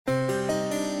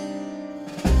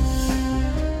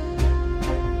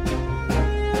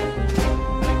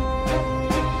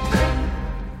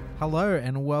Hello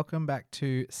and welcome back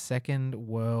to Second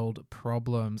World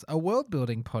Problems, a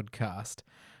world-building podcast.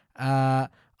 I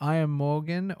am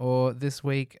Morgan, or this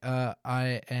week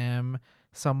I am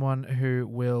someone who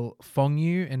will fong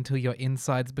you until your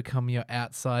insides become your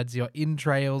outsides, your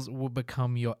entrails will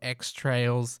become your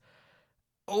extrails.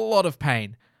 A lot of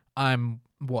pain. I'm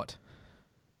what?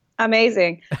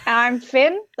 Amazing. I'm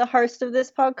Finn, the host of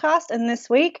this podcast, and this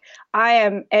week I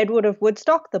am Edward of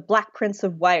Woodstock, the Black Prince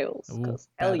of Wales. Ooh, Because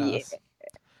hell yeah, badass.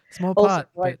 Small also part,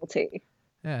 but royalty.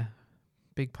 yeah,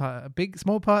 big part. Big,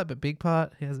 small part, but big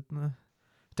part. He has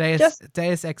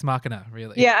Deus ex machina,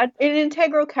 really. Yeah, an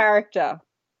integral character,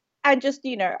 and just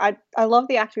I love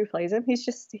the actor who plays him.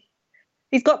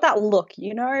 He's got that look,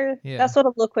 Yeah. that sort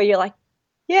of look where you're like,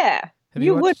 yeah, Have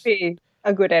you would watched- be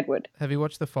a good Edward. Have you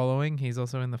watched The Following? He's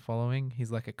also in The Following.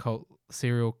 He's like a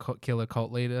serial killer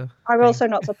cult leader. I'm thing. also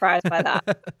not surprised by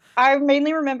that. I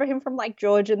mainly remember him from like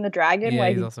George and the Dragon, Yeah, where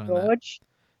he's he's also in that. George.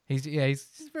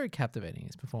 He's very captivating,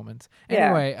 his performance. Yeah.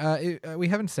 Anyway, we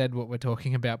haven't said what we're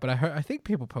talking about, but I think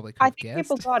people probably could I have think guessed.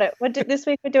 people got it. This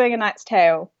week we're doing A Knight's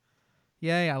Tale.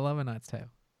 Yay, I love A Knight's Tale.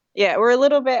 Yeah, we're a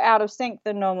little bit out of sync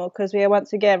than normal because we are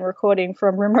once again recording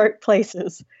from remote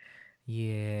places.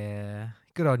 Yeah.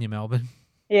 Good on you, Melbourne.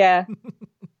 Yeah.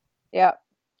 Yeah.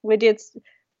 We did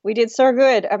so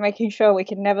good at making sure we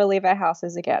can never leave our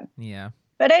houses again. Yeah.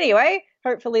 But anyway,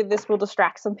 hopefully this will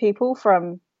distract some people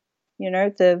from,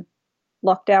 the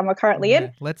lockdown we're currently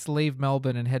in. Let's leave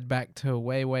Melbourne and head back to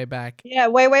way, way back. Yeah,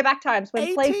 way, way back times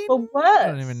when places were worse. I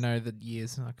don't even know the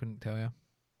years. I couldn't tell you.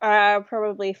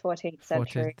 Probably 14th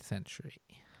century. 14th century.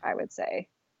 I would say.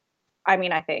 I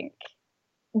mean, I think.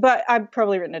 But I've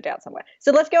probably written it down somewhere.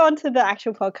 So let's go on to the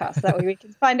actual podcast. That way we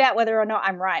can find out whether or not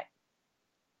I'm right.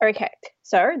 Okay,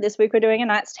 so this week we're doing A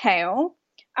Knight's Tale.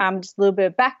 Just a little bit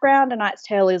of background. A Knight's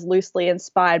Tale is loosely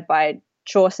inspired by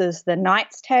Chaucer's The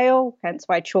Knight's Tale, hence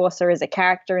why Chaucer is a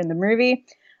character in the movie.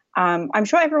 I'm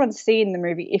sure everyone's seen the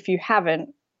movie. If you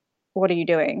haven't, what are you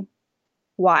doing?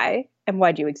 Why? And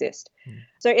why do you exist?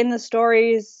 So in the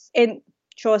stories, in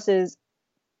Chaucer's,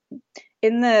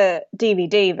 in the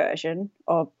DVD version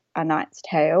of A Knight's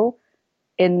Tale,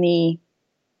 in the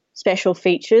special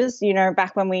features,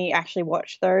 back when we actually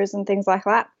watched those and things like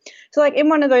that. So like in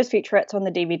one of those featurettes on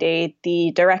the DVD,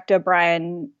 the director,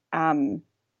 Brian,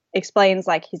 explains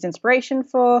like his inspiration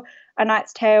for A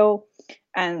Knight's Tale.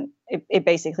 And it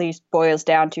basically boils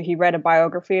down to he read a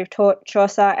biography of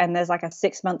Chaucer, and there's like a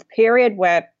 6-month period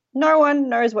where no one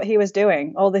knows what he was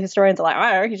doing. All the historians are like,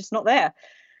 I don't know, he's just not there.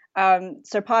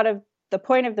 So part of the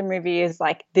point of the movie is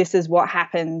like, this is what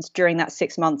happens during that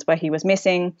 6 months where he was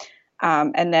missing.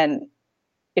 And then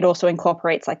it also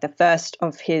incorporates like the first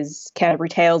of his Canterbury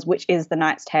Tales, which is The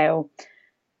Knight's Tale.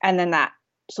 And then that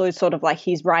so it's sort of like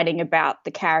he's writing about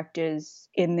the characters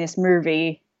in this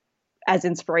movie as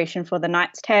inspiration for The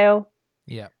Knight's Tale.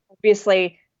 Yeah.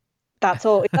 Obviously, that's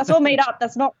all made up.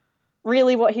 That's not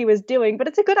really what he was doing, but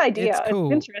it's a good idea. It's cool.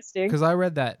 It's interesting. Because I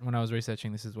read that when I was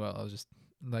researching this as well. I was just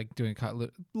like doing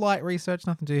light research,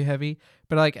 nothing too heavy.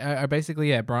 But like I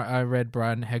basically, I read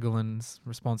Brian Hegeland's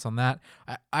response on that.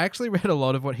 I actually read a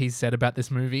lot of what he said about this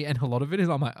movie, and a lot of it is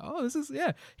I'm like, oh, this is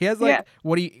He has like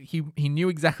what he knew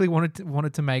exactly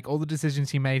wanted to make. All the decisions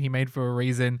he made for a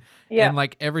reason. Yeah. And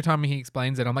like every time he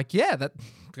explains it, I'm like, yeah, that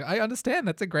I understand.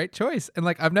 That's a great choice. And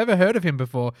like I've never heard of him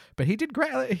before, but he did great.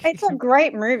 It's a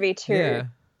great movie too. Yeah.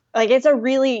 Like it's a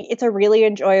really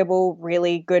enjoyable,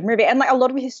 really good movie. And like a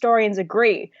lot of historians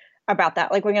agree about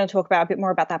that. Like we're going to talk about a bit more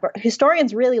about that, but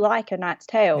historians really like A Knight's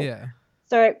Tale. Yeah.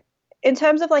 So in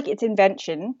terms of like its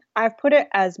invention, I've put it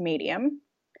as medium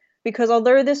because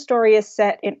although this story is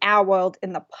set in our world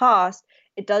in the past,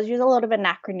 it does use a lot of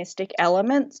anachronistic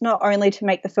elements, not only to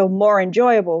make the film more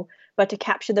enjoyable, but to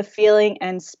capture the feeling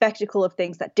and spectacle of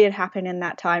things that did happen in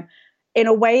that time in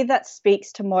a way that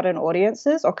speaks to modern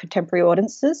audiences or contemporary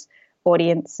audiences.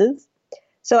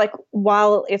 So like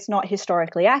while it's not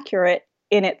historically accurate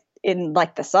in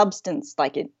like the substance,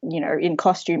 like in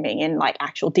costuming, in like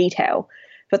actual detail,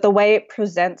 but the way it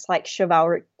presents like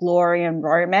chivalric glory and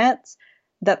romance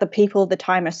that the people of the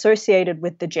time associated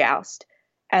with the joust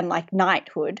and like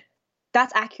knighthood,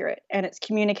 that's accurate, and it's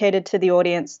communicated to the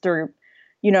audience through,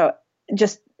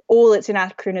 just all its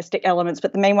anachronistic elements.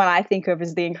 But the main one I think of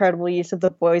is the incredible use of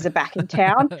the boys are back in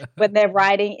town when they're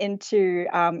riding into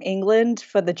England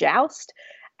for the joust.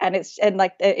 And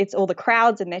it's all the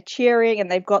crowds and they're cheering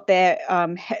and they've got their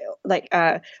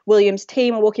William's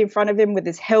team are walking in front of him with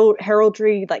his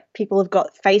heraldry. Like people have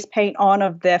got face paint on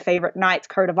of their favorite knight's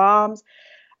coat of arms.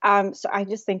 So I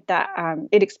just think that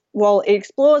it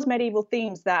explores medieval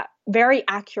themes that very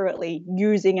accurately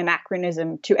using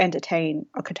anachronism to entertain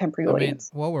a contemporary I mean, audience.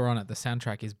 while we're on it, the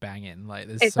soundtrack is banging. Like,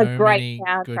 there's It's a so great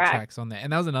many good soundtrack. tracks on there.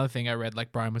 And that was another thing I read,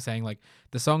 like Brian was saying, like,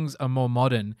 the songs are more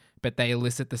modern, but they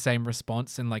elicit the same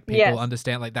response, and like people Yes.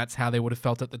 understand, like, that's how they would have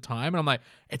felt at the time. And I'm like,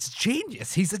 it's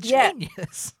genius. He's a Yeah.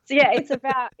 genius. So yeah,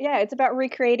 it's about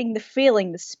recreating the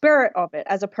feeling, the spirit of it,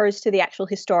 as opposed to the actual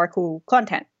historical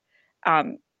content,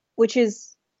 which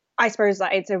is, I suppose,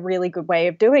 like, it's a really good way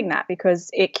of doing that because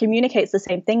it communicates the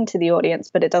same thing to the audience,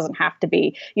 but it doesn't have to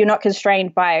be. You're not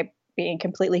constrained by being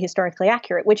completely historically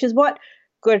accurate, which is what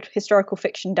good historical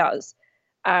fiction does.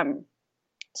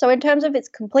 So in terms of its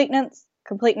completeness,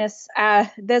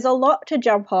 there's a lot to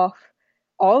jump off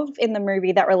of in the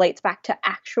movie that relates back to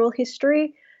actual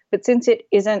history, but since it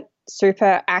isn't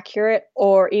super accurate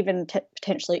or even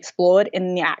potentially explored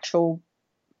in the actual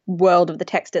world of the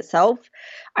text itself,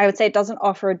 I would say it doesn't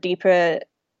offer a deeper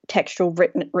textual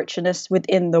richness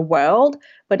within the world,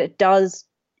 but it does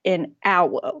in our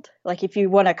world. Like if you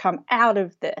want to come out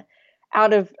of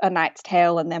A Knight's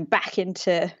Tale and then back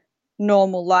into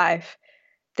normal life,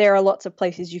 there are lots of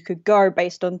places you could go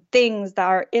based on things that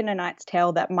are in A Knight's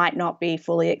Tale that might not be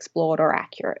fully explored or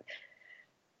accurate.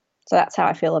 So that's how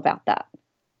I feel about that.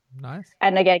 Nice.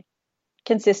 And again,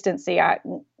 consistency,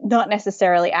 not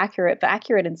necessarily accurate, but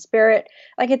accurate in spirit.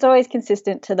 Like it's always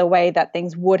consistent to the way that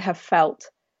things would have felt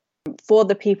for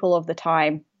the people of the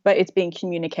time, but it's being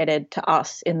communicated to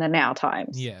us in the now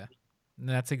times. Yeah. And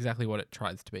that's exactly what it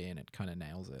tries to be, and it kind of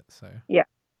nails it. So yeah,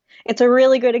 it's a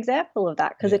really good example of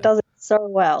that because it does it so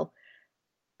well.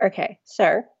 Okay,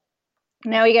 so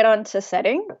now we get on to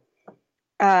setting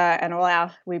and all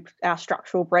our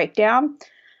structural breakdown.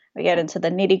 We get into the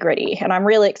nitty gritty, and I'm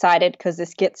really excited because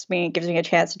this gives me a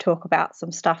chance to talk about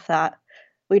some stuff that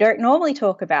we don't normally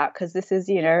talk about because this is,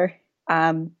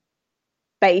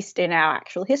 based in our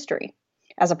actual history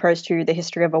as opposed to the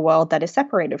history of a world that is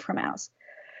separated from ours.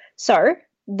 So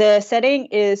the setting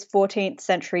is 14th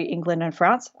century England and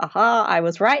France. Aha, I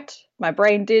was right. My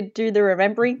brain did do the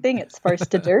remembering thing it's supposed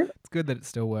to do. It's good that it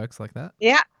still works like that.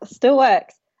 Yeah, it still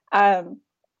works.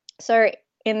 So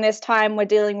in this time, we're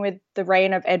dealing with the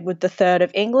reign of Edward III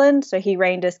of England. So he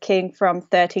reigned as king from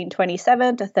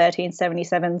 1327 to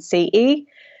 1377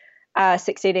 CE,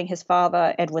 succeeding his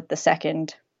father, Edward II.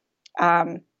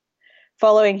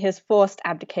 Following his forced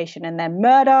abdication and then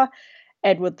murder,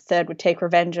 Edward III would take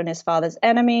revenge on his father's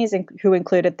enemies, who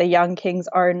included the young king's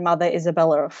own mother,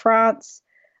 Isabella of France.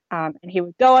 And he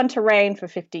would go on to reign for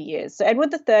 50 years. So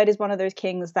Edward III is one of those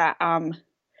kings that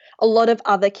a lot of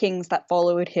other kings that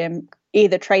followed him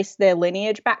either traced their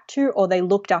lineage back to or they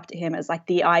looked up to him as like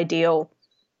the ideal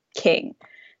king.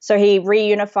 So he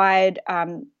reunified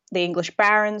the English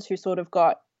barons who sort of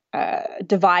got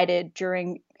divided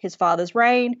during his father's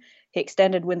reign. He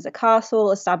extended Windsor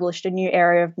Castle, established a new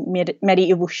area of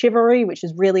medieval chivalry, which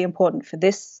is really important for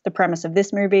the premise of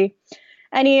this movie.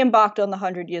 And he embarked on the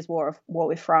 100 Years' War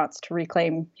with France to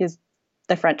reclaim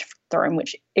the French throne,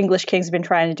 which English kings have been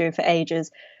trying to do for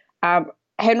ages.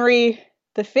 Henry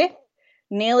V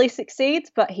nearly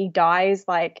succeeds, but he dies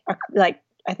like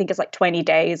I think it's like 20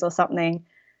 days or something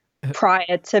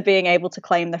prior to being able to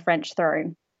claim the French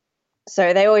throne.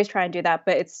 So they always try and do that,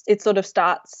 but it sort of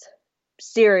starts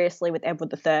seriously with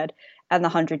Edward III and the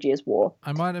 100 Years' War.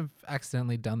 I might have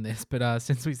accidentally done this, but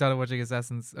since we started watching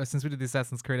since we did the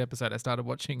Assassin's Creed episode, I started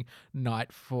watching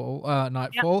Nightfall,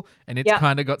 and it's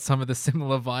kind of got some of the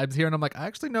similar vibes here. And I'm like, I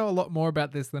actually know a lot more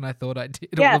about this than I thought I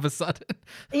did. All of a sudden,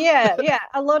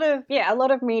 a lot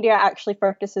of media actually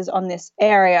focuses on this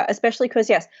area, especially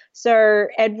because so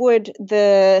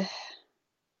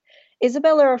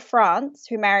Isabella of France,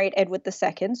 who married Edward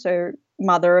II, so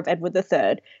mother of Edward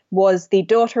III, was the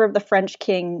daughter of the French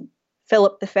king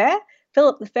Philip the Fair.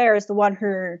 Philip the Fair is the one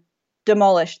who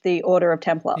demolished the Order of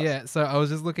Templars. Yeah, so I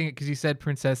was just looking at, because you said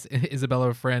Princess Isabella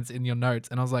of France in your notes,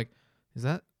 and I was like, is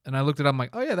that? And I looked it up, I'm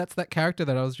like, oh yeah, that's that character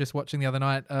that I was just watching the other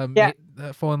night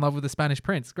fall in love with the Spanish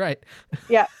prince. Great.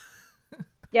 Yeah.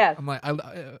 Yeah. I'm like, I'm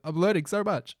learning so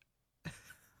much.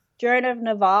 Joan of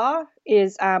Navarre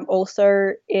is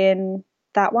also in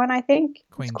that one, I think.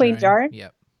 Queen Joan.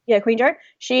 Yep. Yeah, Queen Joan.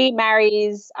 She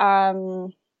marries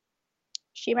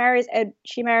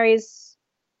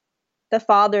the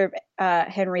father of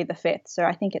Henry V. So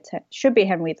I think it should be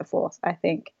Henry IV, I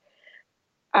think.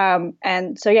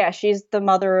 And so she's the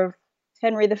mother of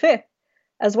Henry V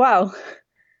as well.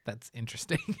 That's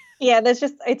interesting. Yeah, it's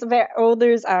just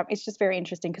very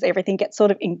interesting because everything gets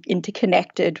sort of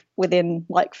interconnected within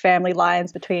like family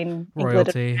lines between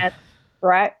royalty. England and France,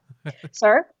 right?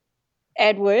 So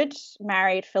Edward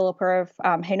married Philippa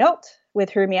of Hainault, with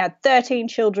whom he had 13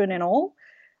 children in all.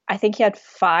 I think he had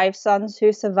 5 sons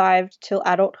who survived till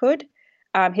adulthood.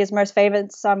 His most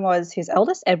famous son was his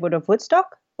eldest, Edward of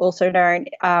Woodstock, also known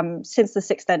since the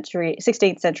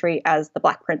 16th century as the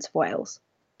Black Prince of Wales.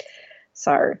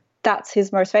 So that's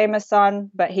his most famous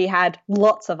son, but he had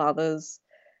lots of others.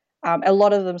 A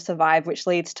lot of them survived, which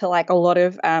leads to like a lot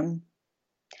of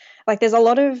there's a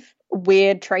lot of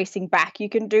weird tracing back you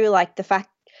can do, like the fact,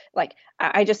 like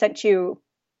I just sent you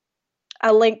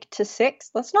a link to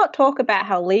Six. Let's not talk about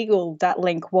how legal that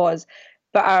link was,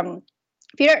 but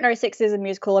if you don't know, Six is a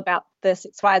musical about the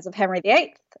 6 wives of Henry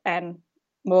VIII, and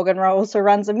Morgan also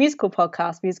runs a musical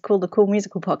podcast, The Cool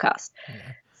Musical Podcast. Yeah.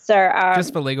 So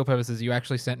just for legal purposes, you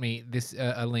actually sent me this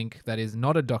a link that is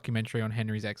not a documentary on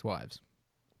Henry's ex-wives.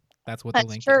 That's what the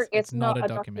link is. It's not a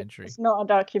documentary. It's not a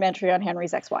documentary on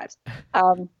Henry's ex-wives.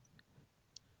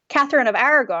 Catherine of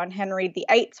Aragon, Henry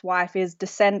VIII's wife, is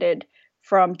descended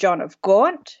from John of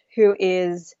Gaunt, who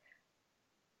is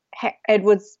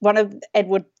one of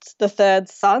Edward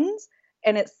III's sons,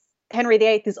 and it's Henry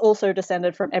VIII is also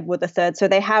descended from Edward III, so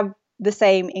they have the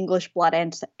same English blood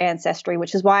ancestry,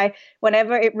 which is why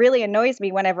whenever it really annoys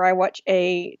me whenever I watch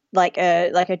a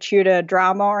Tudor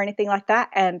drama or anything like that,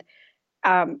 and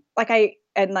Catherine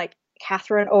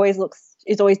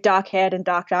is always dark haired and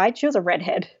dark eyed. She was a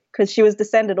redhead because she was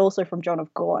descended also from John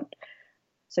of Gaunt,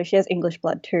 so she has English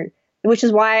blood too, which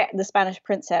is why the Spanish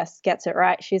princess gets it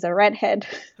right. She's a redhead.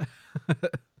 A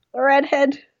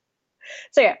redhead.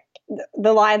 So yeah,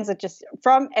 the lines are just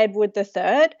from Edward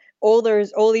III. All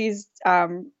these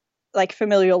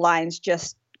familial lines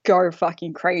just go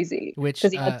fucking crazy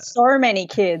because he had so many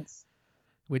kids.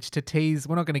 Which, to tease,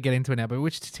 we're not going to get into it now, but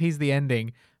which, to tease the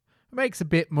ending, makes a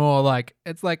bit more like,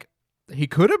 it's like he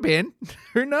could have been.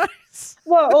 Who knows?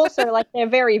 Well, also they're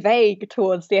very vague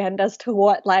towards the end as to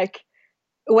what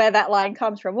where that line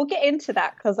comes from. We'll get into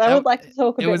that because I would like to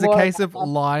talk a bit more. It was a case of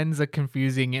lines are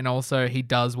confusing, and also he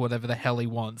does whatever the hell he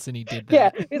wants, and he did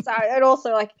that. Yeah, and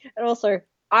also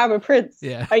I'm a prince.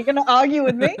 Yeah. Are you going to argue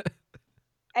with me?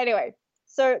 Anyway,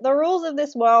 so the rules of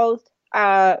this world,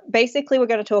 basically we're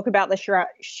going to talk about the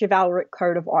chivalric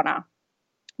code of honor,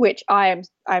 which I'm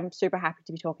super happy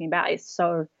to be talking about. It's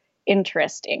so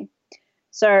interesting.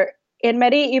 So in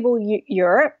medieval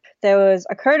Europe, there was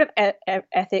a code of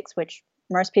ethics, which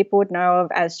most people would know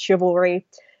of as chivalry.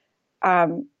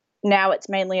 Now it's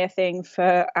mainly a thing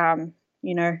for,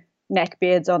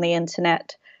 neckbeards on the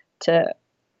internet to,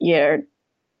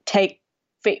 take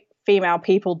female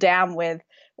people down with.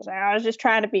 I was just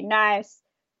trying to be nice.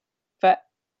 But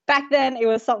back then it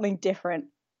was something different.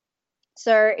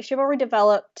 So chivalry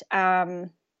developed to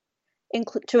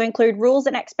include rules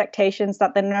and expectations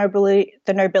that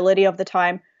the nobility of the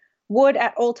time would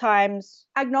at all times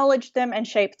acknowledge them and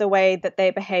shape the way that they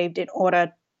behaved in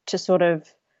order to sort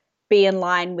of be in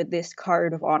line with this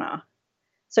code of honor.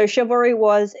 So chivalry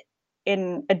was,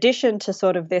 in addition to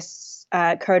sort of this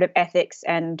code of ethics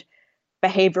and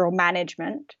behavioral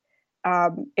management,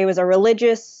 it was a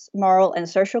religious, moral, and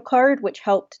social code which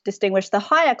helped distinguish the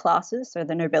higher classes, so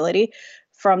the nobility,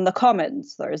 from the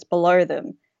commons, those below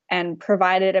them, and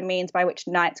provided a means by which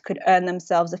knights could earn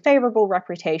themselves a favorable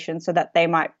reputation so that they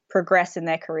might progress in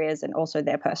their careers and also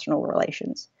their personal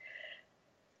relations.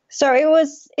 So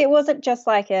it wasn't just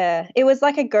it was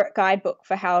like a guidebook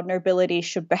for how nobility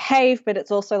should behave, but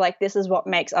it's also like, this is what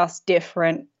makes us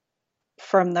different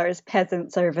from those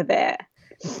peasants over there.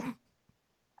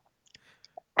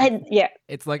 And yeah,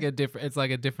 it's like a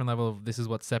different level of, this is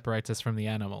what separates us from the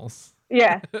animals.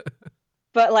 Yeah.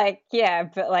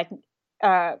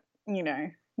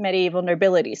 Medieval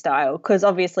nobility style, because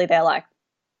obviously they're like,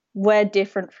 we're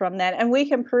different from that, and we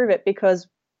can prove it because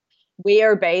we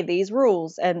obey these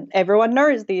rules and everyone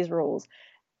knows these rules.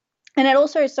 And it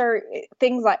also, so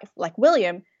things like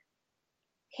William,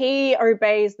 he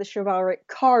obeys the chivalric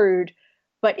code,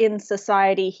 but in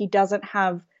society he doesn't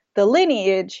have the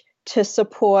lineage to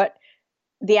support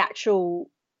the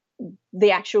actual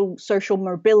social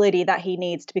mobility that he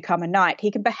needs to become a knight.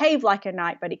 He can behave like a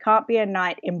knight, but he can't be a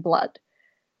knight in blood.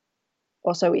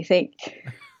 Or so we think.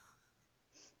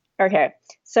 Okay,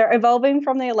 so evolving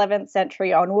from the 11th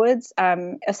century onwards,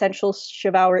 essential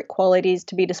chivalric qualities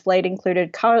to be displayed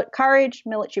included courage,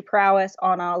 military prowess,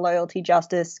 honor, loyalty,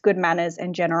 justice, good manners,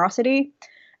 and generosity,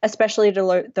 especially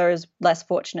to those less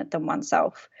fortunate than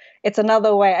oneself. It's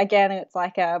another way, again, it's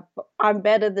like I'm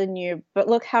better than you, but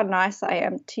look how nice I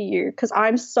am to you, because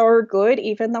I'm so good,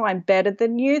 even though I'm better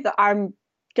than you, that I'm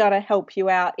gonna help you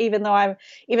out, even though I'm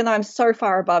so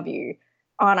far above you.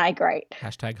 Aren't I great?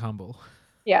 #humble.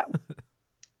 Yeah.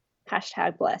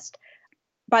 #blessed.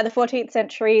 By the 14th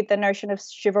century, the notion of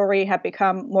chivalry had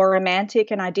become more romantic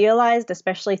and idealized,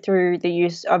 especially through the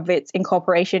use of its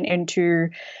incorporation into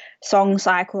song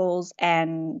cycles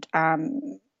and,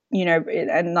 and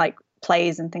like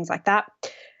plays and things like that.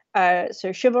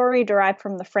 So chivalry derived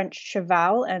from the French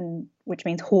cheval, which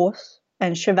means horse,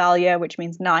 and chevalier, which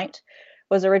means knight,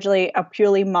 was originally a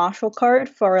purely martial code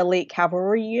for elite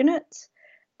cavalry units.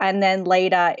 And then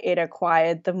later it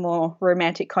acquired the more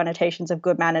romantic connotations of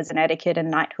good manners and etiquette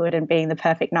and knighthood and being the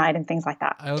perfect knight and things like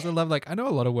that. I also love, like, I know a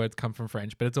lot of words come from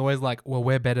French, but it's always like, well,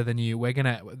 we're better than you.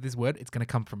 This word, it's going to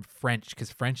come from French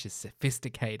because French is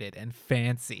sophisticated and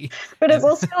fancy. But it's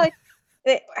also like,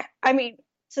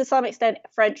 to some extent,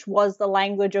 French was the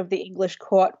language of the English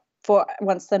court for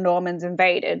once the Normans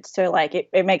invaded. So like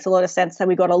it makes a lot of sense that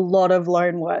we got a lot of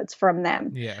loan words from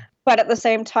them. Yeah. But at the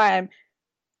same time,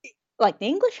 like the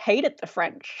English hated the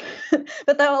French,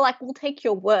 but they were like, we'll take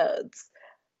your words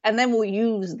and then we'll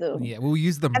use them. Yeah, we'll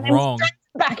use them and wrong. Then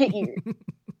we'll back at you.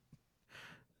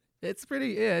 It's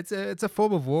pretty, it's a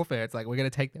form of warfare. It's like, we're going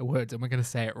to take their words and we're going to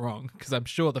say it wrong, because I'm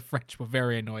sure the French were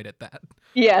very annoyed at that.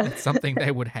 Yeah. It's something they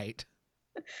would hate.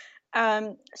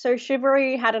 So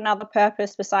chivalry had another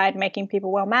purpose beside making people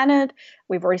well-mannered.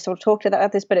 We've already sort of talked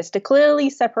about this, but it's to clearly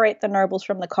separate the nobles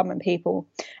from the common people.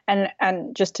 And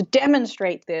just to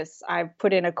demonstrate this, I've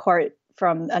put in a quote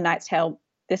from A Knight's Tale.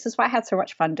 This is why I had so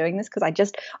much fun doing this, because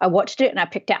I watched it and I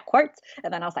picked out quotes,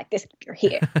 and then I was like, this, you're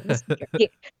here, this, you're here.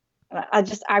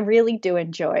 I really do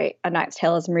enjoy A Knight's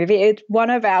Tale as a movie. It's one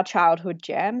of our childhood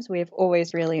jams. We've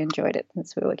always really enjoyed it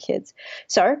since we were kids.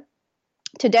 So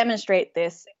to demonstrate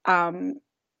this, it's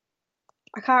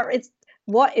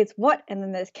what, and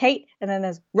then there's Kate, and then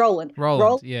there's Roland.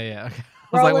 Yeah. Okay.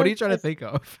 I was like, what are you trying to think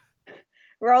of?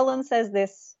 Roland says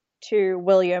this to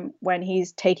William when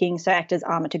he's taking Sir Ector's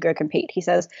armor to go compete. He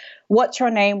says, "What's your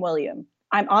name, William?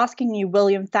 I'm asking you,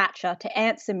 William Thatcher, to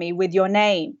answer me with your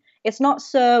name. It's not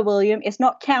Sir William. It's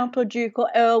not Count or Duke or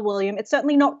Earl William. It's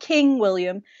certainly not King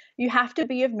William. You have to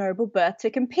be of noble birth to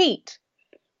compete."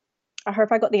 I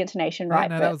hope I got the intonation right.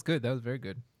 No, that was good. That was very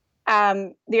good.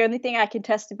 The only thing I can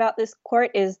test about this quote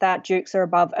is that dukes are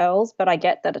above earls, but I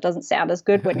get that it doesn't sound as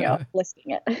good when you're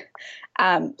listing it.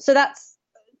 So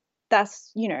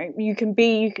that's you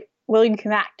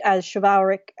can act as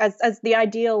chivalric as the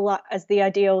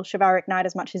ideal chivalric knight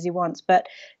as much as he wants, but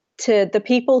to the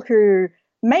people who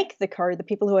make the code, the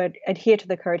people who adhere to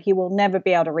the code, he will never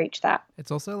be able to reach that.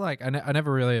 It's also like, I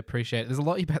never really appreciate, there's a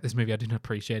lot about this movie I didn't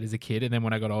appreciate as a kid, and then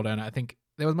when I got older, and I think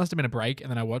there must have been a break,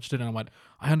 and then I watched it and I went,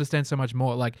 I understand so much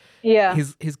more. Like, yeah,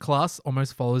 his class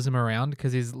almost follows him around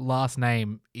because his last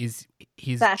name is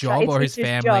his Thatcher. job or his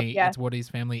family. Job, yeah. It's what his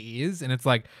family is, and it's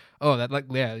like, oh, that, like,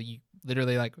 yeah, you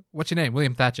literally, like, what's your name?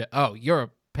 William Thatcher. Oh, you're a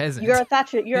peasant. You're a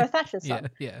Thatcher's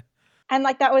son. Yeah. And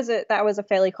like that was a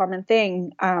fairly common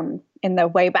thing in the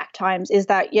way back times, is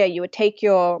that you would take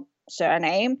your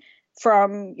surname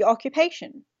from your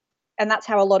occupation, and that's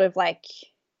how a lot of like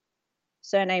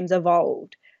surnames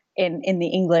evolved in the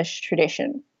English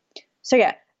tradition. So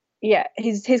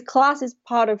his class is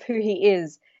part of who he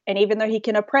is, and even though he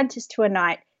can apprentice to a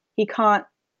knight, he can't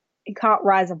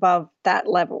rise above that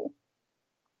level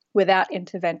without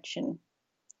intervention.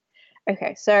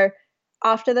 Okay, so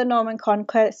after the Norman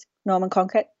conquest of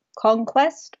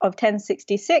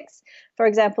 1066, for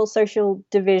example, social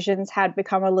divisions had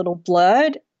become a little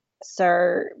blurred.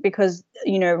 So because,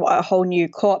 a whole new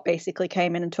court basically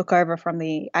came in and took over from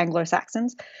the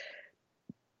Anglo-Saxons.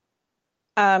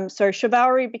 So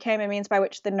chivalry became a means by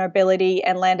which the nobility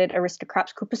and landed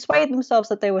aristocrats could persuade themselves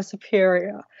that they were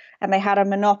superior, and they had a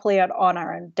monopoly on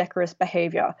honor and decorous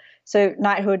behavior. So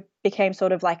knighthood became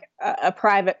sort of like a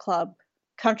private club,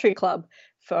 country club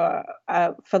for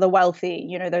the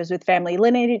wealthy, those with family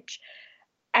lineage,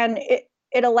 and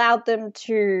it allowed them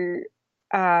to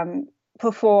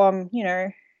perform,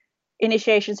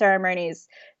 initiation ceremonies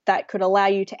that could allow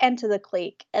you to enter the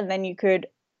clique, and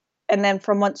then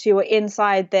from once you were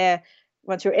inside there,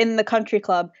 once you're in the country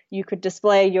club, you could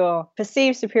display your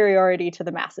perceived superiority to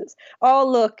the masses. Oh,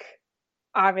 look,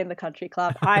 I'm in the country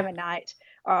club. I'm a knight.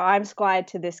 Or I'm squired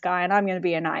to this guy, and I'm going to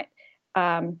be a knight.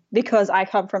 Because I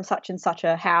come from such and such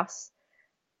a house,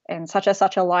 and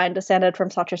such a line descended from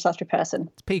such a person.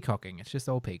 It's peacocking. It's just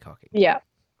all peacocking. Yeah,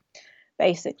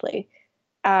 basically.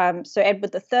 So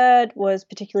Edward III was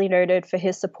particularly noted for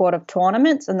his support of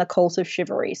tournaments and the cult of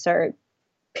chivalry. So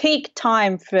peak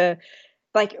time for,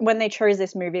 like, when they chose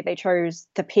this movie, they chose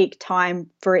the peak time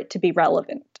for it to be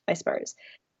relevant, I suppose,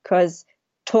 because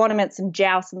tournaments and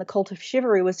jousts and the cult of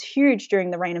chivalry was huge during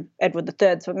the reign of Edward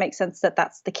III. So it makes sense that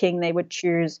that's the king they would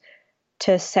choose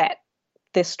to set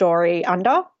this story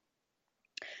under.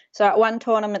 So at one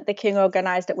tournament, the king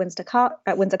organised at Windsor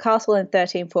Castle in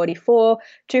 1344.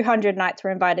 200 knights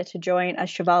were invited to join a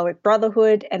chivalric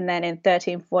brotherhood, and then in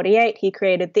 1348 he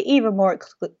created the even more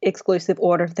exclusive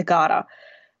Order of the Garter,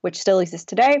 which still exists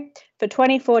today, for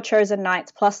 24 chosen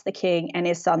knights plus the king and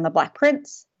his son, the Black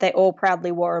Prince. They all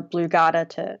proudly wore a blue garter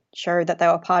to show that they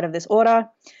were part of this order.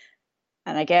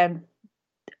 And again,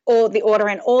 all the order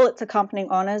and all its accompanying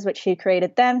honours, which he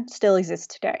created then, still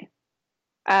exist today.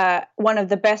 One of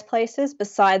the best places,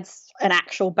 besides an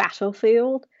actual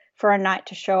battlefield, for a knight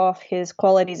to show off his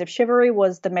qualities of chivalry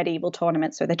was the medieval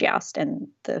tournaments, so the joust and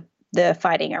the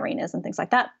fighting arenas and things like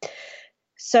that.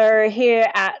 So here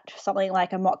at something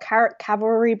like a mock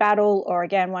cavalry battle, or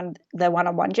again, the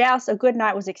one-on-one joust, a good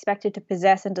knight was expected to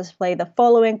possess and display the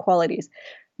following qualities: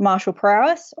 martial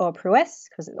prowess or prowess,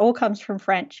 because it all comes from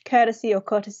French, courtesy or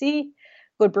courtesy,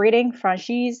 good breeding,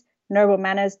 franchise, noble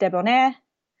manners, debonair,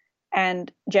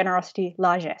 and generosity,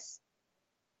 largesse.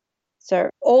 So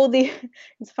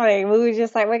it's funny, we were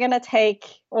just like, we're going to take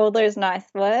all those nice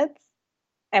words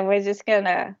and we're just going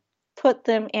to put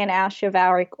them in our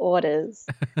chivalric orders.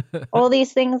 All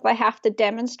these things they have to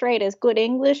demonstrate as good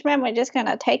Englishmen, we're just going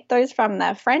to take those from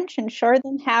the French and show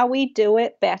them how we do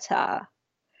it better.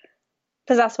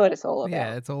 Because that's what it's all about.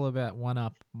 Yeah, it's all about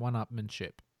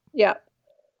one-upmanship. Yeah.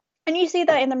 And you see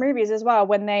that in the movies as well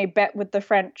when they bet with the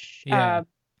French,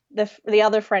 the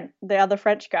other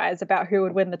French guys about who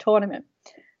would win the tournament.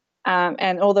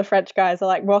 And all the French guys are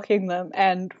like mocking them,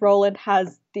 and Roland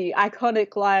has the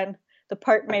iconic line, "The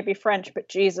Pope may be French, but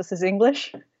Jesus is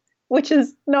English," which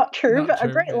is not true, but a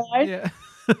great line. Yeah.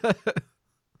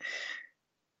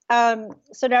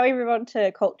 So now we move on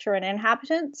to culture and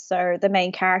inhabitants. So the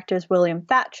main character is William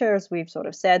Thatcher, as we've sort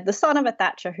of said, the son of a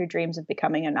Thatcher who dreams of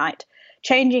becoming a knight.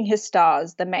 Changing his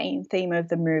stars, the main theme of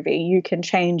the movie. You can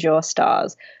change your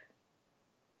stars.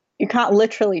 You can't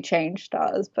literally change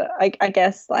stars, but I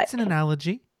guess like it's an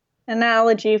analogy.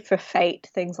 Analogy for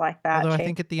fate, things like that. Although I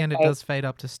think at the end it does fade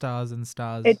up to stars and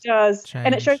stars. It does. Change.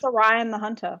 And it shows Orion the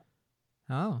Hunter.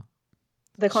 Oh.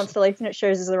 The constellation it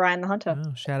shows is Orion the Hunter.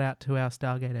 Oh, shout out to our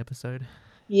Stargate episode.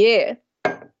 Yeah.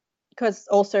 Because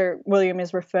also William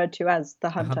is referred to as the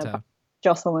Hunter.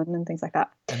 Jocelyn and things like that.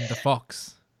 And the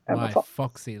fox.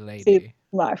 Foxy lady. See,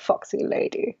 my foxy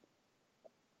lady.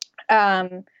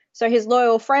 So his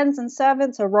loyal friends and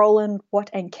servants are Roland, Wat,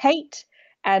 and Kate,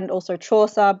 and also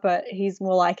Chaucer, but he's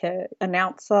more like an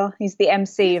announcer. He's the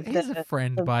MC of He's a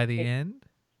friend by the end.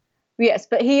 Yes,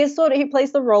 but he he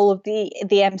plays the role of the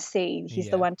MC. He's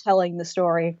the one telling the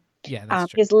story. Yeah,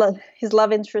 that's true. His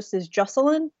love interest is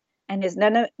Jocelyn, and his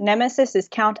nemesis is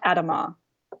Count Adhemar.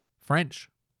 French,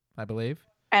 I believe.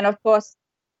 And of course,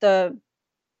 I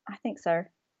think so.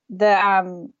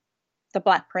 The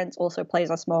Black Prince also plays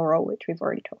a small role, which we've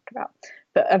already talked about,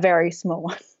 but a very small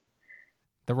one.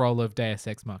 The role of Deus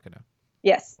Ex Machina.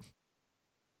 Yes.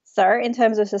 So, in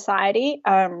terms of society,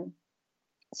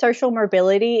 social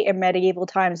mobility in medieval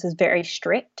times is very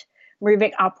strict.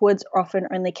 Moving upwards often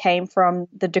only came from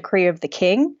the decree of the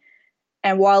king.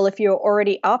 And while if you were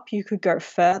already up, you could go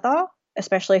further,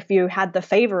 especially if you had the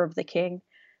favor of the king.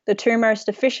 The two most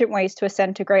efficient ways to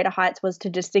ascend to greater heights was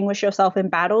to distinguish yourself in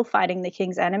battle, fighting the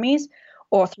king's enemies,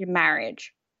 or through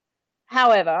marriage.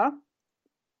 However,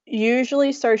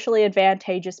 usually socially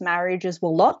advantageous marriages were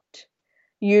locked.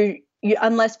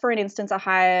 Unless, for an instance, a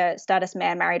higher status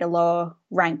man married a lower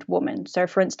ranked woman. So,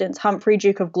 for instance, Humphrey,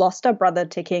 Duke of Gloucester, brother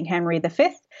to King Henry V,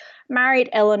 married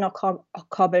Eleanor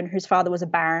Cobham, whose father was a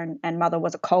baron and mother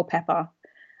was a Culpeper.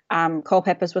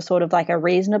 Culpepers were sort of like a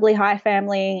reasonably high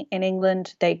family in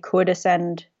England. They could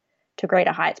ascend to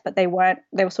greater heights, but they were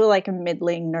sort of like a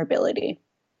middling nobility.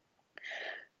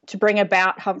 To bring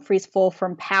about Humphrey's fall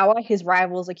from power, his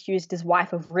rivals accused his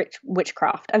wife of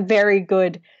witchcraft, a very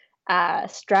good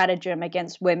stratagem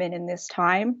against women in this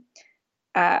time.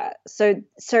 So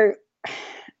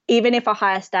even if a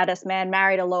higher status man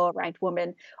married a lower ranked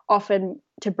woman, often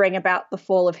to bring about the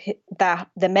fall of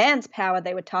the man's power,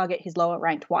 they would target his lower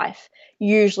ranked wife,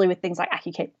 usually with things like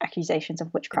accusations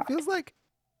of witchcraft. It feels like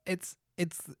it's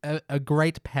a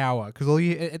great power, because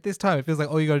at this time it feels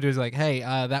like all you got to do is like, hey,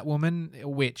 that woman,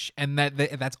 witch, and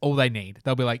that's all they need.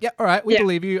 They'll be like, yeah, all right, we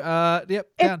believe you. Yep,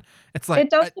 down. It's like it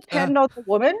does depend on the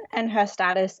woman and her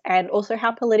status, and also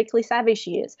how politically savvy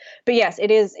she is. But yes,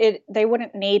 it is. They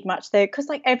wouldn't need much there, because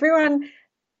like everyone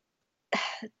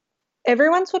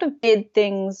sort of did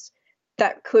things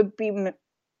that could be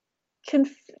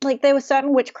like there were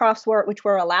certain witchcrafts which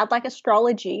were allowed, like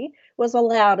astrology was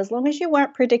allowed as long as you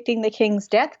weren't predicting the king's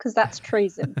death, because that's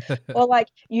treason. Or like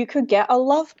you could get a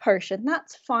love potion,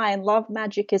 that's fine. Love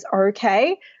magic is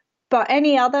okay, but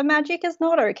any other magic is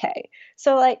not okay.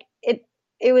 So like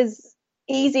it was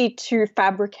easy to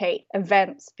fabricate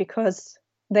events because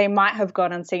they might have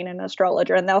gone and seen an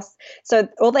astrologer, and so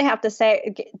all they have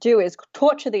to do is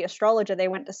torture the astrologer they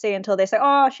went to see until they say,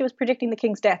 oh, she was predicting the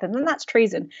king's death, and then that's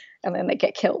treason, and then they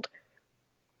get killed.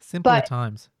 Simpler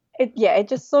times. It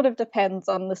just sort of depends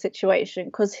on the situation,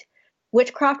 because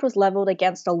witchcraft was leveled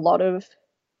against a lot of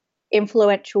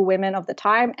influential women of the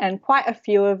time, and quite a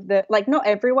few of the, like, not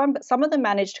everyone, but some of them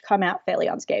managed to come out fairly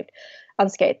unscathed.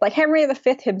 Like Henry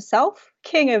V himself,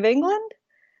 King of England,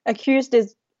 accused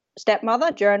his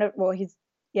stepmother, his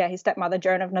stepmother,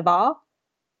 Joan of Navarre,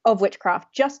 of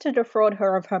witchcraft just to defraud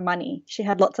her of her money. She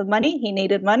had lots of money. He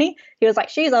needed money. He was like,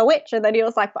 she's a witch. And then he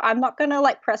was like, but I'm not going to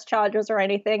like press charges or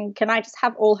anything. Can I just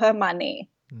have all her money?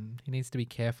 He needs to be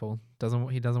careful.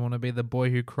 He doesn't want to be the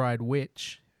boy who cried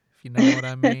witch, if you know what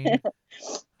I mean.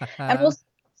 And also,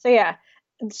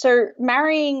 so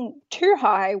marrying too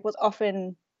high was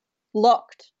often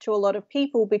locked to a lot of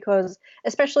people, because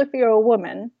especially if you're a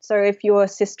woman, so if you're a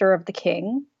sister of the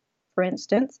king, for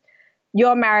instance,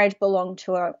 your marriage belonged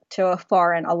to a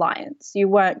foreign alliance. You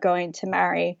weren't going to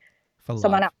marry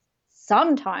someone else.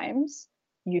 Sometimes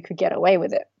you could get away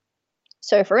with it.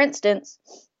 So for instance,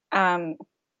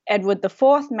 Edward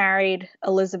IV married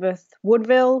Elizabeth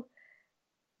Woodville.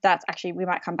 That's actually, we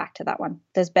might come back to that one.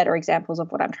 There's better examples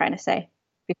of what I'm trying to say,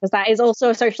 because that is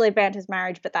also a socially advantaged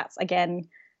marriage, but that's again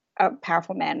a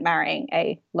powerful man marrying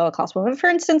a lower class woman. For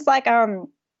instance, like Catherine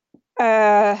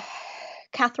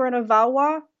of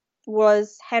Valois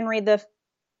was Henry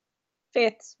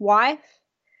V's wife.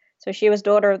 So she was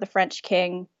daughter of the French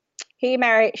king. She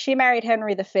married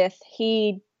Henry V.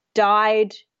 He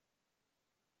died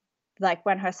like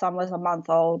when her son was a month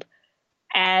old,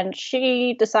 and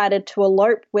she decided to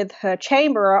elope with her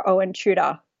chamberer, Owen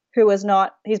Tudor,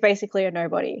 he's basically a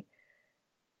nobody.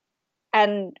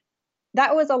 And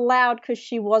that was allowed because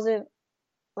she wasn't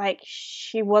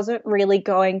really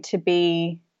going to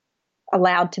be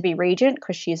allowed to be regent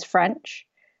because she's French.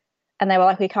 And they were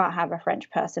like, we can't have a French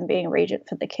person being regent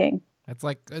for the king. It's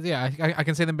like, yeah, I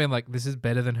can see them being like, this is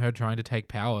better than her trying to take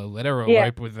power. Let her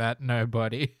elope with that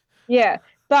nobody. Yeah,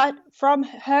 but from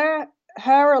her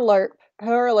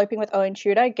eloping with Owen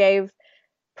Tudor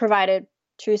provided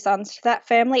two sons to that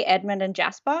family, Edmund and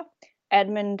Jasper.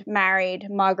 Edmund married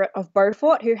Margaret of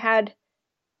Beaufort, who had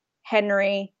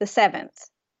Henry VII,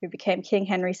 who became King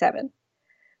Henry VII.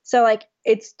 So, like,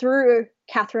 it's through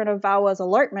Catherine of Valois'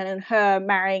 elopement and her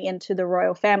marrying into the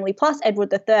royal family, plus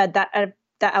Edward III,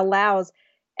 that allows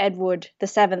Edward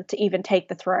VII to even take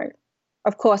the throne.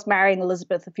 Of course, marrying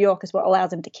Elizabeth of York is what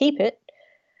allows him to keep it.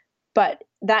 But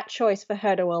that choice for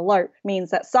her to elope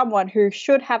means that someone who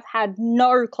should have had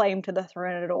no claim to the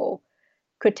throne at all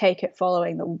could take it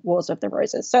following the Wars of the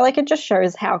Roses. So, like, it just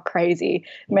shows how crazy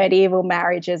medieval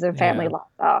marriages and family life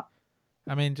are.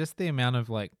 I mean, just the amount of,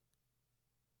 like,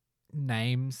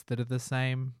 names that are the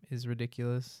same is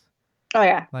ridiculous. Oh,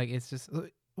 yeah. Like, it's just... Do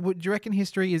you reckon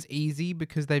history is easy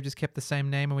because they've just kept the same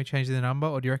name and we changed the number,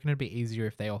 or do you reckon it'd be easier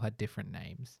if they all had different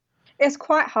names? It's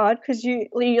quite hard because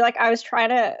I was trying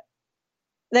to...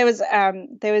 There was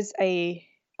a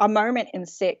moment in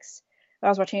 6 I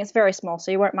was watching. It's very small,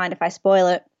 so you won't mind if I spoil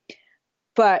it.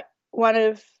 But one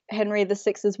of Henry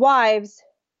VI's wives,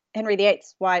 Henry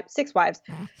VIII's wives, 6 wives,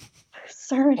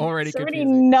 so many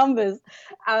numbers,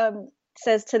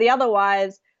 says to the other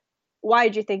wives, "Why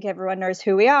do you think everyone knows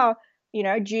who we are? You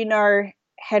know, do you know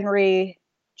Henry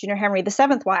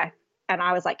VII's wife?" And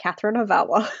I was like, Catherine of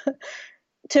Valois.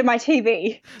 To my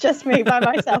TV, just me by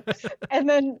myself. and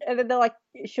then they're like,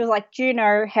 she was like, do you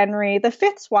know Henry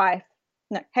V's wife?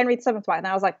 No, Henry VII's wife. And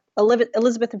I was like,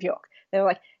 Elizabeth of York. They were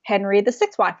like, Henry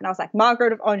VI's wife. And I was like,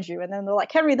 Margaret of Anjou. And then they're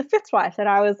like, Henry V's wife. And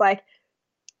I was like,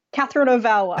 Catherine of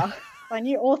Valois. I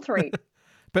knew all 3.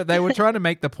 But they were trying to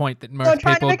make the point that most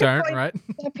people don't, right?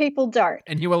 People don't.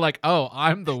 And you were like, oh,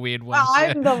 I'm the weird one.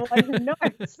 I'm the one who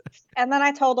knows. And then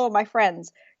I told all my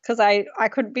friends, because I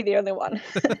couldn't be the only one.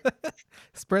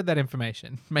 Spread that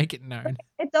information. Make it known.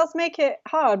 It does make it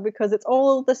hard because it's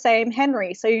all the same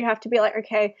Henry. So you have to be like,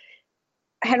 okay,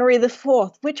 Henry IV,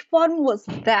 which one was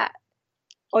that?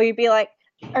 Or you'd be like,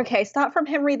 okay, start from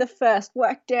Henry I,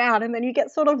 work down, and then you get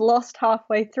sort of lost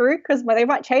halfway through because they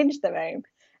might change the name.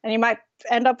 And you might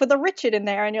end up with a Richard in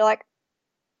there, and you're like,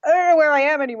 I don't know where I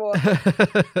am anymore.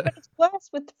 But it's worse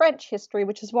with French history,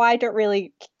 which is why I don't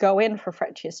really go in for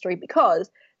French history, because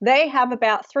they have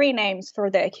about 3 names for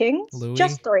their kings. Louis.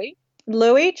 Just 3.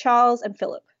 Louis, Charles, and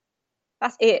Philip.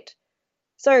 That's it.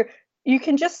 So you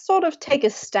can just sort of take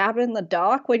a stab in the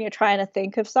dark when you're trying to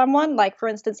think of someone. Like, for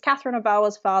instance, Catherine of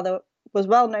Valois' father was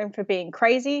well known for being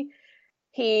crazy.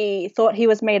 he thought he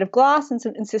was made of glass and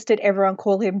insisted everyone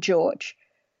call him George.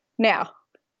 Now,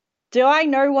 do I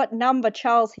know what number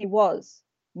Charles he was?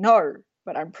 No,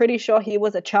 but I'm pretty sure he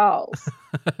was a Charles.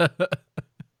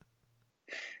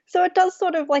 So it does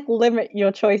sort of like limit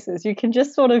your choices. You can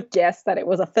just sort of guess that it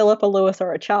was a Philip, a Lewis,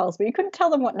 or a Charles, but you couldn't tell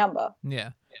them what number.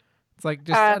 Yeah. It's like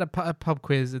just at a pub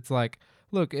quiz, it's like,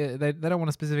 look, they don't want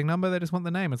a specific number, they just want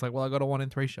the name. It's like, well, I got a 1 in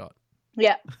 3 shot.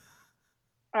 Yeah.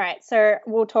 All right, so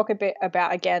we'll talk a bit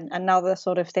about, again, another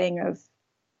sort of thing of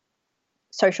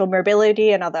social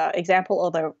mobility, another example,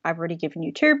 although I've already given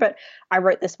you 2, but I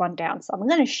wrote this one down, so I'm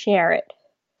going to share it.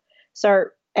 So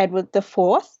Edward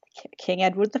IV, King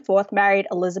Edward IV, married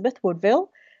Elizabeth Woodville.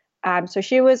 So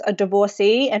she was a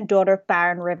divorcee and daughter of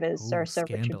Baron Rivers, Ooh, Sir Richard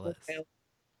scandalous. Woodville.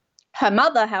 Her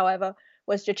mother, however,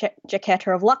 was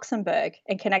Jacquetta of Luxembourg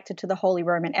and connected to the Holy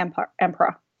Roman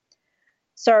Emperor.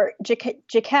 So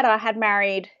Jacquetta had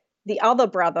married the other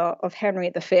brother of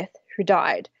Henry V, who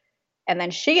died, and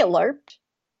then she eloped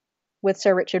with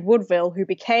Sir Richard Woodville, who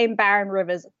became Baron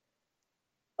Rivers,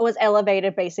 was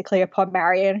elevated basically upon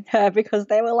marrying her, because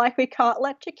they were like, we can't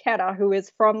let Jacquetta, who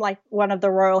is from like one of the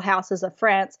royal houses of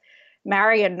France,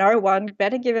 marry a no one,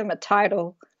 better give him a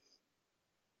title.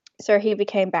 So he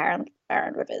became Baron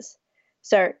Rivers.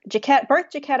 So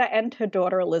both Jacquetta and her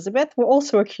daughter Elizabeth were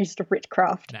also accused of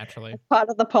witchcraft. Naturally. As part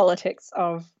of the politics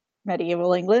of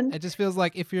medieval England. It just feels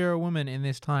like if you're a woman in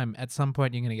this time, at some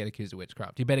point you're going to get accused of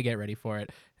witchcraft. You better get ready for it.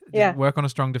 Yeah. Work on a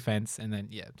strong defense and then,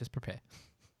 just prepare.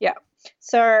 Yeah.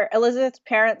 So Elizabeth's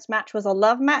parents' match was a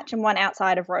love match and one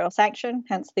outside of royal sanction,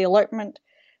 hence the elopement.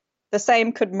 The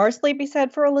same could mostly be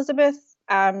said for Elizabeth.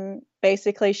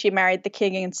 Basically, she married the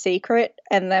king in secret,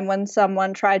 and then when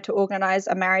someone tried to organize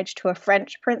a marriage to a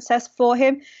French princess for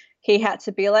him, he had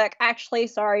to be like, actually,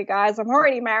 sorry guys, I'm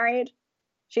already married.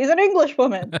 She's an English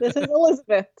woman. This is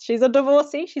Elizabeth. She's a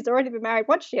divorcee. She's already been married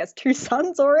once. She has 2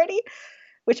 sons already,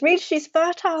 which means she's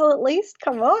fertile at least.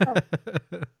 Come on.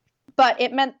 But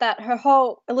it meant that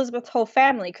Elizabeth's whole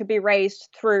family could be raised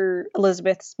through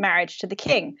Elizabeth's marriage to the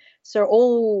king.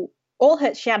 So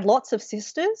she had lots of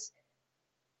sisters.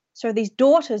 So these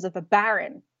daughters of a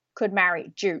baron could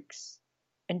marry dukes.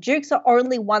 And dukes are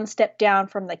only 1 step down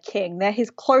from the king. They're his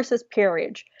closest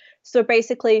peerage. So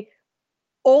basically,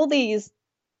 all these,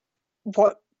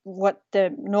 what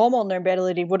the normal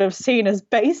nobility would have seen as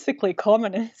basically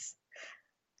commoners,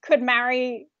 could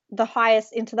marry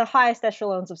into the highest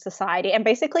echelons of society and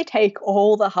basically take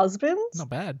all the husbands. Not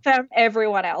bad. From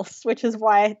everyone else, which is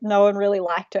why no one really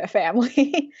liked her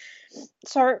family.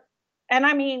 And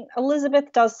I mean,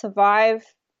 Elizabeth does survive.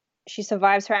 She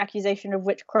survives her accusation of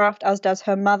witchcraft, as does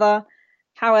her mother.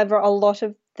 However, a lot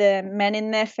of the men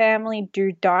in their family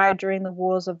do die during the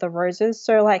Wars of the Roses.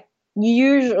 So, like,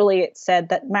 usually it's said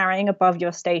that marrying above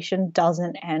your station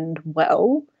doesn't end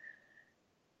well.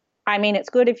 I mean, it's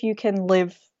good if you can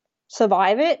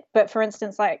survive it. But for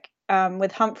instance, like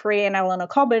with Humphrey and Eleanor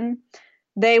Cobham,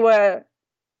 they were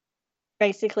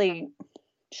basically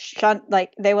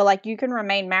they were like, you can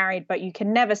remain married, but you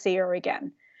can never see her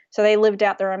again. So they lived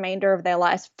out the remainder of their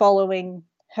lives following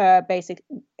her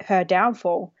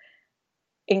downfall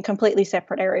in completely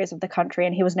separate areas of the country,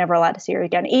 and he was never allowed to see her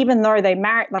again, even though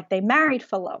they married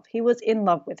for love. He was in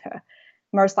love with her,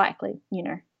 most likely.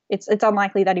 It's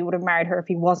unlikely that he would have married her if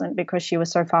he wasn't, because she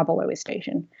was so far below his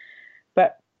station.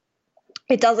 But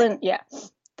it doesn't.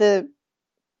 The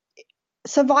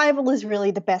survival is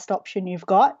really the best option you've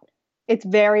got. It's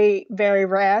very, very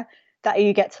rare that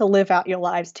you get to live out your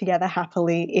lives together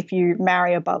happily if you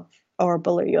marry above or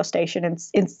below your station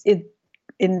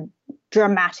in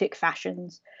dramatic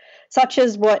fashions, such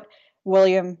as what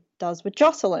William does with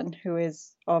Jocelyn, who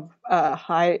is of a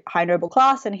high noble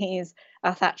class, and he's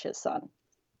a Thatcher's son.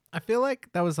 I feel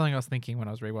like that was something I was thinking when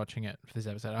I was rewatching it for this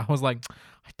episode. I was like,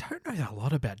 I don't know a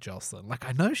lot about Jocelyn. Like,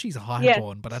 I know she's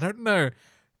highborn, but I don't know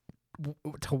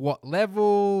to what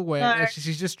level, where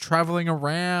she's just traveling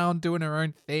around doing her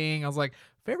own thing. I was like,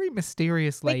 very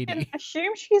mysterious lady. We can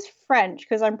assume she's French,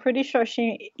 because I'm pretty sure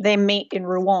they meet in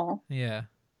Rouen. Yeah.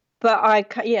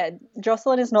 But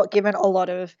Jocelyn is not given a lot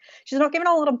of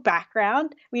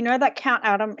background. We know that Count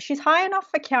Adam, she's high enough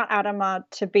for Count Adhemar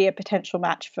to be a potential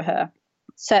match for her,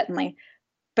 certainly.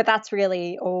 But that's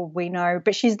really all we know.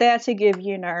 But she's there to give,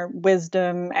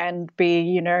 wisdom and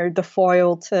be, the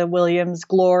foil to William's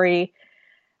glory.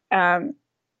 I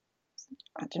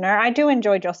don't know. I do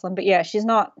enjoy Jocelyn, but yeah, she's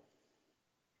not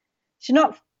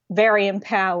very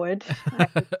empowered, I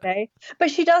would say.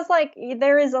 But she does,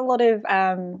 there is a lot of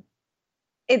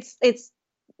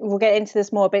we'll get into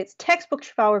this more, but it's textbook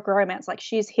chivalric romance. Like,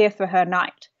 she's here for her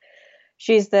knight.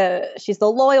 She's the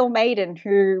loyal maiden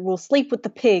who will sleep with the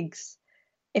pigs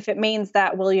if it means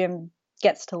that William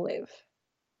gets to live,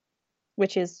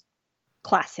 which is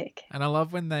classic. And I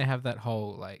love when they have that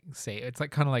whole like, see, it's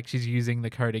like kind of like she's using the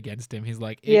code against him. He's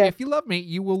like, Yeah. if you love me,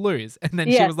 you will lose. And then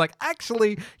she Yeah. was like,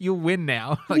 actually, you'll win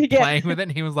now. Like Yeah. playing with it.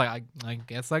 And he was like, I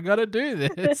guess I got to do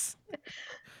this.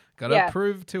 Got to Yeah.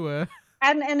 prove to her.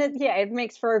 And it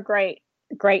makes for a great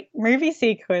movie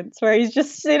sequence where he's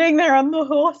just sitting there on the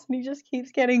horse and he just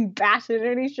keeps getting battered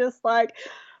and he's just like,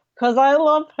 because I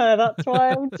love her, that's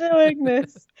why I'm doing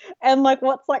this. And like,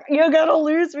 what's like, you're gonna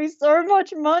lose me so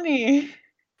much money.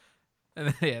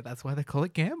 And yeah, that's why they call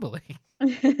it gambling.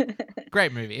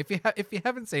 Great movie. If you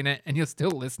haven't seen it and you're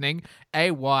still listening,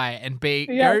 A, why, and B,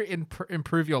 Yeah. go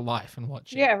improve your life and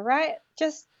watch it. Yeah, right.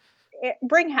 Just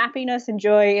bring happiness and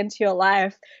joy into your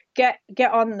life. Get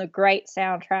on the great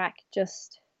soundtrack.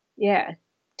 Just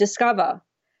discover.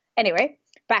 Anyway,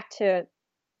 back to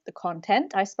the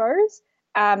content, I suppose.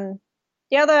 The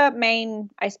other main,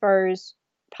 I suppose,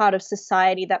 part of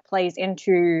society that plays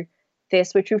into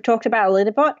this, which we've talked about a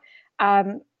little bit,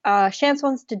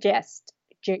 chansons de geste.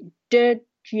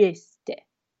 It's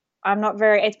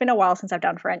been a while since I've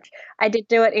done French. I did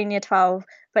do it in year 12,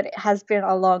 but it has been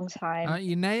a long time.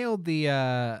 You nailed the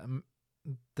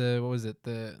what was it?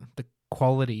 The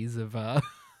qualities of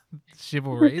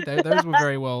chivalry. Those were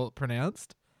very well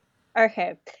pronounced.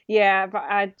 Okay. Yeah,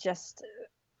 but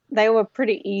they were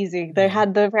pretty easy. They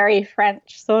had the very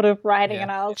French sort of writing,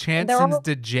 and I was chansons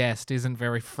de geste isn't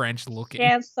very French looking.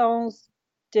 Chansons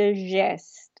de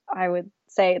geste, I would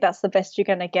say that's the best you're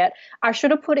going to get. I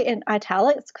should have put it in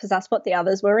italics because that's what the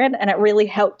others were in, and it really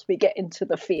helped me get into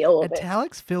the feel of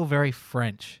italics feel very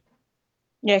French.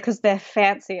 Yeah, because they're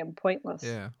fancy and pointless.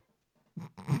 Yeah.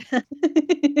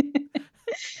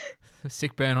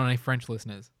 Sick burn on any French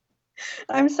listeners.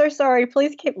 I'm so sorry.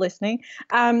 Please keep listening.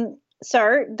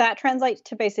 So that translates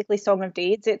to basically Song of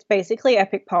Deeds. It's basically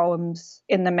epic poems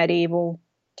in the medieval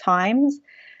times.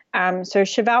 So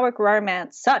chivalric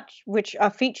romance, which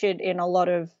are featured in a lot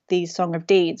of these Song of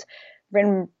Deeds,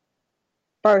 written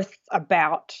both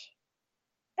about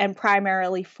and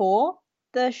primarily for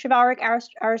the chivalric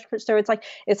aristocrats. So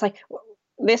it's like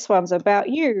this one's about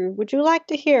you. Would you like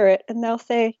to hear it? And they'll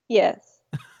say yes.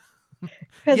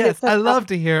 Yes, I love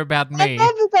to hear about me.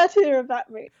 I love to hear about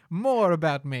me. More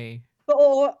about me.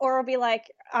 Or it'll be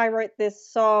like, I wrote this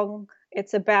song.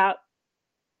 It's about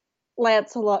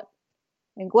Lancelot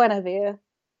and Guinevere.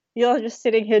 You're just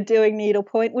sitting here doing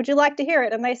needlepoint. Would you like to hear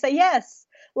it? And they say, yes,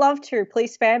 love to.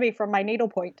 Please spare me from my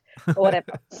needlepoint or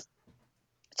whatever.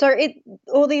 So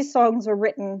all these songs are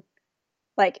written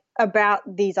like about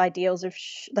these ideals of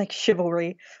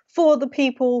chivalry for the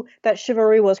people that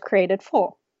chivalry was created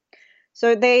for.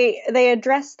 So they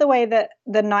address the way that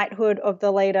the knighthood of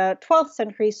the later 12th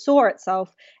century saw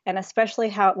itself, and especially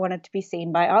how it wanted to be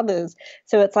seen by others.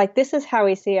 So it's like, this is how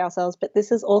we see ourselves, but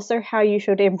this is also how you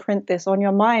should imprint this on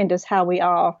your mind as how we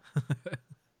are.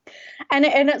 And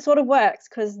it sort of works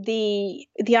because the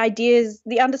ideas,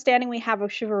 the understanding we have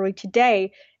of chivalry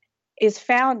today is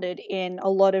founded in a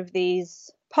lot of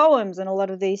these poems and a lot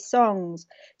of these songs.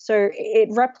 So it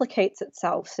replicates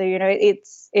itself. So,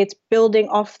 it's building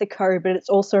off the code, but it's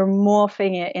also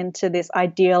morphing it into this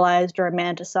idealized,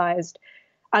 romanticized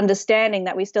understanding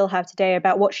that we still have today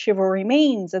about what chivalry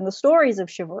means and the stories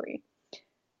of chivalry.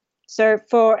 So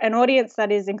for an audience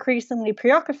that is increasingly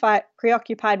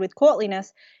preoccupied with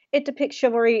courtliness, it depicts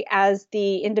chivalry as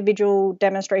the individual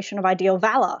demonstration of ideal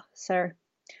valor. So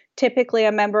typically,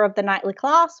 a member of the knightly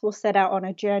class will set out on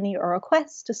a journey or a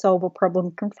quest to solve a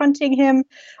problem confronting him.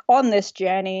 On this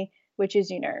journey, which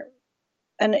is,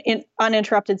 an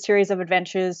uninterrupted series of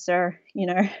adventures. So,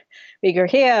 we go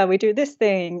here, we do this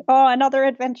thing. Oh, another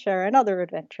adventure.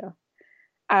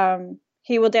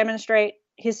 He will demonstrate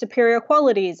his superior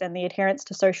qualities and the adherence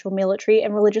to social, military,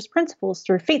 and religious principles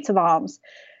through feats of arms,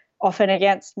 often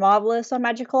against marvelous or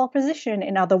magical opposition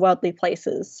in otherworldly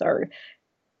places. So,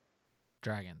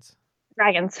 Dragons.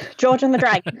 George and the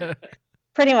Dragon.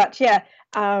 Pretty much, yeah.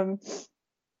 And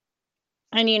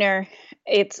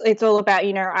it's all about,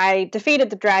 I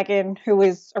defeated the dragon, who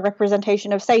is a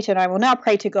representation of Satan. I will now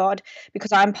pray to God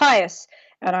because I'm pious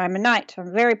and I'm a knight. I'm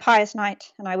a very pious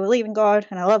knight, and I believe in God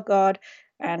and I love God,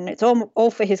 and it's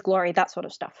all for his glory, that sort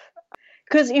of stuff.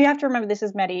 Because you have to remember, this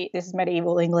is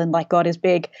medieval England. Like, God is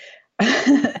big.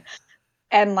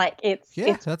 And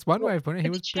that's one way of putting it. He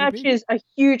was church pretty big. Is a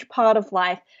huge part of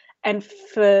life, and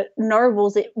for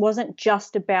nobles, it wasn't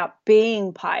just about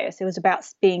being pious. It was about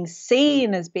being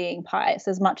seen as being pious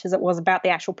as much as it was about the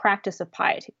actual practice of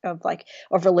piety,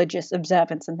 of religious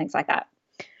observance and things like that.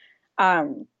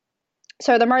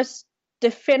 So the most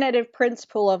definitive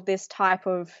principle of this type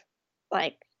of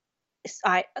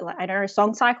I don't know,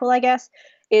 song cycle, I guess,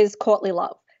 is courtly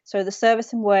love. So the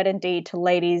service in word and deed to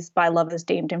ladies by lovers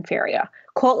deemed inferior.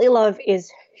 Courtly love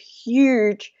is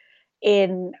huge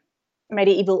in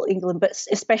medieval England, but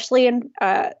especially in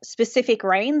specific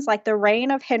reigns, like the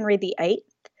reign of Henry VIII,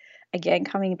 again,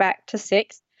 coming back to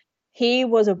six. He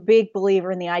was a big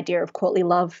believer in the idea of courtly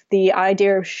love. The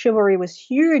idea of chivalry was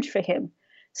huge for him.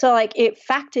 So, like, it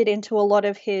factored into a lot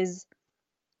of his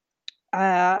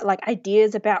like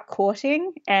ideas about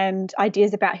courting and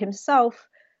ideas about himself,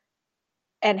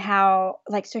 and how,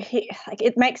 like, so he, like,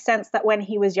 it makes sense that when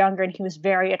he was younger and he was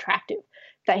very attractive,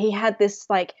 that he had this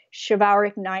like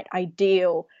chivalric knight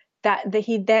ideal that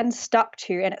he then stuck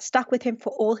to, and it stuck with him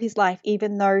for all his life,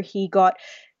 even though he got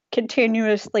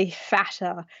continuously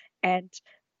fatter, and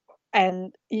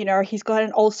you know, he's got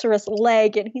an ulcerous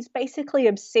leg, and he's basically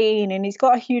obscene, and he's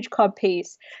got a huge cod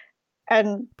piece,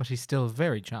 and But he's still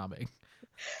very charming.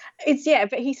 it's, yeah,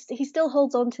 but he still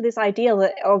holds on to this ideal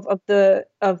of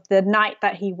the knight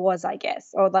that he was, I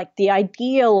guess, or like the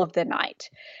ideal of the knight.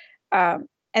 And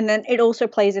then it also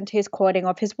plays into his courting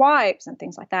of his wives and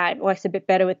things like that. It works a bit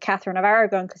better with Catherine of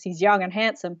Aragon because he's young and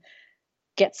handsome.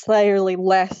 Gets slowly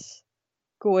less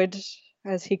good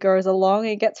as he goes along.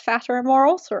 He gets fatter and more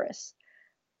ulcerous.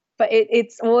 But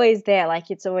it's always there.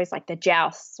 Like, it's always like the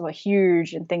jousts were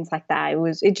huge and things like that.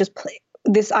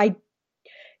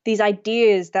 These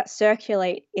ideas that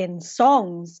circulate in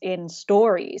songs, in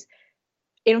stories,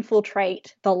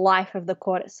 infiltrate the life of the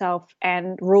court itself,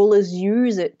 and rulers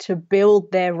use it to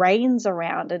build their reigns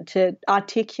around and to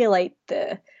articulate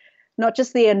the, not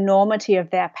just the enormity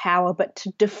of their power, but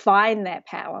to define their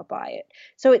power by it.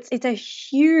 So it's a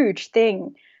huge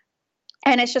thing,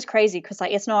 and it's just crazy because,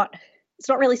 like, it's not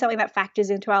really something that factors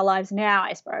into our lives now,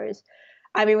 I suppose.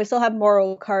 I mean, we still have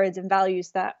moral codes and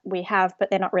values that we have, but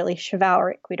they're not really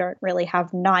chivalric. We don't really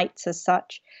have knights as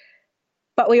such.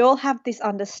 But we all have this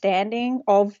understanding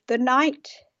of the knight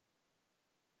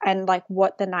and like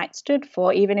what the knight stood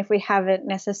for, even if we haven't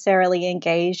necessarily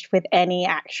engaged with any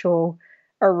actual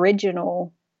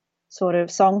original sort of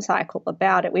song cycle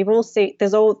about it. We've all seen,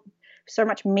 there's all so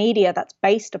much media that's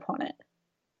based upon it,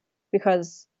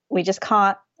 because we just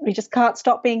can't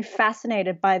stop being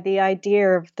fascinated by the idea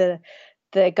of the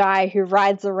guy who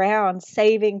rides around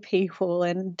saving people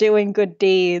and doing good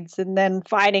deeds and then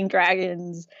fighting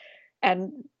dragons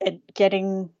and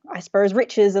getting, I suppose,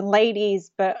 riches and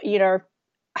ladies, but, you know,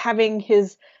 having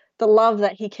the love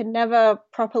that he can never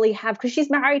properly have because she's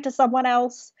married to someone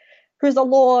else who's a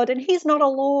lord and he's not a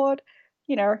lord.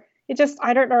 You know, it just,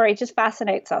 I don't know, it just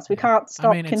fascinates us. We can't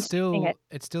stop consuming it.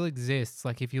 It still exists.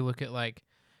 Like, if you look at, like,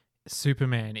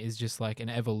 Superman is just like an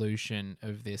evolution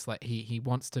of this. Like, he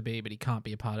wants to be, but he can't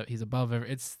be a part of it. He's above it.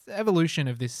 It's the evolution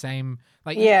of this same,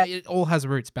 like, Yeah. It all has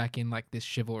roots back in like this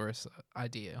chivalrous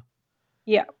idea.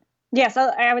 Yeah. Yes,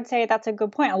 I would say that's a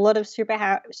good point. A lot of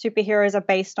superheroes are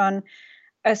based on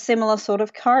a similar sort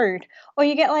of code. Or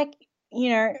you get, like, you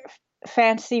know,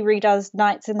 fantasy redoes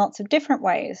knights in lots of different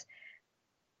ways.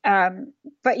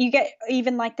 But you get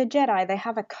even like the Jedi, they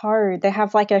have a code. They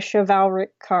have like a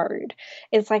chivalric code.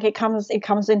 It's like it comes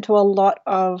into a lot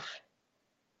of,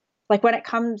 like, when it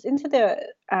comes into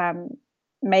the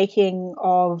making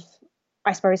of,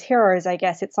 I suppose, heroes, I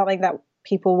guess it's something that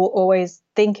people will always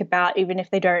think about, even if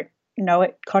they don't know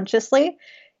it consciously.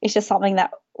 It's just something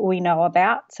that we know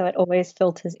about. So it always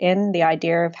filters in the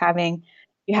idea of having,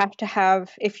 you have to have,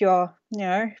 if you're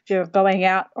going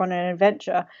out on an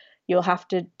adventure, you'll have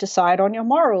to decide on your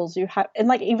morals. And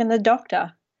like even the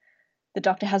doctor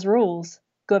has rules.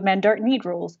 Good men don't need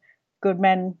rules. Good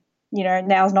men,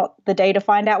 now's not the day to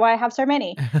find out why I have so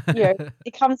many.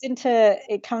 It comes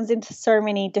into so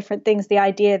many different things. The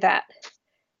idea that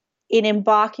in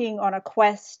embarking on a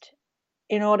quest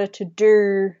in order to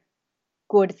do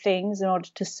good things, in order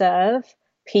to serve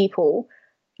people,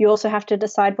 you also have to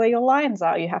decide where your lines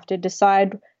are. You have to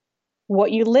decide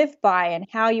what you live by and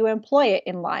how you employ it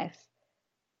in life.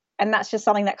 And that's just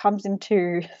something that comes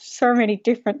into so many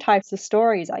different types of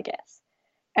stories, I guess.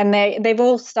 And they've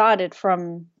all started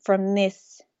from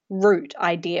this root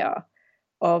idea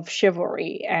of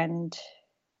chivalry and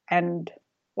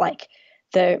like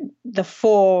the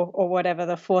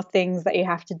four things that you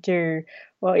have to do,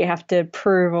 or you have to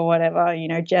prove, or whatever,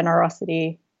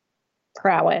 generosity,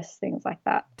 prowess, things like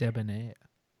that. Debonair.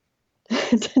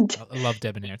 I love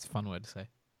debonair. It's a fun word to say.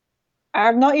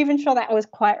 I'm not even sure that was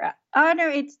quite right. Oh, no,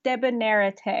 it's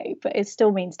debonairete, but it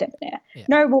still means debonair. Yeah.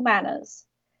 Noble manners.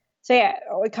 So, yeah,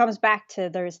 it comes back to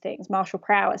those things: martial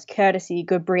prowess, courtesy,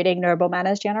 good breeding, noble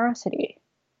manners, generosity.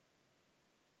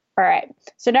 All right.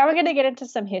 So now we're going to get into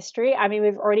some history. I mean,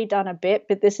 we've already done a bit,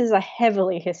 but this is a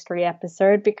heavily history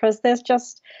episode because there's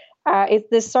just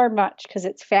there's so much because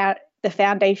the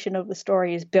foundation of the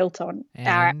story is built on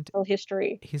our And actual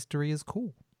history. history is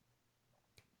cool.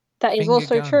 That is Finger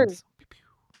also true. guns. Pew, pew.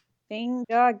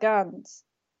 Finger guns.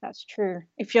 That's true.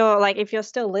 If you're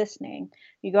still listening,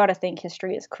 you got to think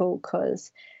history is cool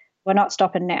because we're not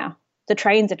stopping now. The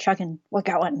trains are chugging. We're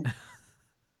going.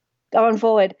 Going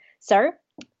forward. So,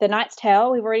 The Knight's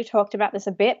Tale, we've already talked about this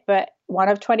a bit, but one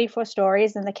of 24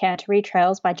 stories in the Canterbury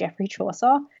Trails by Geoffrey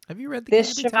Chaucer. Have you read the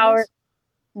This Canterbury chivalry. Tales?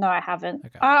 No, I haven't.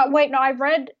 Okay. Wait, no, I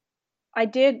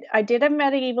did a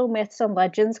medieval myths and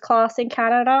legends class in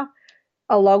Canada,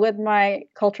 along with my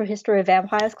cultural history of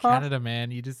vampires class. Canada,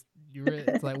 man,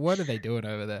 it's like, what are they doing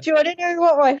over there? Do you want to know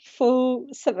what my full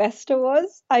semester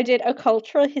was? I did a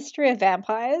cultural history of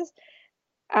vampires,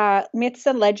 myths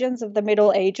and legends of the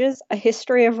Middle Ages, a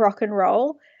history of rock and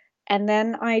roll, and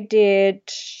then I did,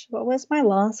 what was my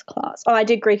last class? Oh, I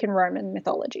did Greek and Roman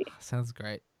mythology. Sounds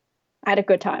great. I had a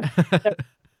good time. So,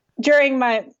 during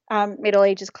my Middle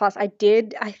Ages class, I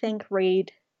think,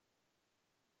 read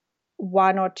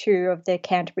one or two of the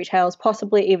Canterbury Tales,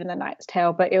 possibly even the Knight's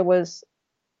Tale, but there was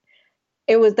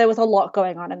a lot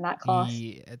going on in that class.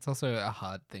 Yeah, it's also a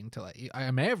hard thing to like. I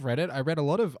may have read it. I read a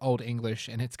lot of Old English,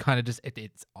 and it's kind of just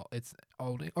it's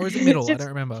old, or is it middle? I don't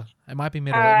remember. It might be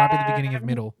middle. It might be the beginning of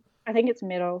middle. I think it's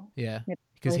middle. Yeah, Middle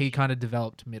because he English. kind of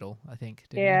developed middle. I think.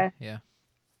 Didn't Yeah. He? Yeah.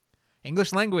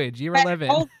 English language, year But 11.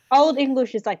 Old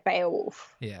English is like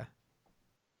Beowulf, Yeah.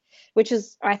 which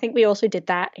is, I think we also did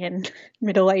that in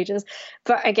Middle Ages.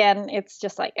 But again, it's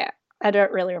just like, yeah, I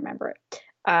don't really remember it.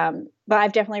 But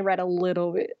I've definitely read a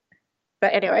little bit.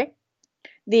 But anyway,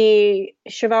 the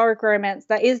chivalric romance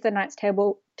that is the Knight's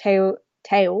Tale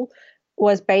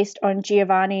was based on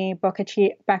Giovanni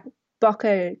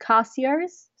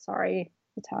Boccaccio's, sorry,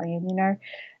 Italian,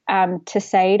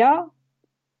 Teseida.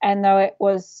 And though it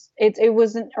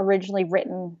wasn't originally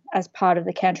written as part of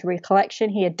the Canterbury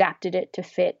collection, he adapted it to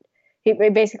fit. He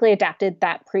basically adapted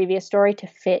that previous story to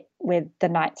fit with the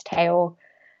Knight's Tale.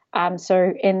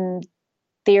 So in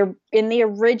the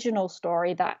original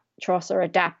story that Chaucer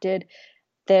adapted,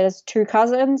 there's two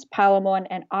cousins, Palamon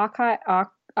and Arcite.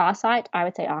 I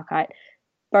would say Arcite.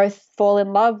 Both fall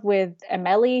in love with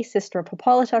Emily, sister of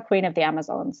Hippolyta, queen of the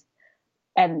Amazons.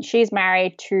 And she's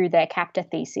married to their captor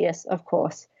Theseus, of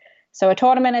course. So a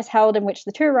tournament is held in which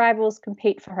the two rivals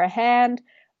compete for her hand.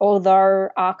 Although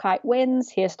Arcite wins,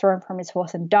 he is thrown from his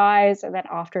horse and dies. And then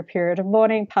after a period of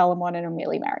mourning, Palamon and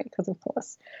Emily marry, because of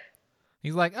course.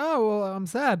 He's like, oh, well, I'm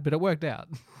sad, but it worked out.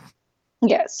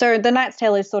 Yeah, so the Knight's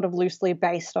Tale is sort of loosely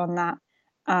based on that.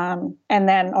 And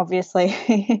then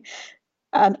obviously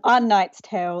a Knight's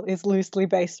Tale is loosely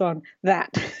based on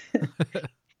that.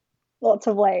 Lots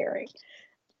of layering.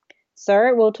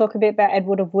 So we'll talk a bit about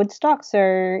Edward of Woodstock.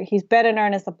 So he's better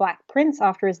known as the Black Prince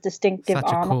after his distinctive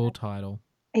Such armor. a cool title.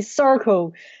 He's so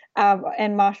cool.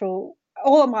 And martial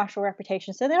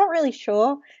reputation. So they're not really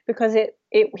sure because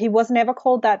he was never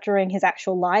called that during his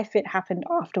actual life. It happened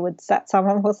afterwards that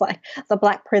someone was like the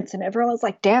Black Prince, and everyone was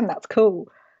like, damn, that's cool.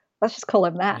 Let's just call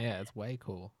him that. Yeah, it's way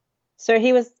cool. So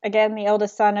he was, again, the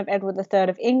eldest son of Edward III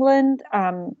of England.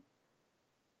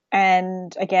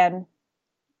 And again,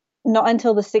 not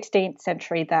until the 16th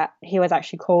century that he was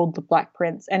actually called the Black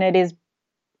Prince. And it is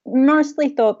mostly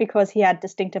thought because he had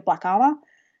distinctive black armor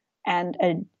and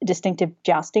a distinctive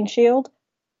jousting shield.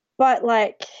 But,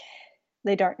 like,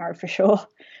 they don't know for sure.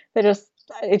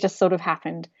 It just sort of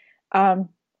happened.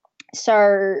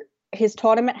 So his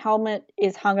tournament helmet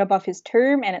is hung above his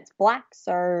tomb, and it's black.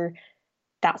 So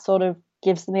that sort of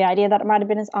gives them the idea that it might have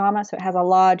been his armor. So it has a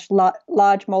large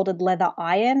molded leather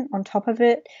iron on top of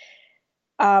it.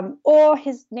 Or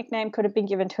his nickname could have been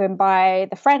given to him by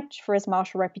the French for his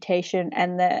martial reputation,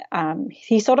 and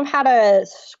he sort of had a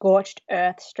scorched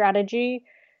earth strategy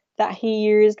that he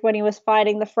used when he was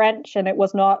fighting the French, and it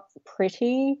was not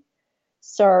pretty,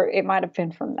 so it might have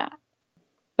been from that.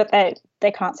 But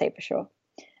they can't say for sure.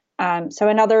 So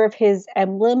another of his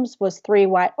emblems was 3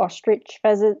 white ostrich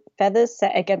feathers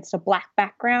set against a black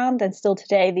background, and still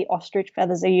today the ostrich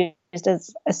feathers are used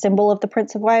as a symbol of the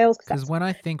Prince of Wales. Because when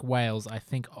I think Wales, I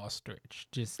think ostrich,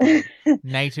 just like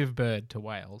native bird to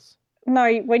Wales. No,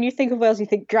 when you think of Wales, you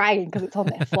think dragon because it's on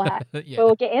their flag. Yeah. But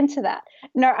we'll get into that.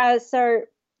 No, so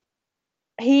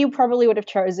he probably would have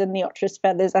chosen the ostrich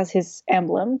feathers as his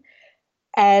emblem.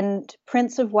 And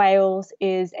Prince of Wales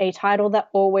is a title that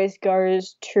always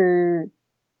goes to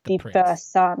the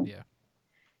first son. Yeah.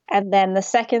 And then the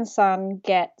second son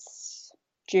gets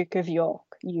Duke of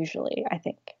York, usually, I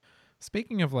think.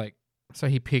 Speaking of so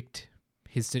he picked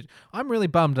I'm really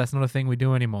bummed that's not a thing we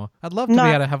do anymore. I'd love to No. be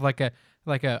able to have like a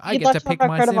I You'd get like to to have pick a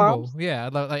my coat of symbol. arms? Yeah,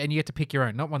 and you get to pick your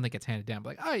own, not one that gets handed down.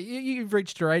 But like, oh, you've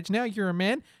reached your age now. You're a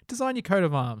man. Design your coat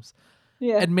of arms.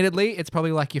 Yeah. Admittedly, it's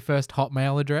probably like your first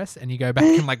Hotmail address, and you go back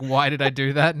and like, why did I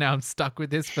do that? Now I'm stuck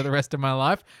with this for the rest of my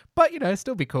life. But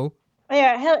still be cool.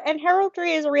 Yeah, and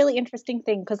heraldry is a really interesting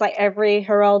thing because like every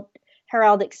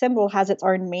heraldic symbol has its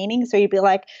own meaning. So you'd be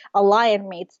like, a lion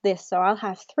means this, so I'll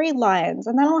have 3 lions,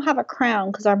 and then I'll have a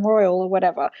crown because I'm royal or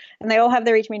whatever. And they all have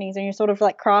their each meanings, and you sort of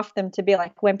like craft them to be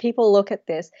like, when people look at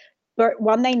this, but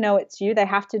when they know it's you, they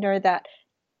have to know that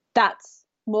that's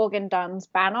Morgan Dunn's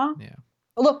banner. Yeah.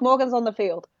 Oh, look, Morgan's on the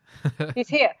field. He's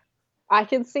here. I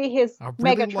can see his I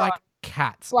really Megatron like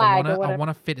cats. flag or I whatever. want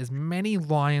to fit as many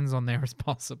lions on there as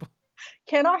possible.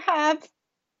 Can I have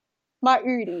my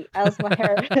Udi as my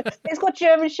heritage? It's got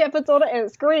German Shepherds on it and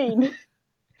it's green.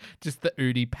 Just the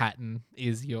Udi pattern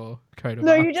is your coat of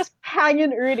No, arms. you just hang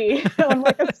an Udi on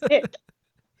like a stick.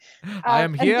 I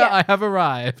am and here. yeah. I have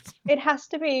arrived. It has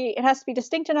to be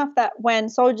distinct enough that when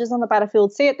soldiers on the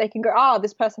battlefield see it, they can go, "Oh,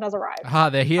 this person has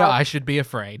arrived." They're here. I should be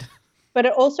afraid. But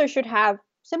it also should have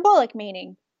symbolic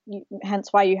meaning.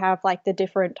 Hence why you have like the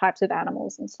different types of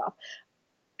animals and stuff.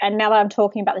 And now that I'm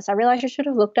talking about this, I realize I should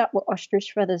have looked up what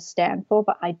ostrich feathers stand for,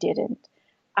 but I didn't.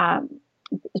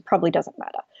 It probably doesn't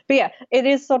matter. But yeah, it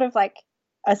is sort of like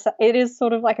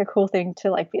a cool thing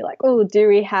to like be like, oh, do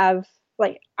we have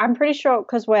like? I'm pretty sure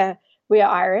because we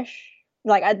are Irish.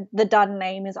 Like the Dunn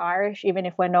name is Irish, even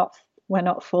if we're not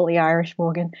fully Irish,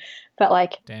 Morgan. But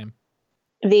like, damn.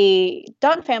 The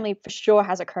Dunn family for sure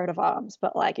has a coat of arms,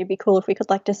 but like it'd be cool if we could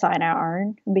like design our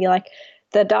own and be like,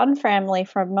 the Dunn family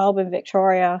from Melbourne,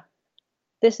 Victoria,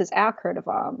 this is our coat of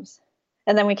arms.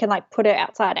 And then we can like put it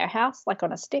outside our house, like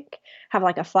on a stick, have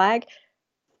like a flag.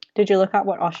 Did you look up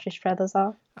what ostrich feathers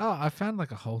are? Oh, I found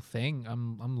like a whole thing.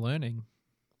 I'm learning.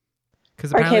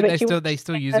 Because apparently they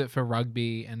still use it for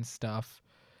rugby and stuff.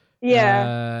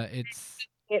 Yeah. It's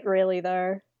it really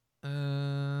though.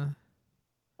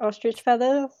 Ostrich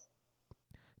feathers?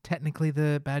 Technically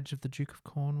the badge of the Duke of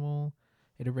Cornwall.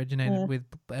 It originated with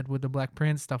Edward the Black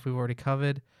Prince, stuff we've already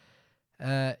covered.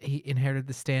 He inherited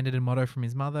the standard and motto from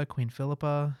his mother, Queen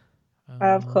Philippa.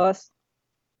 Of course.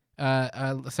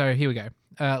 So here we go.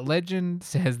 Legend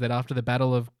says that after the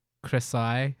Battle of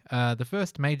Crecy, the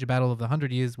first major battle of the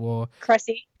 100 Years' War,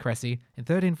 Crecy, in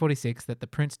 1346, that the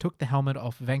prince took the helmet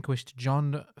off vanquished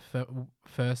John I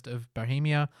of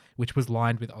Bohemia, which was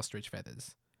lined with ostrich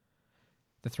feathers.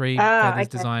 The 3 feathers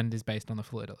designed is based on the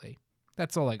fleur-de-lis.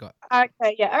 That's all I got.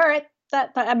 Okay, yeah, all right,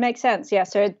 that makes sense. Yeah,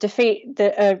 so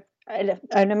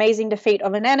an amazing defeat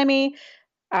of an enemy,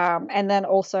 and then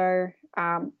also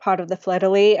part of the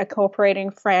fleur-de-lis,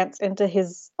 incorporating France into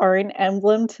his own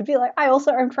emblem to be like, I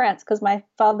also own France because my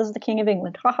father's the King of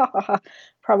England.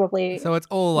 Probably. So it's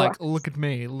all like, look at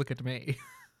me, look at me.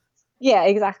 Yeah,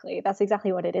 exactly. That's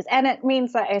exactly what it is. And it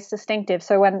means that it's distinctive.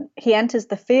 So when he enters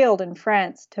the field in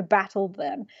France to battle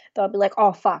them, they'll be like,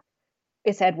 oh, fuck,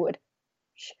 it's Edward.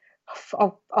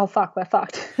 Oh, fuck, we're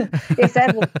fucked. It's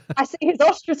Edward. I see his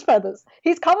ostrich feathers.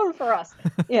 He's coming for us.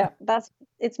 Yeah,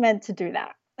 it's meant to do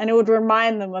that. And it would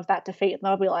remind them of that defeat. And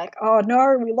they'll be like, oh,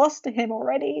 no, we lost to him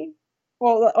already.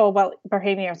 Well,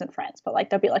 Bohemia is in France. But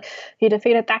like they'll be like, he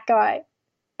defeated that guy.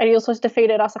 And he also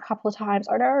defeated us a couple of times.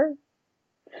 Oh, no.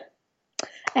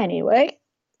 Anyway,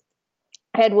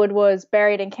 Edward was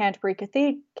buried in Canterbury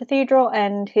Cathedral,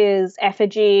 and his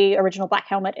effigy, original black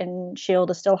helmet and shield,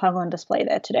 is still hung on display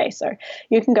there today. So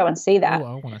you can go and see that. Oh,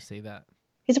 I want to see that.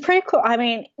 He's a pretty cool. I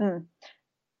mean,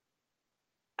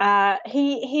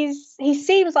 he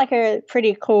seems like a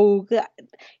pretty cool.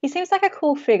 He seems like a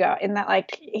cool figure in that,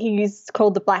 like, he's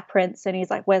called the Black Prince, and he's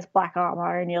like wears black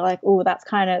armor, and you're like, oh, that's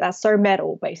so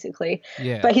metal, basically.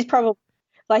 Yeah. But he's probably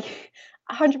like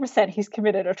 100% he's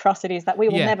committed atrocities that we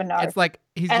will never know. It's like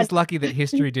he's just lucky that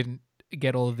history didn't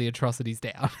get all of the atrocities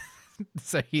down.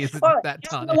 So he isn't that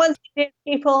tarnished. The ones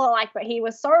people are like, but he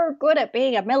was so good at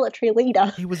being a military leader.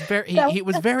 He was he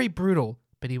was very brutal,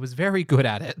 but he was very good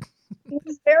at it. He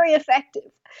was very effective.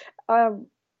 But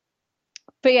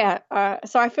yeah,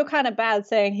 so I feel kind of bad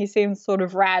saying he seems sort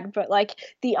of rad, but like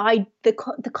the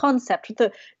concept,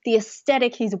 the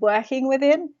aesthetic he's working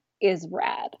within is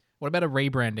rad. What about a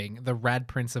rebranding? The Rad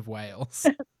Prince of Wales.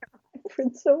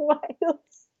 Prince of Wales.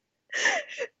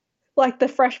 Like the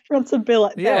Fresh Prince of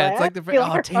Bel-Air. Yeah, it's like the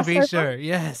TV show.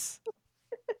 Yes.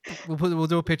 We'll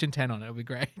do a pitch and 10 on it. It'll be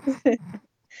great.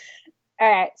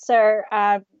 All right. So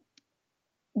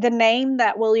the name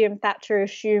that William Thatcher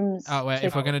assumes. Oh wait,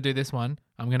 if we're gonna do this one,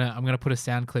 I'm gonna put a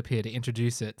sound clip here to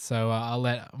introduce it. So I'm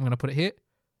gonna put it here.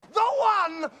 The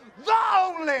one, the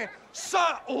only,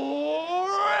 Sir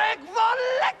Ulrich von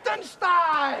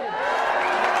Liechtenstein!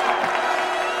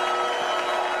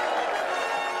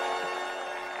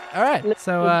 All right.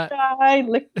 So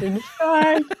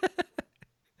Liechtenstein.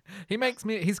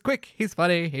 he's quick, he's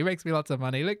funny, he makes me lots of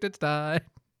money. Liechtenstein.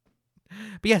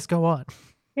 But yes, go on.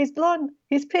 He's blonde.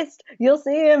 He's pissed. You'll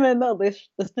see him in the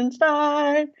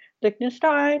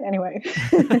Liechtenstein. Anyway.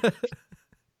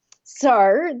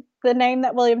 So the name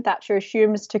that William Thatcher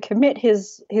assumes to commit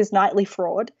his nightly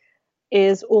fraud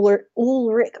is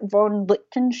Ulrich von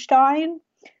Liechtenstein,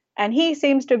 and he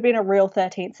seems to have been a real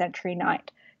 13th century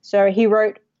knight. So he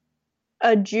wrote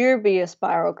a dubious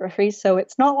biography, so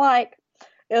it's not like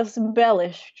it's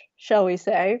embellished, shall we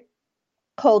say,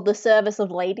 called The Service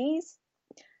of Ladies,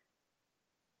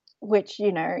 which,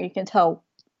 you can tell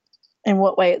in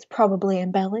what way it's probably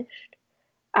embellished.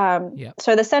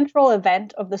 So the central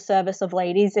event of The Service of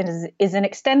Ladies is an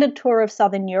extended tour of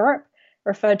southern Europe,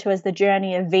 referred to as the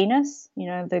Journey of Venus,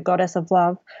 the goddess of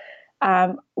love,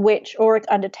 which Ulrich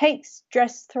undertakes,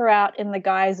 dressed throughout in the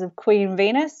guise of Queen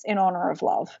Venus in honor of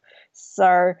love.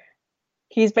 So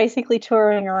he's basically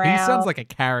touring around. He sounds like a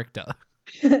character.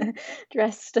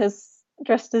 dressed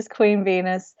as Queen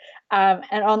Venus.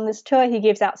 And on this tour, he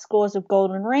gives out scores of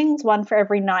golden rings, one for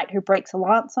every knight who breaks a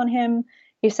lance on him.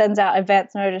 He sends out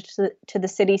advance notice to the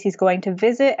cities he's going to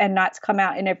visit, and knights come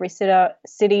out in every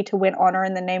city to win honor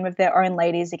in the name of their own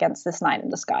ladies against this knight in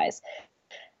disguise.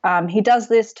 He does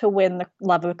this to win the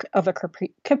love of a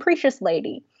capricious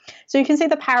lady. So you can see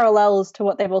the parallels to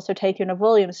what they've also taken of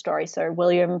William's story. So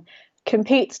William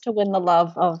competes to win the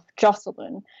love of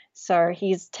Jocelyn. So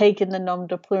he's taken the nom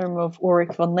de plume of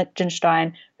Ulrich von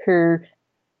Liechtenstein, who,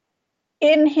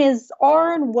 in his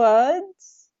own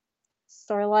words,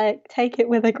 so take it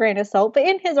with a grain of salt, but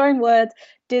in his own words,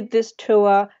 did this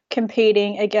tour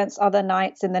competing against other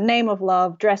knights in the name of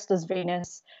love, dressed as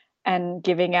Venus, and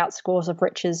giving out scores of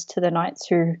riches to the knights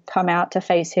who come out to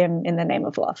face him in the name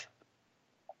of love.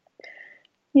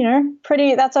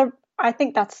 I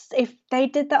think that's, if they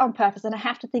did that on purpose, and I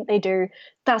have to think they do,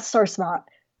 that's so smart.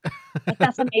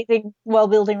 That's amazing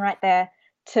world building right there,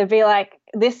 to be like,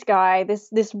 this guy,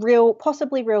 this real,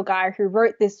 possibly real guy who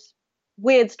wrote this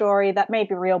weird story that may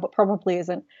be real but probably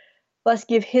isn't. Let's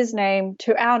give his name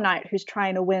to our knight who's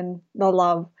trying to win the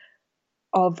love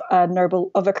of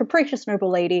a capricious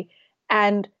noble lady,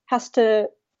 and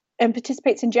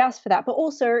participates in jousts for that, but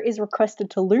also is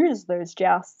requested to lose those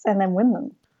jousts and then win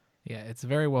them. Yeah, it's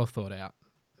very well thought out.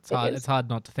 It's hard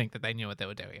not to think that they knew what they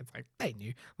were doing. It's like, they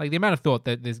knew. Like, the amount of thought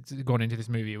that there's gone into this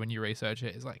movie when you research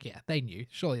it is like, yeah, they knew.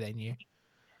 Surely they knew.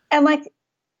 And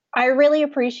I really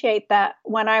appreciate that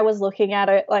when I was looking at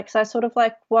it. So I sort of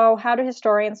well, how do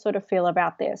historians sort of feel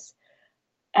about this?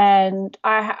 And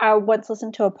I once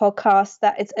listened to a podcast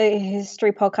it's a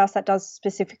history podcast that does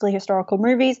specifically historical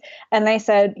movies. And they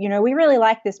said, we really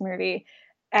like this movie.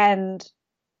 And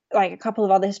a couple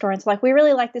of other historians, we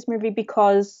really like this movie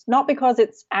not because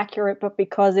it's accurate, but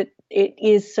because it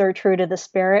is so true to the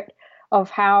spirit of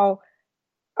how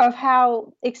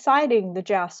exciting the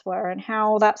jousts were, and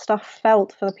how that stuff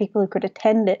felt for the people who could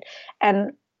attend it,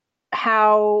 and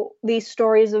how these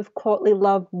stories of courtly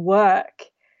love work,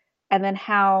 and then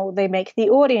how they make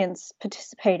the audience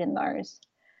participate in those.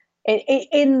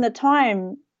 In the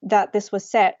time that this was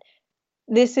set,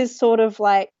 this is sort of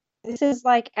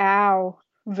our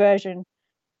version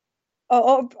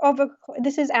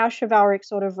this is our chivalric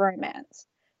sort of romance.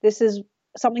 This is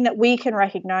something that we can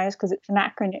recognize because it's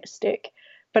anachronistic,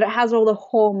 but it has all the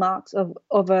hallmarks of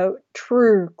a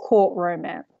true court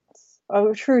romance,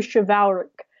 a true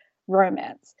chivalric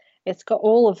romance. It's got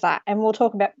all of that, and we'll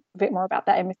talk a bit more about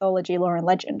that in mythology, lore, and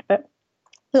legend. But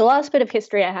the last bit of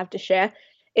history I have to share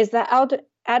is that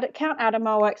Count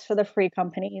Adhemar works for the Free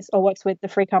Companies, or works with the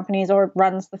Free Companies, or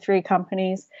runs the Free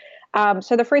Companies.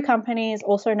 So the Free Companies,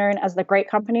 also known as the Great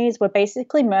Companies, were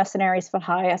basically mercenaries for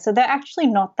hire. So they're actually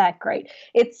not that great.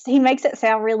 He makes it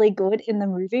sound really good in the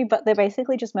movie, but they're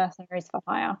basically just mercenaries for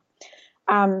hire.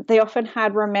 They often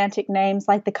had romantic names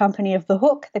like the Company of the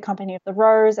Hook, the Company of the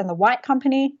Rose, and the White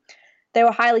Company. They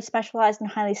were highly specialized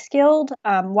and highly skilled.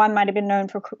 One might have been known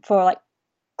for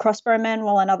crossbowmen,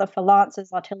 while another for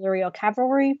lancers, artillery, or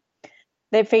cavalry.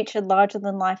 They featured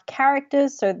larger-than-life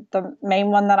characters. So the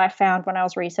main one that I found when I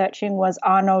was researching was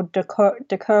Arnaud de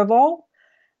Courval,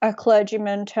 a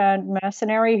clergyman turned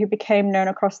mercenary who became known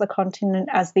across the continent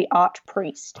as the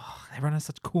Archpriest. Oh, everyone has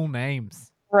such cool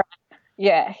names. Right.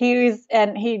 Yeah,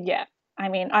 I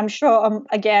mean, I'm sure,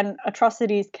 again,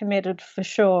 atrocities committed for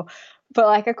sure,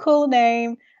 but a cool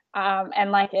name,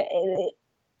 and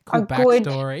cool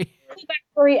backstory. Cool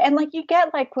backstory, and you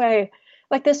get where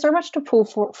like there's so much to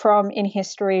pull from in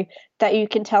history that you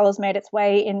can tell has made its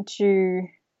way into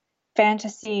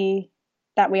fantasy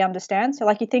that we understand. So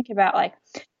like you think about like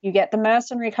you get the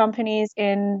mercenary companies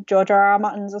in George R. R.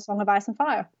 Martin's A Song of Ice and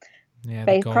Fire. Yeah, the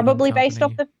They Golden probably based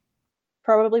off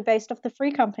Company. the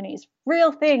free companies,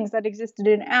 real things that existed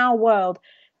in our world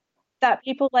that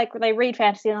people like they read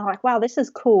fantasy and they're like, wow, this is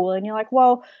cool. And you're like,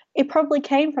 well, it probably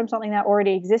came from something that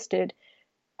already existed.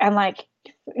 And like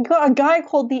you got a guy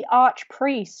called the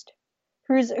Archpriest,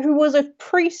 who was a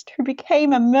priest who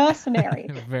became a mercenary,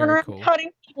 went Very around cool.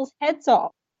 cutting people's heads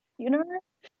off, you know?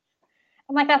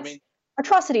 And like that's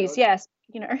atrocities, yes,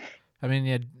 you know. I mean,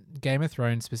 yeah, Game of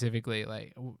Thrones specifically,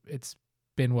 like it's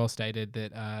been well stated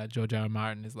that George R. R.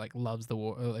 Martin is like loves the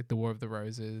war, like the War of the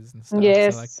Roses and stuff.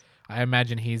 Yes. So like, I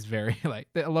imagine he's very like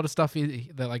a lot of stuff.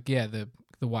 That like, yeah,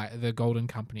 the Golden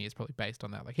Company is probably based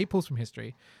on that. Like he pulls from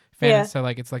history, Yeah. so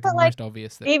like it's like But, like, most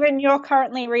obvious that even you're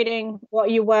currently reading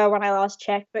what you were when I last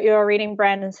checked, but you're reading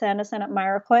Brandon Sanderson at my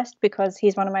request because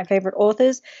he's one of my favorite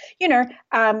authors. You know,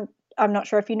 I'm not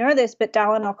sure if you know this, but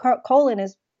Dalinar Colin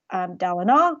is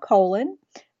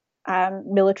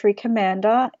military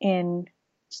commander in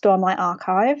Stormlight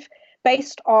Archive,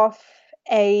 based off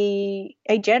a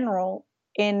general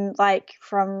in like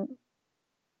from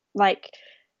like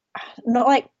not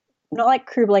like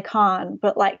Kublai Khan,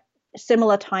 but like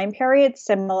similar time period,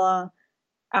 similar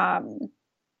like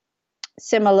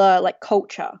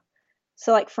culture.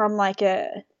 So like from like a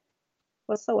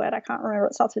what's the word? I can't remember.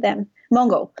 It starts with M.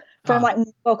 Mongol. From like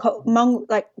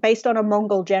like based on a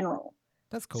Mongol general.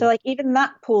 that's cool. So like even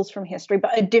that pulls from history,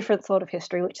 but a different sort of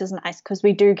history, which is nice because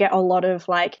we do get a lot of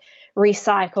like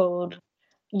recycled,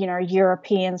 you know,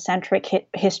 European centric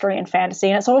history and fantasy,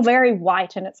 and it's all very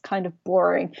white and it's kind of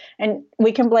boring. And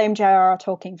we can blame J.R.R.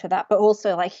 Tolkien for that, but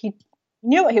also like he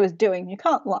knew what he was doing. You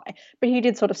can't lie, but he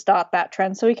did sort of start that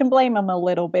trend, so we can blame him a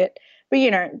little bit. But you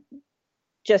know,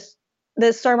 just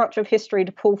there's so much of history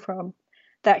to pull from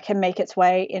that can make its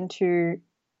way into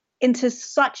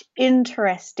such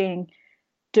interesting,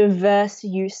 diverse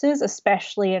uses,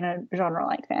 especially in a genre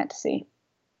like fantasy.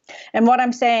 And what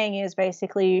I'm saying is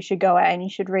basically you should go out and you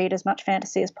should read as much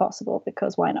fantasy as possible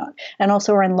because why not? And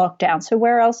also we're in lockdown, so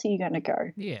where else are you going to go?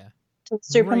 Yeah. To the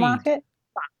supermarket?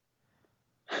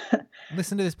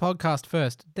 Listen to this podcast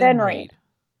first, then read.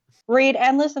 Read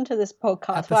and listen to this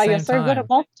podcast. the Wow, you're same so good time. at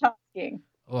multitasking.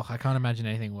 Oh, I can't imagine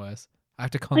anything worse. I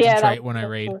have to concentrate when I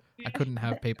read. I couldn't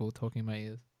have people talking in my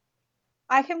ears.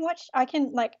 I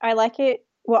like it.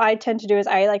 What I tend to do is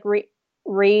I like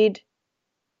read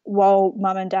while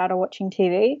mum and dad are watching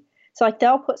TV. So like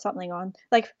they'll put something on.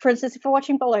 Like for instance, if we're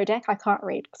watching Below Deck, I can't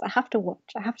read because I have to watch.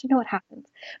 I have to know what happens.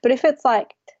 But if it's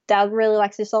like dad really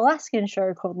likes this Alaskan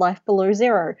show called Life Below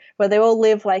Zero, where they all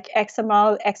live like X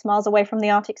miles away from the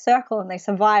Arctic Circle and they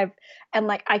survive. And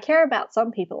like I care about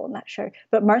some people on that show,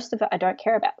 but most of it I don't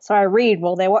care about. So I read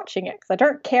while they're watching it because I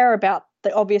don't care about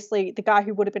obviously the guy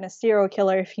who would have been a serial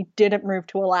killer if he didn't move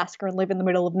to Alaska and live in the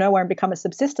middle of nowhere and become a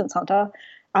subsistence hunter.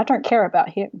 I don't care about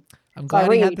him. I'm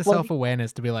glad he had the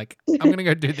self-awareness to be like, I'm going to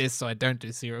go do this so I don't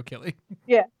do serial killing.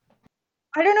 Yeah.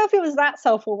 I don't know if he was that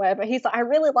self-aware, but he's like, I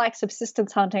really like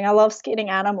subsistence hunting. I love skinning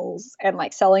animals and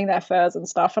like selling their furs and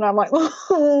stuff. And I'm like,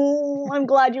 oh, I'm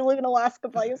glad you live in Alaska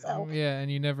by yourself. Yeah,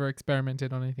 and you never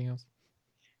experimented on anything else.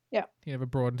 Yeah. He never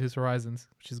broadened his horizons,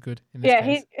 which is good in this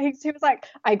case. He was like,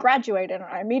 I graduated and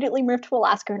I immediately moved to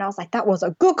Alaska. And I was like, that was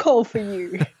a good call for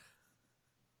you.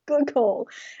 Good call.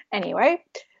 Anyway,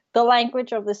 the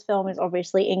language of this film is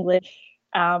obviously English.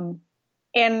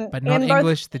 But not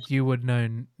English that you would know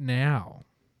now.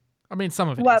 I mean, some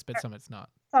of it is, but some of it's not.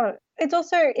 It's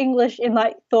also English in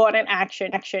like thought and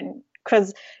action,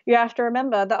 because you have to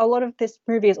remember that a lot of this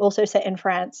movie is also set in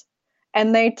France,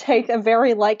 and they take a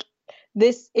very like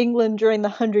this England during the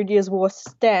 100 Years' War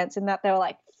stance in that they were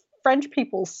like, French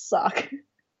people suck.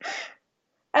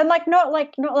 And like not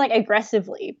like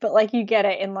aggressively, but like you get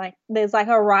it in like there's like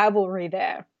a rivalry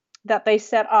there that they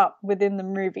set up within the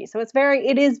movie. So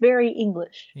it is very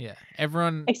English. Yeah.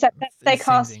 Everyone except that they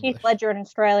cast Heath Ledger, an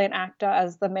Australian actor,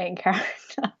 as the main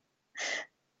character.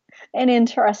 An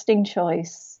interesting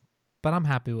choice. But I'm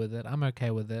happy with it. I'm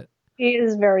okay with it. It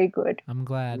is very good. I'm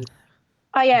glad.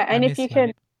 Oh yeah, and if you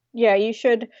can, you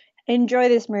should enjoy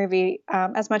this movie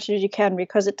as much as you can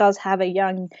because it does have a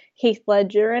young Heath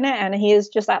Ledger in it, and he is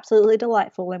just absolutely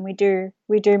delightful, and we do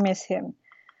miss him.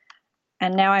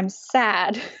 And now I'm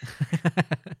sad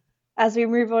as we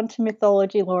move on to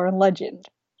mythology, lore, and legend.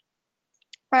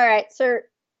 All right, so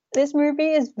this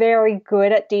movie is very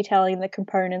good at detailing the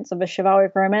components of a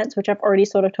chivalric romance, which I've already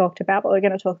sort of talked about, but we're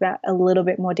going to talk about a little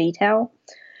bit more detail.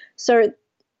 So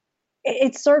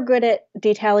it's so good at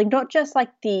detailing not just like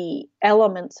the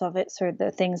elements of it, so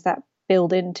the things that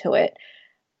build into it,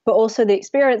 but also the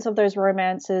experience of those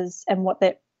romances and what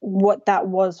that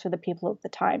was for the people of the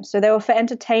time. So they were for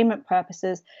entertainment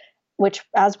purposes, which,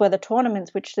 as were the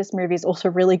tournaments, which this movie is also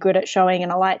really good at showing in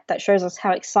a light that shows us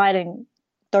how exciting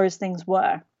those things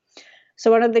were. So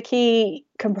one of the key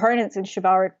components in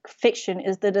chivalric fiction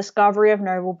is the discovery of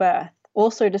noble birth,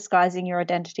 also disguising your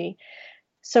identity.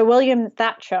 So William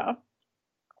Thatcher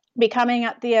becoming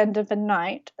at the end of a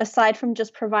night, aside from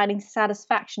just providing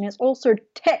satisfaction, is also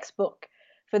textbook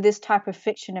for this type of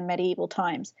fiction in medieval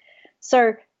times.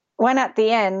 So when at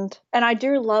the end, and I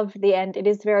do love the end, it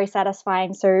is very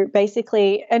satisfying. So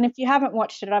basically, and if you haven't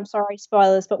watched it, I'm sorry,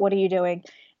 spoilers, but what are you doing?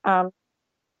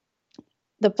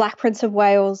 The Black Prince of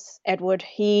Wales, Edward,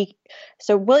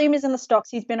 so William is in the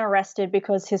stocks. He's been arrested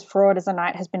because his fraud as a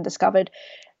knight has been discovered.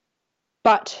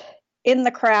 But in the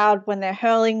crowd, when they're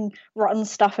hurling rotten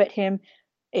stuff at him,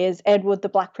 is Edward, the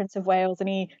Black Prince of Wales, and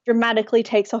he dramatically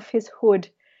takes off his hood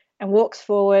and walks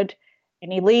forward,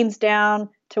 and he leans down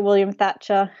to William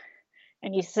Thatcher,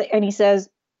 and he says,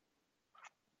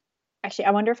 actually,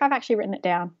 I wonder if I've actually written it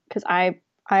down, because I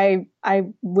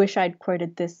wish I'd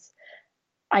quoted this.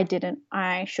 I didn't.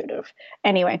 I should have.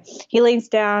 Anyway, he leans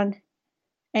down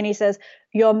and he says,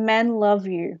 "Your men love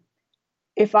you.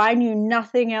 If I knew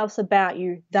nothing else about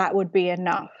you, that would be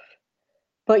enough.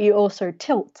 But you also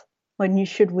tilt when you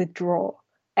should withdraw,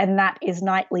 and that is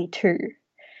knightly too."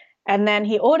 And then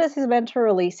he orders his men to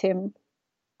release him,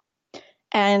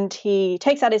 and he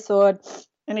takes out his sword,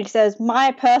 and he says,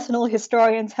 "My personal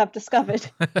historians have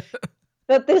discovered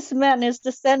that this man is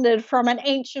descended from an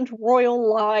ancient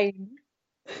royal line."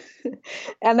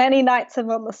 And then he knights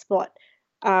him on the spot,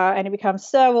 and he becomes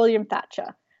Sir William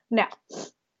Thatcher. Now,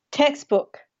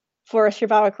 textbook for a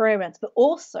chivalric romance, but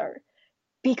also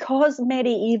because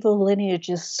medieval lineage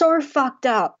is so fucked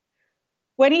up.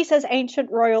 When he says ancient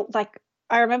royal, like,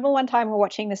 I remember one time we were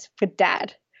watching this with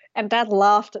Dad, and Dad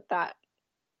laughed at that.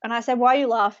 And I said, "Why are you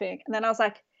laughing?" And then I was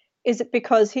like, "Is it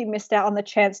because he missed out on the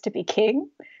chance to be king?"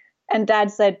 And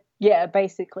Dad said, "Yeah,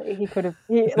 basically, he could have,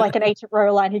 like an ancient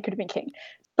royal line, he could have been king."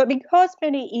 But because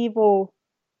medieval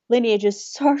lineage is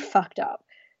so fucked up,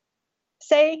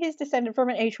 saying he's descended from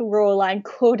an ancient royal line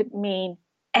could mean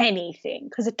anything,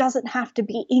 because it doesn't have to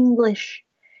be English.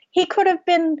 It could have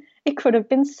been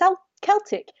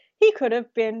Celtic. He could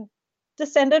have been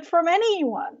descended from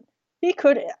anyone. He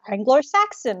could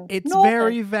Anglo-Saxon. It's Northern.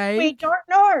 very vague. We don't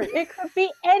know. It could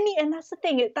be any, and that's the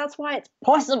thing. That's why it's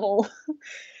possible.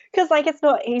 Because like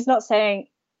he's not saying,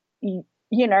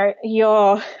 you know,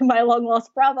 "You're my long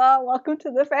lost brother. Welcome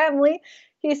to the family."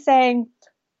 He's saying,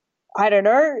 I don't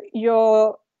know,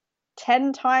 your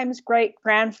 10 times great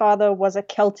grandfather was a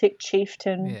Celtic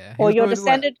chieftain, Yeah, or you're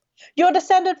descended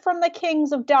from the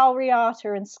kings of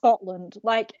Dalriata in Scotland.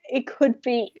 Like, it could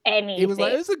be anything. He was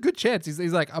like, "There's a good chance." He's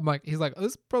like,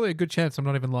 "There's probably a good chance I'm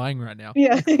not even lying right now."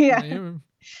 Yeah, yeah.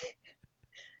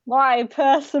 My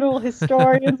personal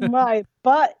historian's my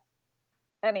butt.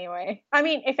 Anyway, I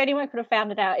mean, if anyone could have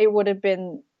found it out, it would have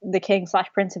been the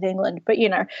King/Prince of England. But, you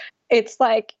know, it's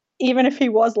like, even if he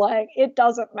was lying, it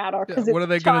doesn't matter, because what are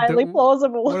they it's gonna entirely do?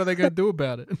 plausible. What are they going to do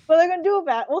about it? What are they going to do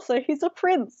about it? Also, he's a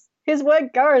prince. His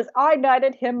word goes, "I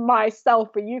knighted him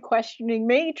myself. Are you questioning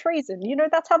me? Treason." You know,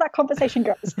 that's how that conversation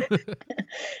goes.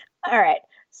 All right.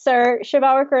 So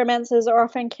chivalric romances are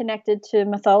often connected to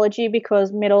mythology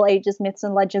because Middle Ages myths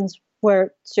and legends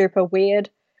were super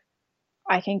weird.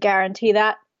 I can guarantee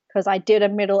that, because I did a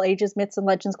Middle Ages myths and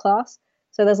legends class.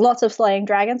 So there's lots of slaying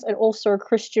dragons, and also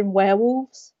Christian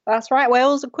werewolves. That's right,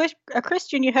 werewolves are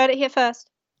Christian. You heard it here first.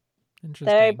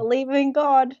 Interesting. They believe in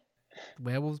God.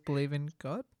 Werewolves believe in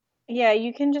God? Yeah,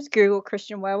 you can just Google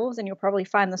Christian werewolves and you'll probably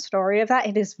find the story of that.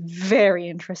 It is very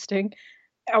interesting.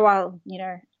 Well, you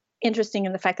know, interesting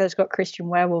in the fact that it's got Christian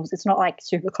werewolves. It's not like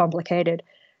super complicated.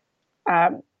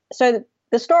 So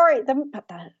the story,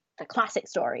 the classic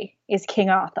story is King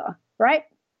Arthur, right?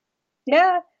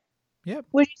 Yeah. Yep.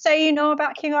 Would you say you know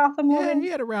about King Arthur, Morgan? Yeah, he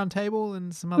had a round table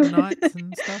and some other knights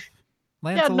and stuff.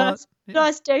 Lancelot. Yeah,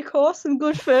 nice decor, some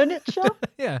good furniture.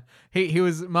 Yeah, he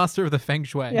was master of the feng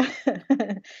shui.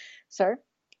 Yeah. So,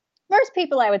 most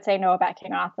people, I would say, know about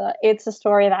King Arthur. It's a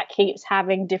story that keeps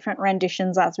having different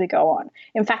renditions as we go on.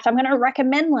 In fact, I'm going to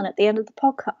recommend one at the end of the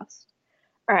podcast.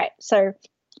 All right, so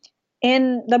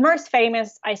in the most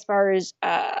famous, I suppose,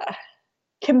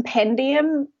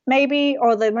 compendium, maybe,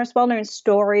 or the most well-known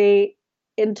story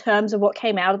in terms of what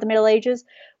came out of the Middle Ages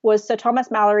was Sir Thomas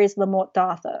Malory's Le Morte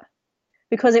d'Arthur,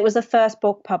 because it was the first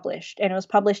book published, and it was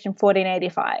published in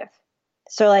 1485.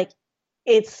 So, like,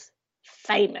 it's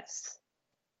famous.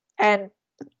 And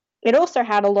it also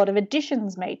had a lot of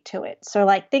additions made to it. So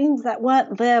like things that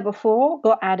weren't there before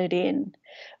got added in,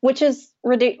 which is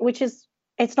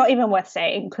it's not even worth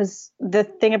saying, because the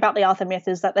thing about the Arthur myth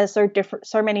is that there's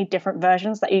so many different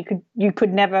versions that you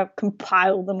could never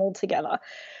compile them all together,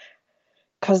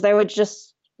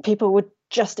 because people would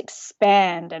just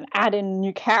expand and add in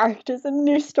new characters and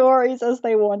new stories as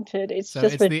they wanted. It's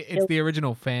the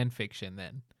original fan fiction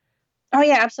then. Oh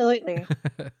yeah, absolutely.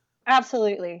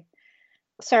 Absolutely.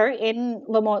 So in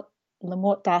Le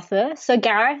Morte d'Arthur, Sir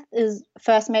Gareth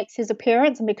first makes his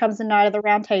appearance and becomes the Knight of the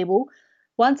Round Table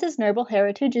once his noble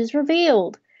heritage is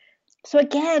revealed. So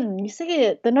again, you see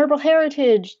it, the noble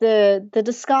heritage, the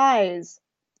disguise.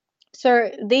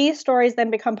 So these stories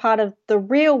then become part of the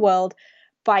real world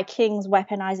by kings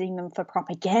weaponizing them for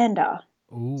propaganda.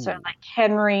 Ooh. So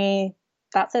like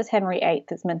that says Henry VIII,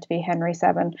 it's meant to be Henry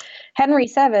VII. Henry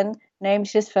VII named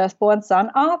his firstborn son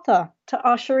Arthur to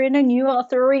usher in a new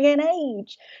Arthurian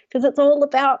age, because it's all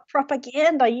about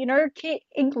propaganda,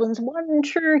 England's one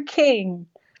true king.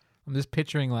 I'm just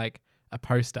picturing like a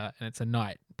poster and it's a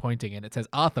knight pointing and it says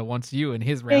Arthur wants you in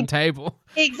his round table.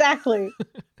 Exactly.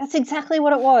 That's exactly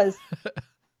what it was.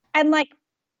 And like,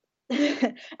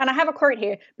 and I have a quote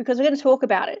here because we're going to talk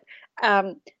about it.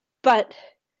 But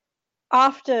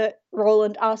after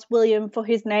Roland asked William for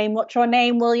his name, "What's your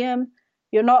name, William?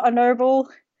 You're not a noble."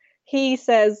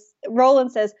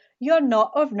 Roland says, "You're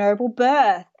not of noble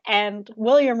birth." And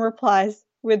William replies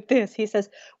with this. He says,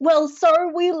 "Well,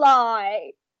 so we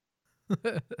lie."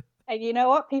 And you know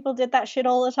what? People did that shit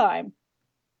all the time.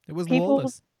 It was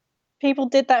lawless. People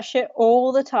did that shit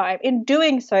all the time. In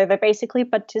doing so, they basically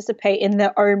participate in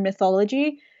their own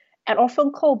mythology and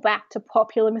often call back to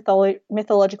popular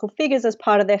mythological figures as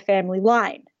part of their family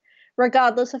line,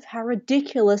 regardless of how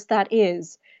ridiculous that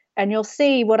is. And you'll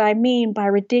see what I mean by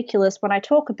ridiculous when I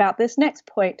talk about this next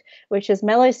point, which is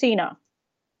Melusina.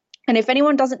 And if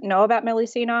anyone doesn't know about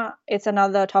Melusina, it's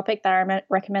another topic that I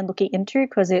recommend looking into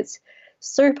because it's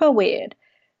super weird.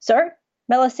 So,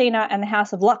 Melusina and the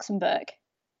House of Luxembourg.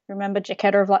 Remember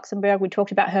Jacquetta of Luxembourg? We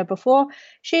talked about her before.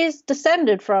 She's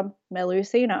descended from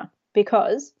Melusina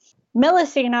because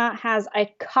Melusina has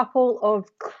a couple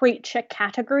of creature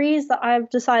categories that I've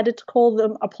decided to call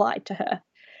them applied to her.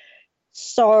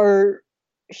 So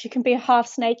she can be a half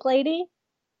snake lady,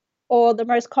 or the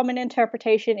most common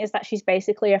interpretation is that she's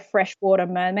basically a freshwater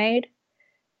mermaid.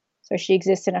 So she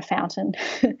exists in a fountain.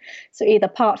 So either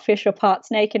part fish or part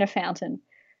snake in a fountain.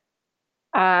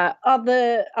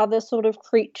 Other sort of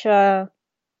creature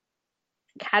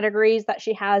categories that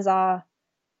she has are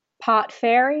part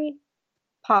fairy,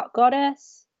 part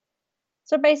goddess.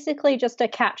 So basically just a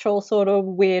catch-all sort of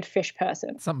weird fish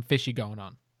person. Something fishy going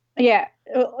on. Yeah.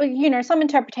 Some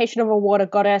interpretation of a water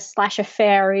goddess / a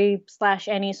fairy /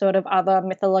 any sort of other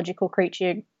mythological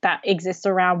creature that exists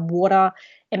around water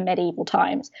in medieval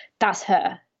times. That's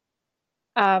her.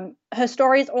 Her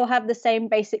stories all have the same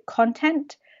basic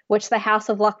content, which the House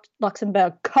of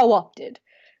Luxembourg co-opted.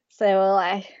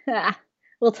 So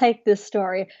we'll take this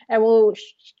story and we'll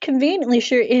conveniently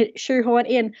shoehorn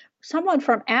in someone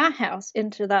from our house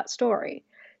into that story.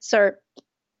 So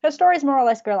her stories more or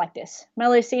less go like this.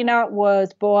 Melusina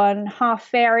was born half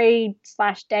fairy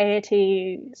 /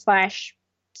 deity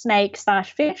 / snake /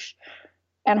 fish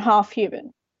and half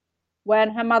human.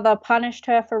 When her mother punished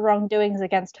her for wrongdoings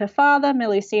against her father,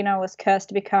 Melusina was cursed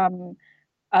to become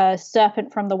a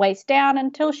serpent from the waist down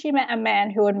until she met a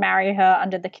man who would marry her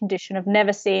under the condition of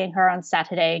never seeing her on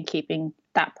Saturday and keeping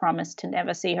that promise to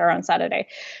never see her on Saturday.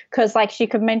 Because she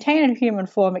could maintain a human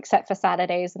form except for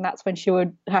Saturdays, and that's when she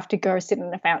would have to go sit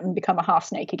in a fountain and become a half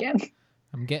snake again.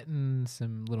 I'm getting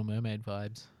some Little Mermaid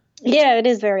vibes. Yeah, it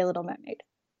is very Little Mermaid.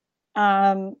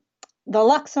 The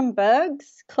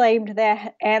Luxembourgs claimed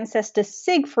their ancestor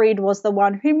Siegfried was the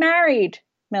one who married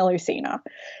Melusina.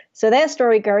 So their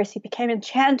story goes he became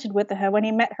enchanted with her when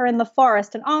he met her in the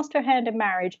forest and asked her hand in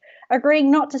marriage,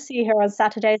 agreeing not to see her on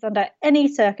Saturdays under any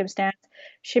circumstance.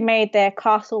 She made their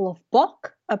castle of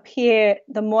Block appear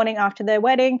the morning after their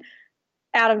wedding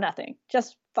out of nothing,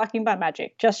 just fucking by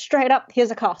magic. Just straight up,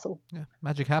 here's a castle. Yeah,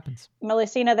 magic happens.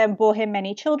 Melusina then bore him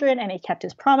many children and he kept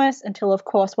his promise until, of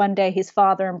course, one day his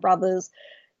father and brothers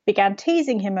began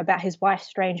teasing him about his wife's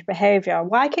strange behavior.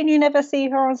 Why can you never see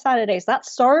her on Saturdays?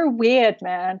 That's so weird,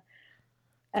 man.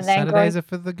 And then Saturdays are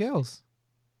for the girls.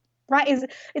 Right,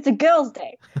 it's a girl's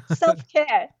day.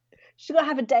 Self-care. She's got to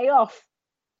have a day off.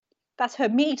 That's her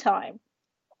me time.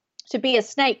 To be a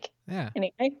snake. Yeah.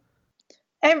 Anyway.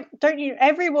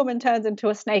 Every woman turns into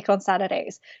a snake on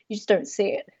Saturdays. You just don't see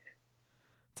it.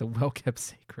 It's a well-kept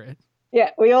secret. Yeah,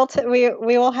 we're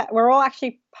all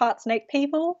actually part snake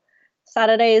people.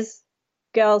 Saturdays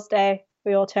Girls' Day,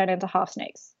 we all turn into half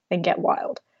snakes and get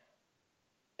wild.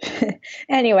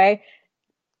 Anyway,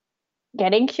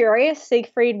 getting curious,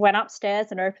 Siegfried went upstairs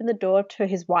and opened the door to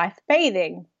his wife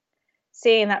bathing,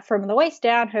 seeing that from the waist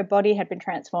down, her body had been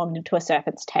transformed into a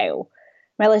serpent's tail.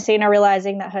 Melusina,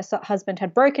 realizing that her husband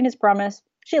had broken his promise,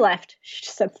 she left. She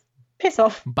just said, piss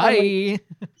off. Bye.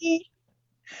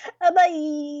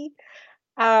 Bye.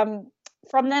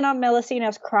 From then on,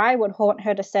 Melusina's cry would haunt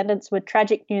her descendants with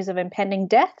tragic news of impending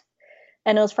death.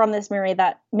 And it was from this misery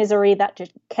that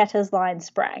Jacquetta's line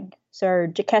sprang. So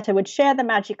Jacquetta would share the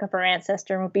magic of her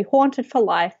ancestor and would be haunted for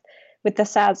life with the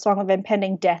sad song of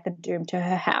impending death and doom to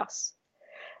her house.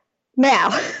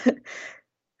 Now,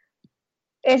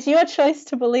 it's your choice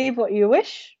to believe what you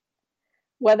wish,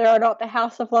 whether or not the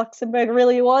House of Luxembourg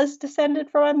really was descended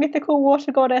from a mythical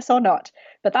water goddess or not.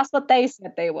 But that's what they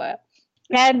said they were.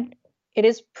 And it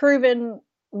is proven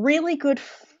really good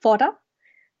fodder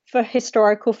for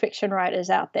historical fiction writers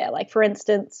out there. Like, for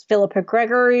instance, Philippa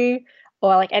Gregory,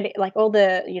 or like all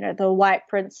the, the White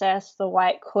Princess, the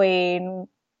White Queen,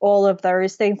 all of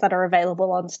those things that are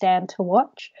available on Stand to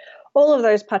watch. All of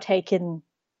those partake in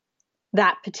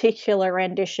that particular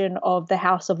rendition of the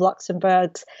House of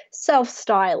Luxembourg's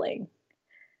self-styling.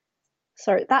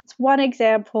 So that's one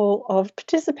example of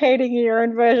participating in your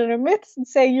own version of myths and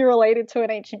saying you're related to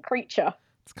an ancient creature.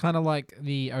 It's kind of like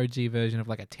the OG version of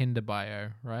like a Tinder bio,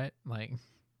 right? Like,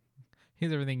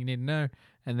 here's everything you need to know,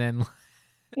 and then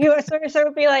So it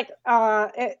would be like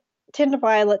Tinder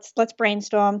bio. Let's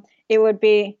brainstorm. It would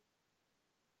be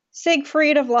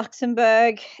Siegfried of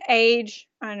Luxembourg, age,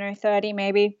 I don't know, 30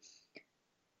 maybe.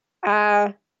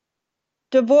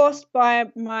 Divorced by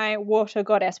my water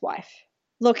goddess wife,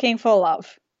 looking for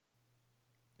love.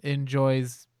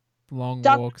 enjoys long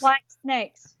Doesn't walks. like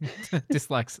snakes.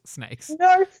 Dislikes snakes.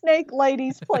 No snake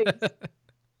ladies, please.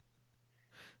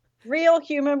 Real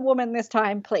human woman this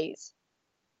time, please.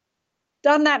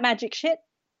 Done that magic shit.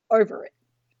 Over it.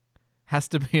 Has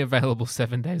to be available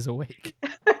 7 days a week.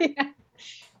 Yeah.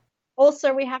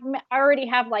 Also, I already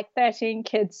have like 13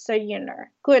 kids, so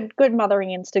good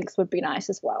mothering instincts would be nice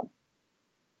as well.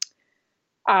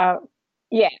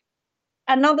 Yeah.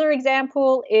 Another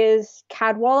example is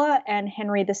Cadwallader and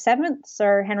Henry VII.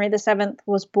 So Henry VII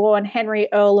was born Henry,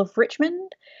 Earl of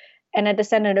Richmond, and a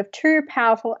descendant of two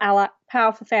powerful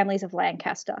families of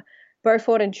Lancaster,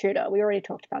 Beaufort and Tudor. We already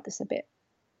talked about this a bit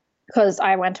because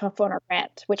I went off on a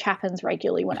rant, which happens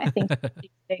regularly when I think of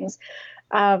these things.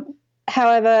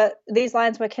 However, these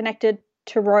lines were connected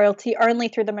to royalty only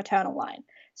through the maternal line.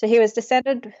 So he was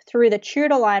descended through the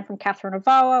Tudor line from Catherine of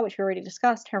Valois, which we already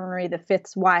discussed, Henry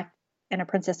V's wife and a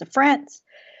princess of France.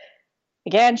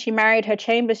 Again, she married her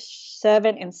chamber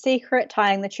servant in secret,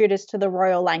 tying the Tudors to the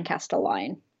royal Lancaster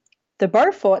line. The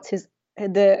Beauforts,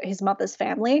 his mother's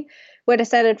family, were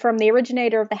descended from the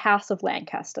originator of the House of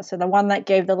Lancaster, so the one that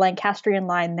gave the Lancastrian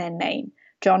line their name,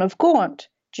 John of Gaunt,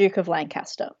 Duke of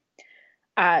Lancaster.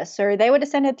 So they were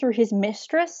descended through his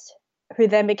mistress, who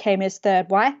then became his third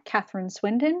wife, Catherine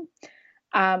Swindon.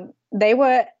 They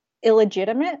were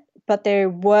illegitimate, but they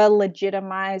were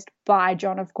legitimized by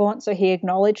John of Gaunt, so he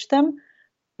acknowledged them.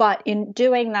 But in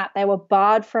doing that, they were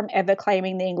barred from ever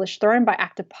claiming the English throne by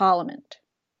Act of Parliament.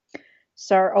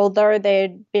 So although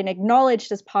they'd been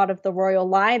acknowledged as part of the royal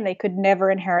line, they could never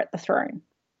inherit the throne,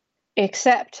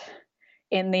 except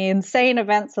in the insane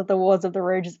events of the Wars of the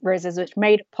Roses, which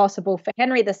made it possible for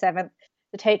Henry VII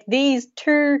to take these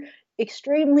two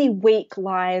extremely weak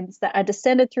lines that are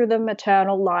descended through the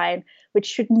maternal line, which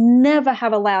should never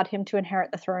have allowed him to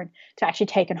inherit the throne, to actually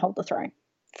take and hold the throne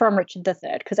from Richard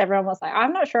III, because everyone was like,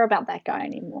 I'm not sure about that guy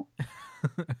anymore.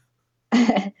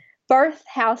 Both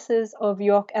houses of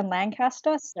York and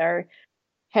Lancaster, so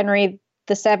Henry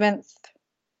VII,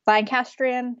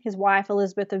 Lancastrian, his wife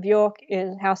Elizabeth of York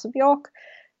is House of York.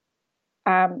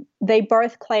 They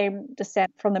both claim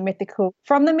descent from the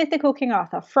mythical King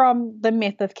Arthur, from the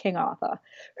myth of King Arthur,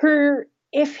 who,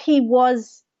 if he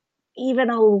was even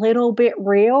a little bit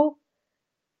real,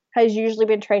 has usually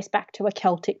been traced back to a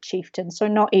Celtic chieftain, so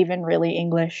not even really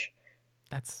English.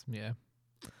 That's, yeah.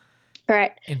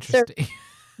 Right. Interesting.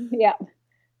 Yeah.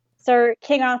 So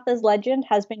King Arthur's legend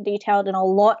has been detailed in a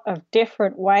lot of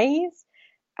different ways.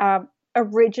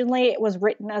 Originally, it was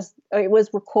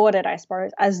recorded, I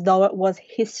suppose, as though it was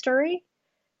history,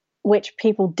 which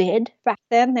people did back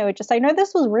then. They would just say, no,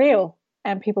 this was real,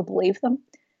 and people believed them.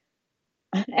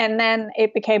 And then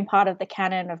it became part of the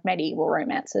canon of medieval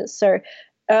romances. So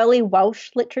early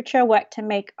Welsh literature worked to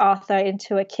make Arthur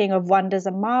into a king of wonders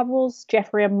and marvels.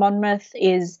 Geoffrey of Monmouth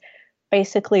is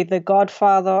basically the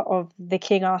godfather of the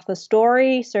King Arthur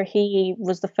story. So he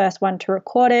was the first one to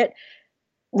record it.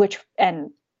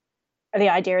 and the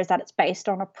idea is that it's based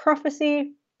on a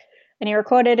prophecy, and he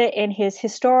recorded it in his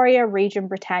Historia Regum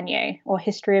Britanniae, or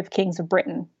History of Kings of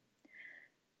Britain.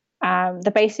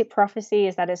 The basic prophecy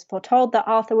is that it's foretold that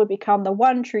Arthur would become the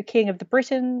one true king of the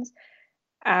Britons,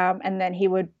 and then he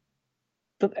would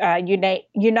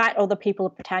unite all the people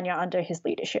of Britannia under his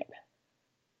leadership.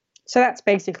 So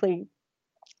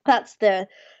that's the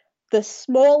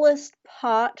smallest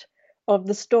part of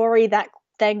the story that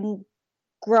then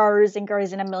grows and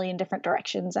goes in a million different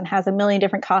directions and has a million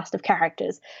different cast of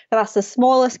characters. But that's the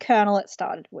smallest kernel it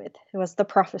started with. It was the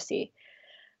prophecy.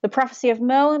 The prophecy of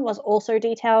Merlin was also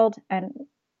detailed, and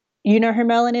you know who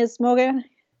Merlin is, Morgan?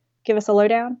 Give us a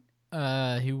lowdown.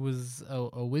 He was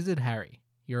a wizard, Harry.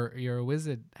 You're a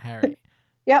wizard, Harry.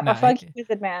 Yep, no, a funky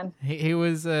wizard man. He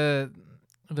was the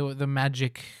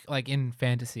magic, like in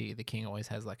fantasy, the king always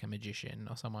has like a magician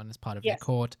or someone as part of their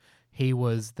court. He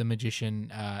was the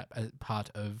magician, as part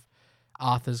of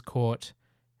Arthur's court,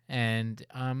 and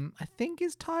I think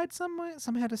is tied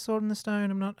somehow to Sword in the Stone.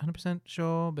 I'm not 100%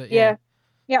 sure, but yeah.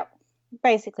 Yep,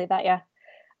 basically that, yeah.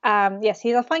 Yes,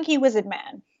 he's a funky wizard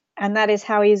man, and that is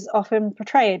how he's often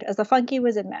portrayed, as a funky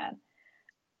wizard man.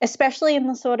 Especially in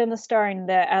the Sword in the Stone,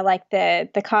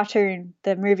 the cartoon,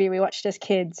 the movie we watched as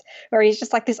kids, where he's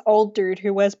just like this old dude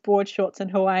who wears board shorts and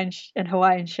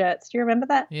Hawaiian shirts. Do you remember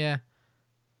that? Yeah.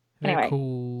 Very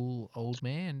cool old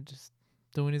man just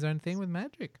doing his own thing with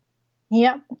magic.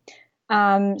 Yep.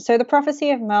 So the prophecy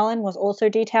of Merlin was also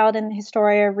detailed in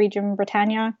Historia Regum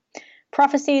Britannia.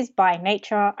 Prophecies by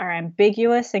nature are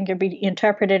ambiguous and can be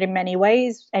interpreted in many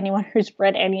ways. Anyone who's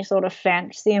read any sort of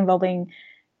fantasy involving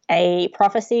a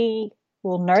prophecy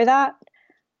will know that.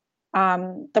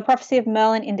 The prophecy of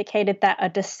Merlin indicated that a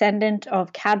descendant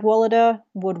of Cadwallader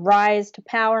would rise to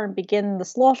power and begin the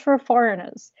slaughter of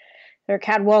foreigners. So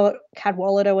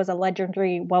Cadwallader was a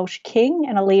legendary Welsh king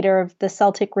and a leader of the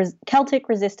Celtic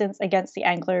resistance against the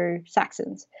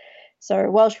Anglo-Saxons.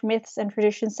 So Welsh myths and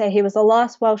traditions say he was the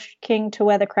last Welsh king to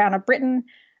wear the crown of Britain,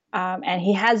 and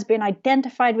he has been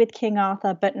identified with King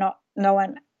Arthur, but no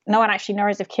one actually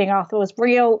knows if King Arthur was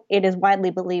real. It is widely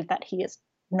believed that he is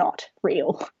not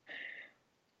real.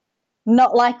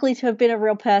 Not likely to have been a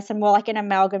real person, more like an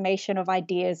amalgamation of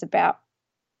ideas about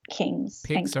kings.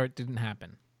 So it didn't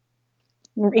happen.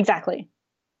 Exactly.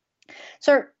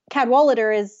 So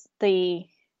Cadwallader is the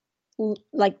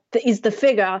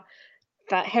figure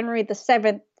that Henry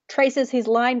VII traces his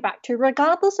line back to,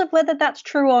 regardless of whether that's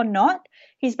true or not.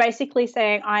 He's basically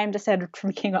saying, I am descended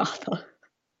from King Arthur.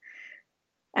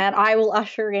 And I will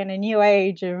usher in a new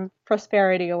age of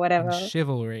prosperity or whatever. And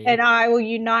chivalry. And I will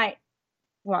unite,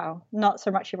 well, not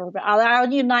so much chivalry, but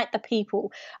I'll unite the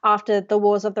people after the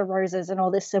Wars of the Roses and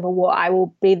all this civil war. I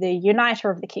will be the uniter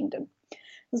of the kingdom.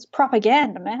 This is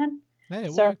propaganda, man. Hey,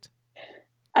 it worked.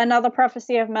 Another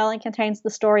prophecy of Merlin contains the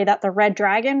story that the red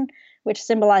dragon, which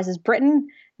symbolizes Britain,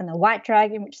 and the white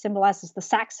dragon, which symbolizes the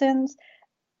Saxons.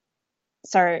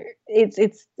 So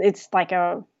it's like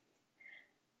one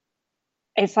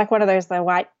of those,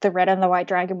 the red and the white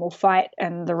dragon will fight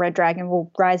and the red dragon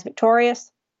will rise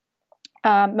victorious.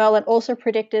 Merlin also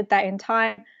predicted that in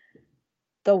time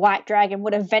the white dragon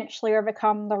would eventually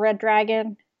overcome the red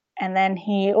dragon. And then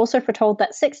he also foretold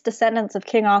that 6 descendants of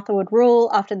King Arthur would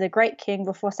rule after the great king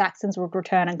before Saxons would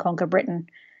return and conquer Britain.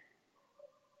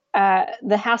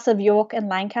 The House of York and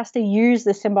Lancaster used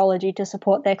this symbology to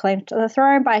support their claim to the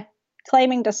throne by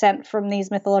claiming descent from these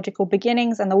mythological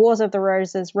beginnings and the Wars of the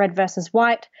Roses, red versus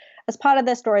white, as part of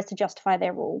their stories to justify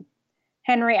their rule.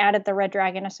 Henry added the red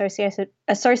dragon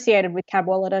associated with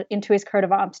Cadwallader into his coat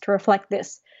of arms to reflect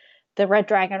this. The red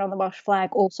dragon on the Welsh flag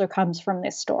also comes from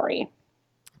this story.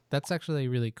 That's actually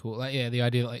really cool. The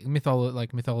idea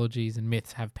mythologies and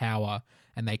myths have power,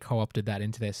 and they co-opted that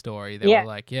into their story. They were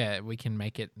like, we can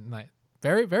make it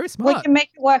very, very smart. We can make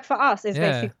it work for us is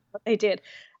basically what they did.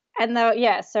 And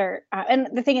and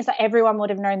the thing is that everyone would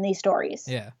have known these stories.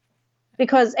 Yeah.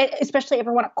 Because especially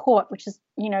everyone at court, which is,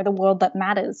 the world that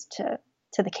matters to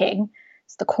the king.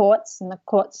 It's the courts and the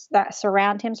courts that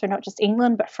surround him. So not just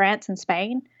England, but France and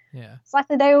Spain. Yeah. It's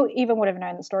likely they even would have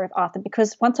known the story of Arthur,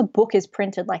 because once a book is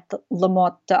printed, like the Le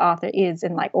Morte d'Arthur is,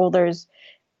 and like all those,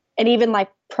 and even like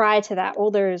prior to that,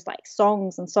 all those like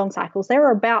songs and song cycles, they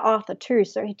were about Arthur too.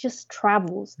 So he just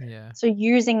travels. Yeah. So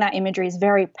using that imagery is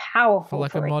very powerful. For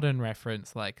like a modern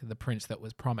reference, like The Prince That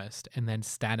Was Promised, and then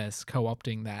Stannis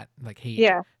co-opting that, like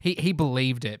he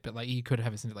believed it, but like you could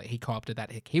have a he co-opted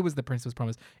that. He was the Prince That Was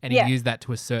Promised, and he used that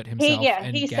to assert himself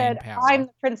and he gain said, power. I'm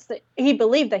the prince that he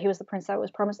believed that he was the prince that was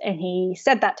promised, and he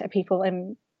said that to people,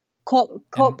 and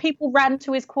people ran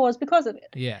to his cause because of it.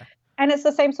 Yeah. And it's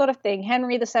the same sort of thing.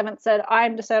 Henry VII said,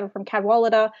 I'm descended from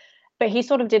Cadwallader, but he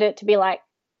sort of did it to be like,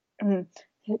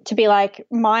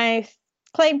 my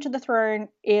claim to the throne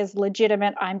is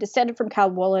legitimate. I'm descended from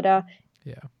Cadwallader.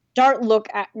 Yeah. Don't look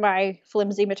at my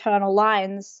flimsy maternal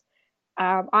lines.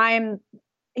 He's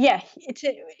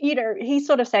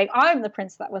sort of saying, I'm the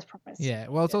prince that was promised. Yeah.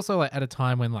 Well, it's also like at a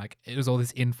time when like it was all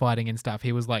this infighting and stuff.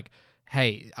 He was like,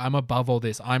 hey, I'm above all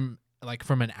this. I'm like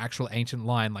from an actual ancient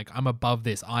line. Like I'm above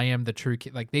this. I am the true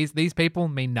king. Like these people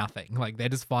mean nothing. Like they're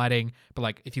just fighting. But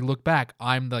like if you look back,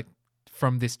 I'm like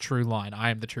from this true line. I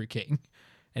am the true king.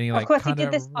 And he like of course he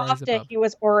did this after he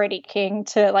was already king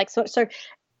to like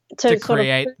to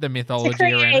create the mythology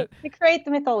around it. To create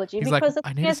the mythology. He's because like,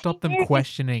 I need to stop them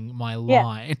questioning my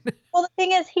line. Well, the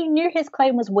thing is, he knew his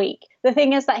claim was weak. The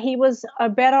thing is that he was a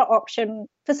better option.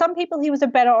 For some people, he was a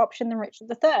better option than Richard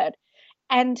III.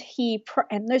 And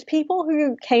those people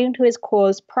who came to his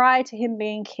cause prior to him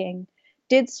being king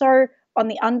did so on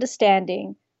the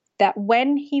understanding that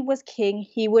when he was king,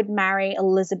 he would marry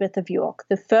Elizabeth of York,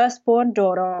 the firstborn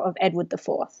daughter of Edward IV.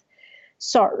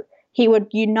 So he would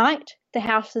unite the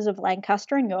houses of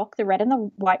Lancaster and York, the Red and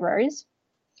the White Rose,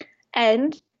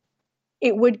 and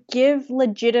it would give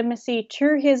legitimacy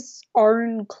to his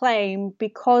own claim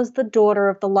because the daughter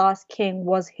of the last king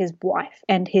was his wife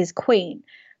and his queen.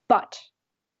 But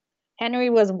Henry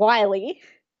was wily.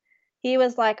 He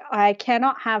was like, I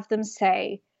cannot have them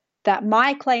say that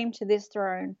my claim to this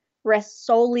throne rests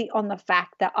solely on the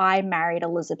fact that I married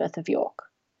Elizabeth of York.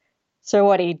 So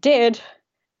what he did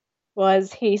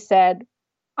was he said,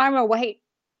 I'm going to wait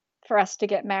for us to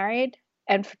get married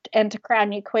and to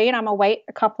crown you queen. I'm going to wait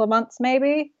a couple of months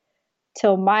maybe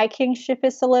till my kingship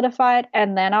is solidified,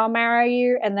 and then I'll marry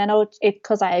you. And then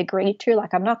because I agreed to,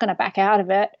 like, I'm not going to back out of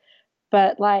it.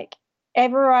 But like,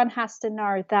 everyone has to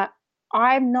know that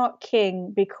I'm not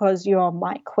king because you're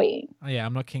my queen. Oh, yeah,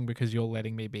 I'm not king because you're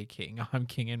letting me be king. I'm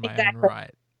king in my own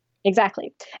right.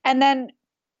 Exactly. And then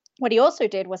what he also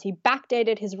did was he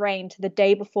backdated his reign to the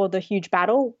day before the huge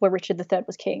battle where Richard III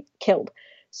was killed.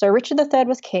 So Richard III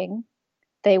was king.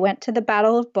 They went to the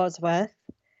Battle of Bosworth.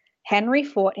 Henry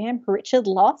fought him. Richard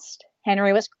lost.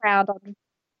 Henry was crowned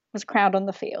on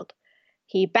the field.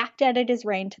 He backdated his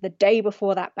reign to the day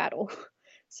before that battle.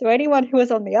 So anyone who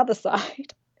was on the other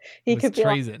side, he could be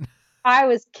treason. Like, I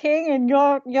was king and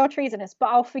you're treasonous, but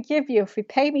I'll forgive you if you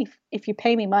pay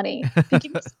me money. If you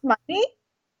give me some money,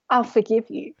 I'll forgive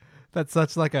you. That's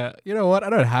such like a, you know what, I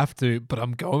don't have to, but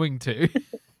I'm going to.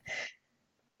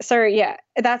 So yeah,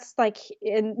 that's like,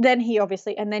 and then he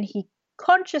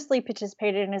consciously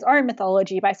participated in his own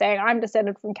mythology by saying, I'm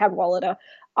descended from Cadwallader.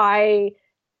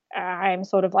 I'm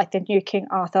sort of like the new King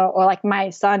Arthur, or like my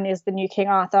son is the new King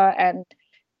Arthur, and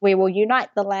we will unite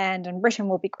the land and Britain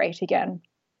will be great again,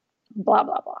 blah,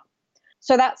 blah, blah.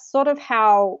 So that's sort of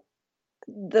how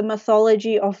the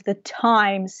mythology of the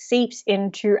time seeps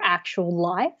into actual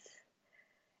life,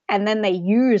 and then they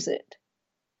use it.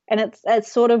 And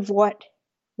it's sort of what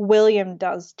William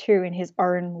does too in his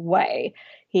own way.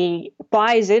 He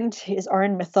buys into his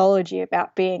own mythology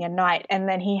about being a knight, and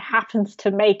then he happens to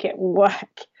make it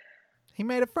work. He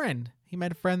made a friend. He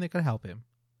made a friend that could help him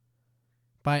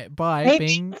by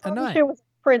being a knight. He was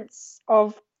a prince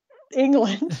of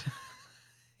England.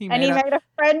 He made a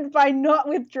friend by not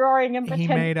withdrawing and he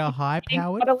made a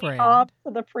high-powered friend. Hard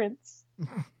for the prince.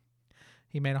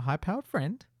 He made a high-powered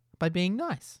friend by being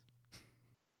nice.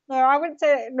 No, I wouldn't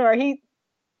say no.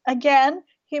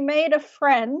 He made a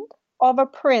friend of a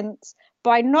prince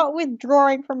by not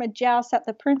withdrawing from a joust that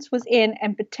the prince was in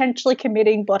and potentially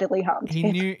committing bodily harm to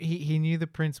him. He knew the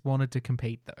prince wanted to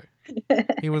compete though.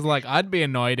 He was like, I'd be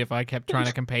annoyed if I kept trying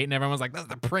to compete and everyone was like, that's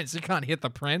the prince, you can't hit the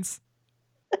prince.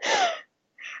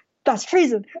 That's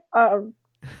treason.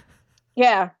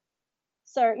 Yeah.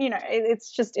 So,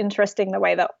 it's just interesting the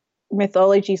way that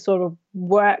mythology sort of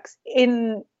works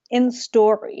in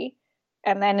story,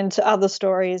 and then into other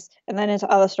stories, and then into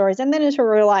other stories, and then into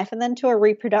real life, and then to a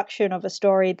reproduction of a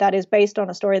story that is based on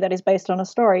a story that is based on a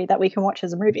story that we can watch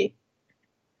as a movie.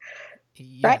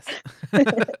 Yes.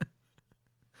 Right?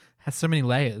 Has so many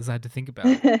layers I had to think about.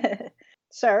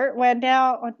 So we're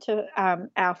now onto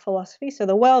our philosophy, so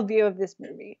the worldview of this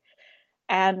movie.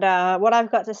 And what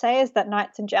I've got to say is that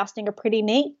knights and jousting are pretty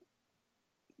neat.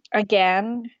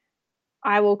 Again,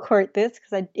 I will quote this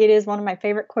because it is one of my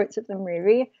favorite quotes of the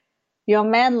movie. Your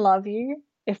men love you.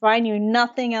 If I knew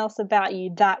nothing else about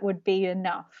you, that would be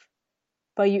enough.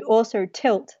 But you also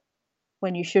tilt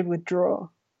when you should withdraw.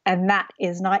 And that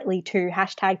is knightly too.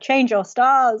 # change your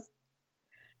stars.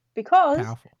 Because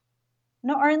powerful.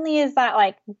 Not only is that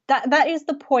like that is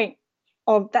the point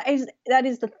of that is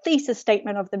the thesis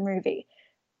statement of the movie.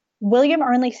 William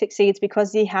only succeeds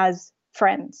because he has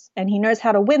friends and he knows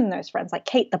how to win those friends, like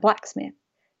Kate the blacksmith.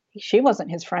 She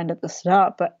wasn't his friend at the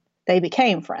start, but they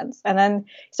became friends. And then,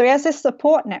 so he has this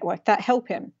support network that help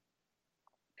him.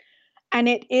 And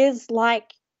it is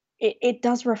like, it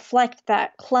does reflect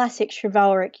that classic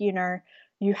chivalric,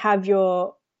 you have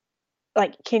your,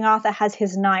 like King Arthur has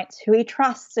his knights who he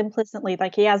trusts implicitly.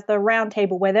 Like he has the round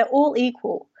table where they're all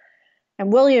equal.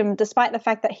 And William, despite the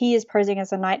fact that he is posing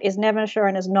as a knight, is never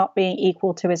shown as not being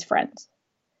equal to his friends.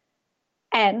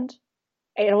 And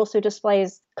it also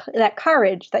displays that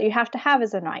courage that you have to have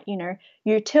as a knight.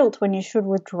 You tilt when you should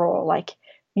withdraw. Like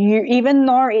even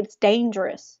though it's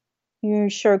dangerous, you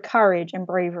show courage and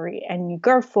bravery, and you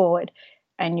go forward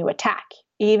and you attack,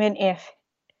 even if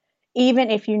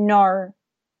you know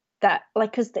that,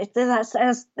 like, because there's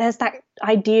that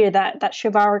idea, that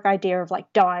chivalric idea of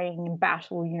like dying in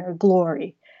battle,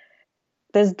 glory.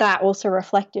 There's that also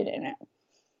reflected in it.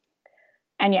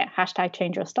 And yeah, hashtag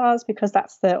change your stars, because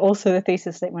that's also the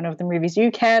thesis statement of the movies.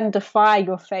 You can defy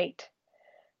your fate,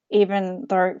 even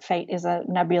though fate is a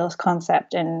nebulous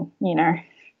concept, and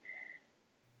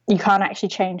you can't actually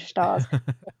change stars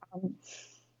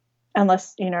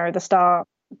unless the star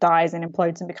dies and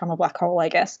implodes and become a black hole, I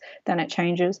guess. Then it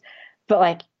changes. But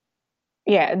like,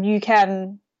 yeah, you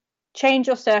can change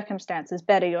your circumstances,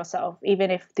 better yourself,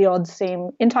 even if the odds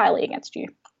seem entirely against you.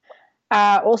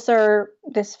 Also,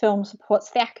 this film supports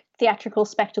theatrical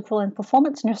spectacle and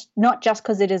performance, not just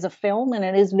because it is a film and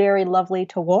it is very lovely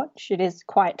to watch. It is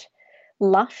quite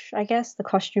lush, I guess. The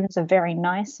costumes are very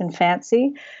nice and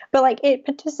fancy, but like it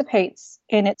participates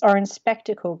in its own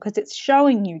spectacle because it's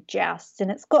showing you jousts, and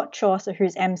it's got Chaucer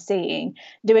who's emceeing,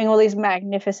 doing all these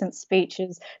magnificent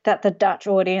speeches that the Dutch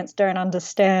audience don't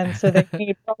understand, so they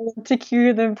need someone to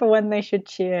cue them for when they should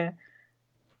cheer,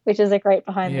 which is a great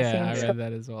behind the scenes. Yeah, I read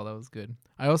that as well. That was good.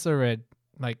 I also read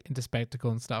like into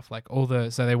spectacle and stuff, like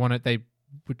so they were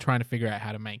trying to figure out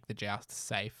how to make the jousts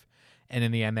safe, and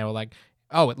in the end they were like,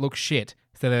 oh, it looks shit.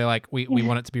 So they're like, we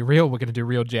want it to be real. We're going to do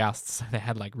real jousts. So they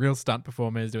had like real stunt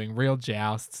performers doing real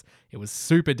jousts. It was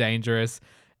super dangerous.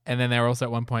 And then they were also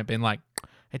at one point being like,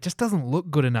 it just doesn't look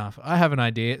good enough. I have an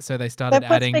idea. So they started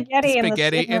adding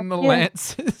spaghetti in the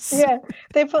lances. Yeah,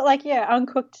 they put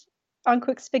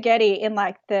uncooked spaghetti in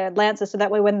like the lances, so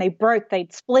that way when they broke,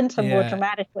 they'd splinter more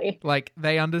dramatically. Like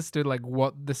they understood like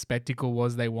what the spectacle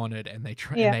was they wanted, and they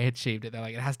and they achieved it. They're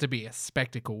like, it has to be a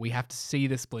spectacle. We have to see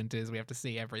the splinters. We have to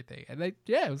see everything. And it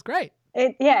was great.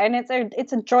 And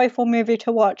it's a joyful movie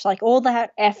to watch. Like all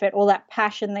that effort, all that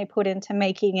passion they put into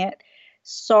making it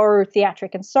so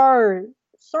theatric and so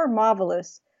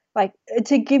marvelous. Like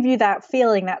to give you that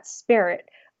feeling, that spirit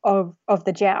of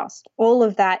the joust, all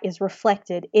of that is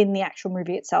reflected in the actual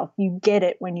movie itself. You get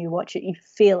it when you watch it, you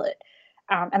feel it,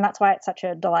 and that's why it's such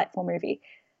a delightful movie.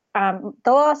 The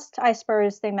last, I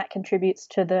suppose, thing that contributes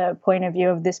to the point of view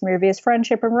of this movie is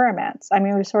friendship and romance. I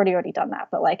mean, we've already done that,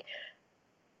 but like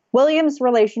William's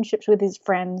relationships with his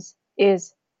friends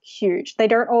is huge. They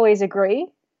don't always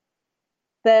agree.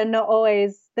 They're not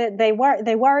always, they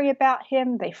worry about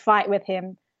him, they fight with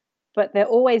him, but they're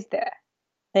always there.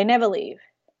 They never leave.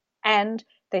 And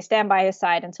they stand by his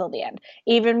side until the end.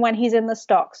 Even when he's in the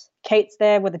stocks, Kate's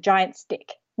there with a giant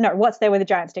stick. No, what's there with a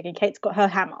giant stick? And Kate's got her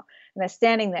hammer. And they're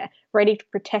standing there, ready to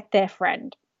protect their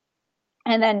friend.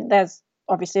 And then there's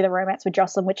obviously the romance with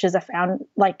Jocelyn, which is a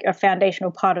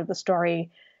foundational part of the story.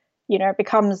 It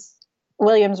becomes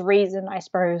William's reason, I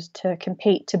suppose, to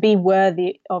compete, to be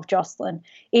worthy of Jocelyn.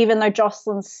 Even though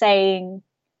Jocelyn's saying,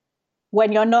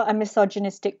 when you're not a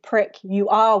misogynistic prick, you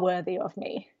are worthy of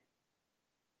me.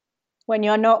 When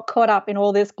you're not caught up in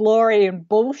all this glory and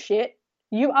bullshit,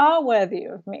 you are worthy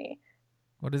of me.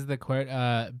 What is the quote?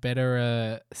 Better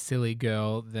a silly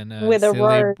girl than a with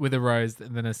a rose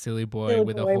than a silly boy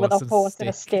with a horse and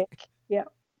a stick. Yeah.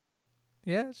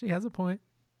 Yeah, she has a point.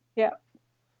 Yeah.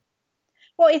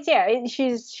 Well,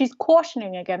 she's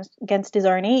cautioning against his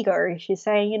own ego. She's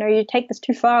saying, you take this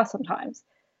too far sometimes,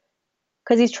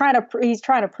 because he's trying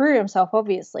to prove himself,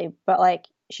 obviously, but like.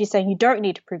 She's saying, you don't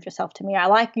need to prove yourself to me. I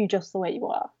like you just the way you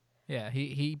are. Yeah,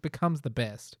 he becomes the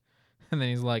best. And then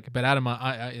he's like, but Adam,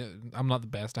 I'm not the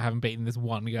best. I haven't beaten this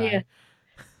one guy.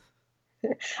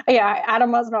 Yeah,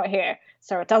 Adamar's not here,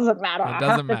 so it doesn't matter. It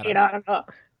doesn't matter. Beat Adamar.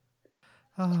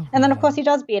 And then, of course, he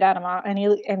does beat Adamar, and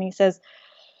he says,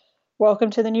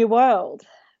 welcome to the new world,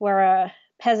 where a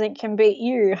peasant can beat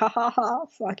you. Ha ha ha,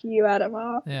 fuck you,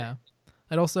 Adamar. Yeah.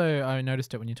 And also, I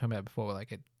noticed it when you were talking about it before,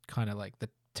 like it kind of like the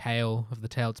tail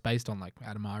it's based on, like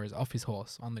Adamar is off his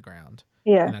horse on the ground,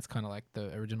 and that's kind of like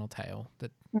the original tale that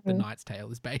the knight's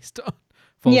tale is based on.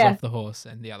 Falls off the horse,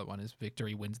 and the other one is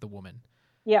victory wins the woman.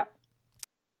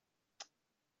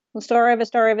 The story of a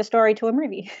story of a story to a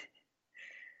movie.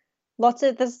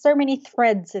 There's so many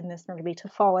threads in this movie to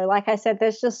follow. Like I said,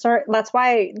 that's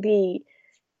why the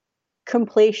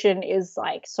completion is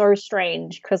like so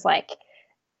strange, because like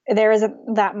there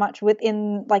isn't that much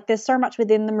within, like there's so much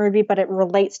within the movie, but it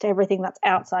relates to everything that's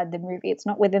outside the movie. It's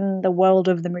not within the world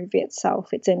of the movie itself.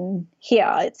 It's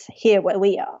here where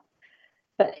we are.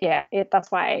 But yeah,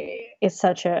 that's why it's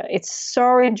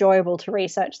so enjoyable to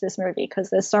research this movie, because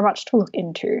there's so much to look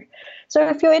into. So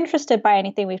if you're interested by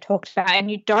anything we've talked about and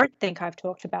you don't think I've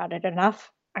talked about it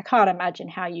enough, I can't imagine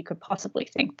how you could possibly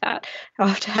think that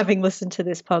after having listened to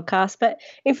this podcast. But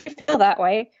if you feel that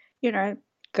way,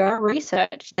 go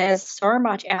research. There's so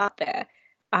much out there.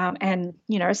 And,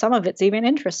 some of it's even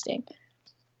interesting.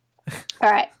 All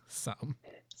right. Some.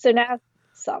 So now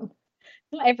some.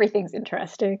 Not everything's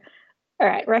interesting. All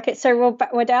right, so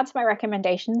we're down to my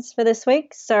recommendations for this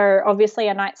week. So obviously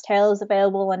A Knight's Tale is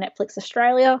available on Netflix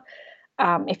Australia.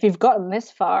 If you've gotten this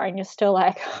far and you're still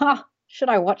like, should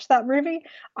I watch that movie?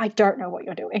 I don't know what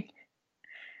you're doing.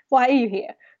 Why are you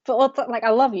here? But also, like,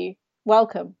 I love you.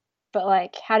 Welcome. But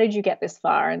like, how did you get this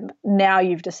far? And now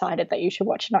you've decided that you should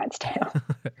watch A Knight's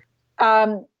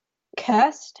Tale.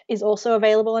 Cursed is also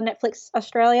available on Netflix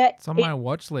Australia. It's on my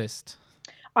watch list.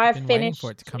 I've been finished waiting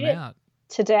for it to come out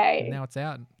today. And now it's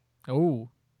out. Oh.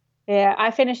 Yeah,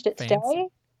 I finished it today.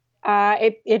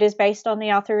 It is based on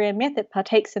the Arthurian myth. It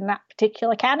partakes in that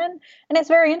particular canon, and it's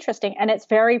very interesting and it's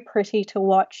very pretty to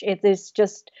watch. It is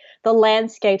just, the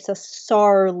landscapes are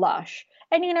so lush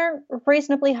and,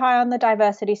 reasonably high on the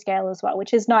diversity scale as well,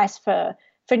 which is nice for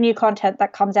new content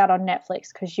that comes out on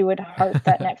Netflix, because you would hope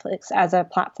that Netflix as a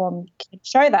platform can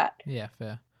show that. Yeah,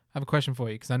 fair. I have a question for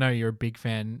you, because I know you're a big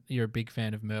fan. You're a big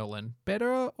fan of Merlin.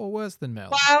 Better or worse than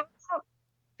Merlin? Well,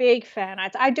 big fan.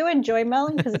 I do enjoy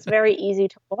Merlin because it's very easy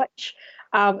to watch.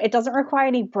 It doesn't require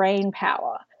any brain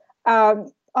power. I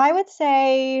would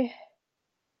say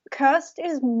Cursed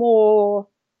is more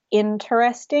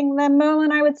interesting than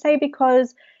Merlin, I would say,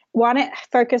 because one, it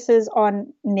focuses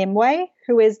on Nimue,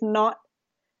 who is not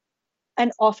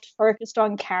an oft focused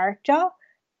on character.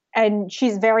 And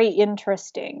she's very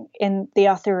interesting in the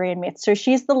Arthurian myth. So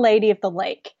she's the Lady of the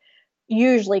Lake,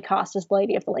 usually cast as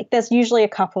Lady of the Lake. There's usually a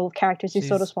couple of characters who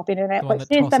sort of swap in and out, but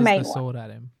she's the main one. Sword at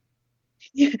him.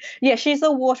 Yeah, she's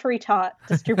the watery tart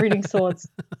distributing swords.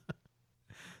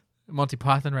 Monty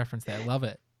Python reference there. Love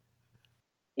it.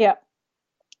 Yeah.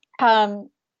 And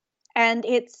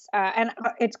it's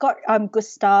got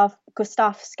Gustav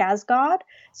Skarsgård,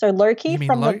 so Loki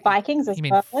from the Vikings as well. You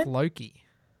mean Floki?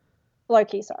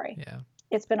 Loki, sorry. Yeah.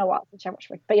 It's been a while since I watched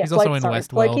it. But yeah, he's also in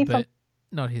Westworld, but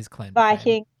not his claim.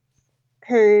 Viking,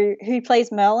 who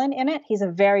plays Merlin in it. He's a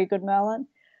very good Merlin.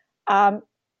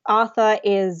 Arthur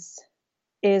is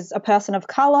a person of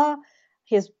color.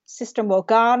 His sister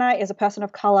Morgana is a person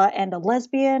of color and a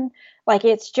lesbian. Like,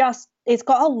 it's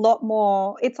got a lot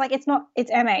more. It's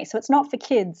MA, so it's not for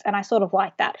kids, and I sort of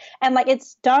like that. And like,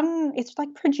 it's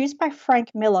like produced by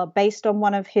Frank Miller based on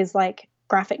one of his like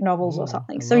graphic novels or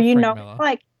something. So Miller.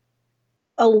 Like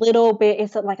a little bit,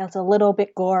 it's a little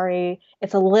bit gory,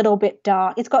 it's a little bit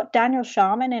dark. It's got Daniel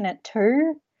Sharman in it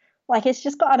too. Like, it's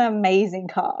just got an amazing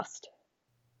cast.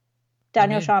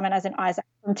 Daniel Sharman as in Isaac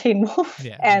from Teen Wolf,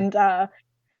 and the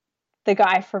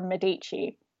guy from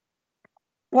Medici.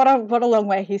 What a long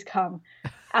way he's come.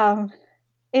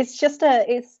 It's just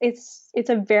it's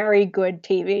a very good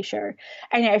TV show.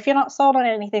 And if you're not sold on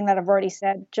anything that I've already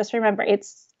said, just remember,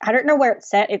 I don't know where it's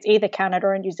set. It's either Canada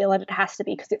or New Zealand. It has to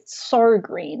be, because it's so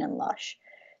green and lush.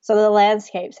 So the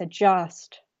landscapes are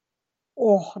just,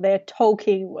 they're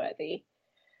Tolkien worthy.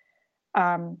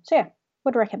 So yeah,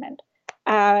 would recommend.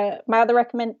 My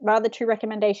other two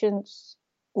recommendations,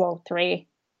 well, 3,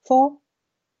 4.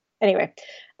 Anyway,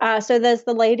 so there's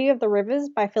The Lady of the Rivers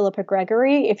by Philippa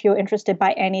Gregory. If you're interested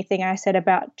by anything I said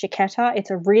about Jacquetta, it's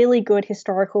a really good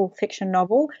historical fiction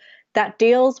novel that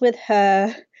deals with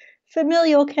her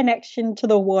familial connection to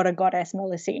the water goddess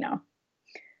Melusina.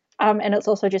 And it's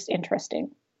also just interesting.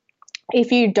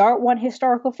 If you don't want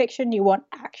historical fiction, you want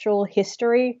actual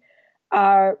history,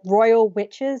 Royal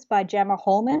Witches by Gemma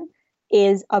Holman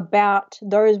is about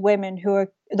those women who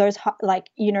are those, like,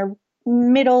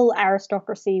 middle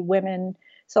aristocracy women.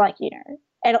 So, like,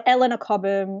 Eleanor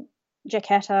Cobham,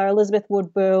 Jacquetta, Elizabeth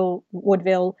Woodville,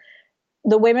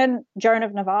 the women, Joan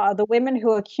of Navarre, the women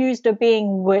who are accused of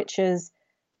being witches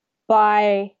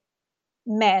by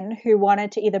men who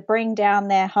wanted to either bring down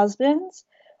their husbands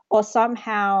or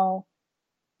somehow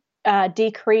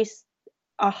decrease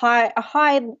a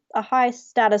high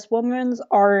status woman's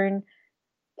own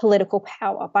political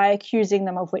power by accusing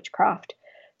them of witchcraft.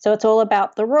 So it's all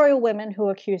about the royal women who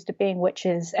are accused of being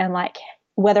witches and like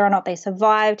whether or not they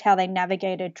survived, how they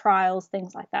navigated trials,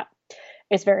 things like that.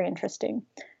 It's very interesting.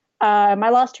 My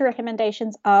last two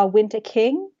recommendations are Winter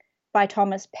King by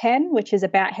Thomas Penn, which is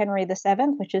about Henry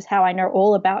VII, which is how I know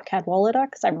all about Cadwallader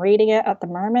because I'm reading it at the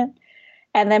moment.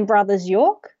 And then Brothers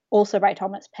York, also by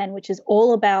Thomas Penn, which is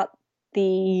all about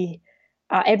the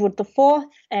Edward IV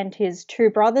and his two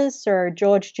brothers, Sir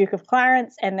George, Duke of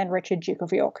Clarence, and then Richard, Duke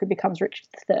of York, who becomes Richard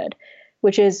III,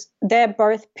 which is, they're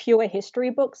both pure history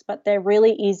books, but they're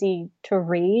really easy to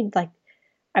read. Like,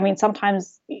 I mean,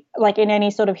 sometimes, like in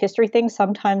any sort of history thing,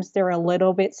 sometimes they're a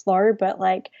little bit slow, but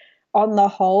like on the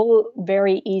whole,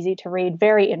 very easy to read,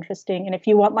 very interesting. And if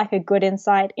you want like a good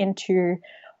insight into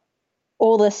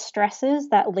all the stresses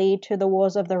that lead to the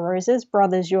Wars of the Roses,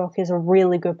 Brothers York is a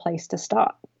really good place to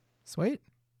start. Sweet.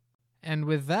 And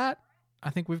with that, I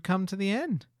think we've come to the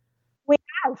end. We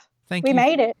have. Thank we you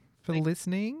made it. for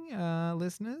listening,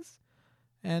 listeners.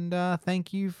 And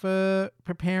thank you for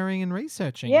preparing and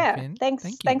researching. Yeah, Finn. thanks.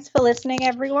 Thank you. Thanks for listening,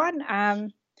 everyone.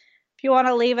 If you want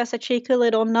to leave us a cheeky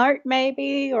little note,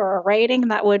 maybe, or a rating,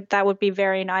 that would be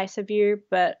very nice of you.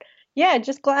 But yeah,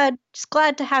 just glad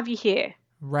to have you here.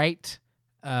 Rate,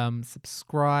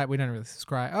 subscribe. We don't really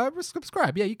subscribe. Oh,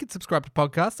 subscribe. Yeah, you can subscribe to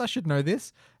podcasts. I should know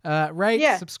this.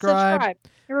 Rate, subscribe.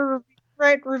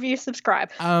 Rate, review,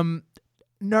 subscribe.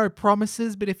 No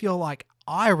promises, but if you're like,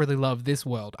 I really love this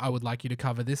world, I would like you to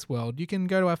cover this world, you can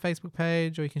go to our Facebook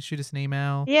page or you can shoot us an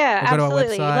email. Yeah, or go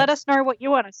absolutely. to our website. Let us know what you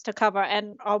want us to cover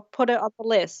and I'll put it on the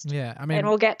list. Yeah, I mean, and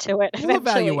we'll get to it we'll eventually.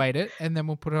 evaluate it and then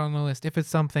we'll put it on the list. If it's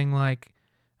something like,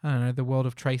 I don't know, the world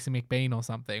of Tracy McBean or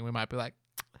something, we might be like,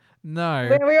 no.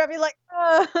 We might be like,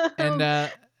 oh, And yeah.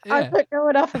 I don't know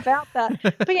enough about that.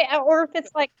 But yeah, or if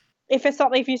it's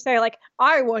something, if you say like,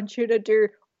 I want you to do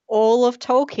all of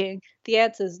Tolkien, the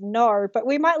answer is no, but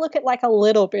we might look at like a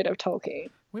little bit of Tolkien.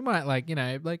 We might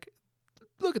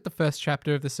look at the first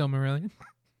chapter of the Silmarillion.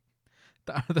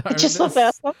 Just the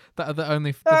first one.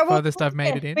 The furthest I've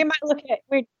made it in. We might look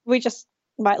at we just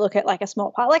might look at like a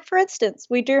small part. Like for instance,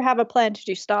 we do have a plan to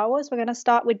do Star Wars. We're going to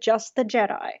start with just the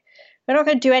Jedi. We're not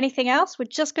going to do anything else. We're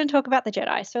just going to talk about the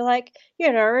Jedi. So like,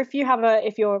 you know, if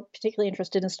you're particularly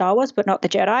interested in Star Wars but not the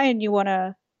Jedi and you want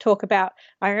to talk about,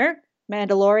 I don't know,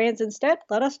 Mandalorians instead,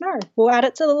 let us know. We'll add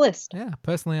it to the list. Yeah,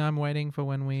 personally, I'm waiting for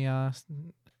when we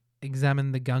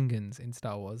examine the Gungans in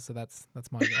Star Wars. So that's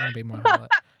going to be my highlight.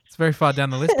 It's very far down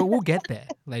the list, but we'll get there,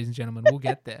 ladies and gentlemen. We'll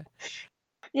get there.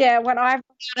 Yeah, when I've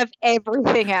run out of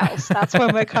everything else, that's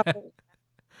when we're coming.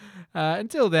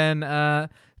 Until then,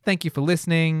 thank you for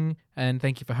listening and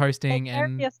thank you for hosting.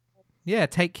 Yeah,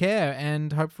 take care,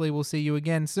 and hopefully we'll see you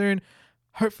again soon.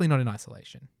 Hopefully not in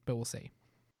isolation, but we'll see.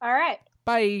 All right.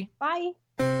 Bye. Bye.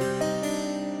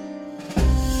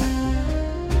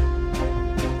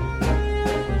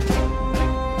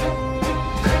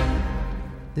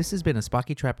 This has been a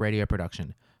Spiky Trap Radio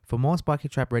production. For more Spiky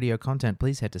Trap Radio content,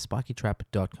 please head to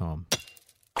spikytrap.com.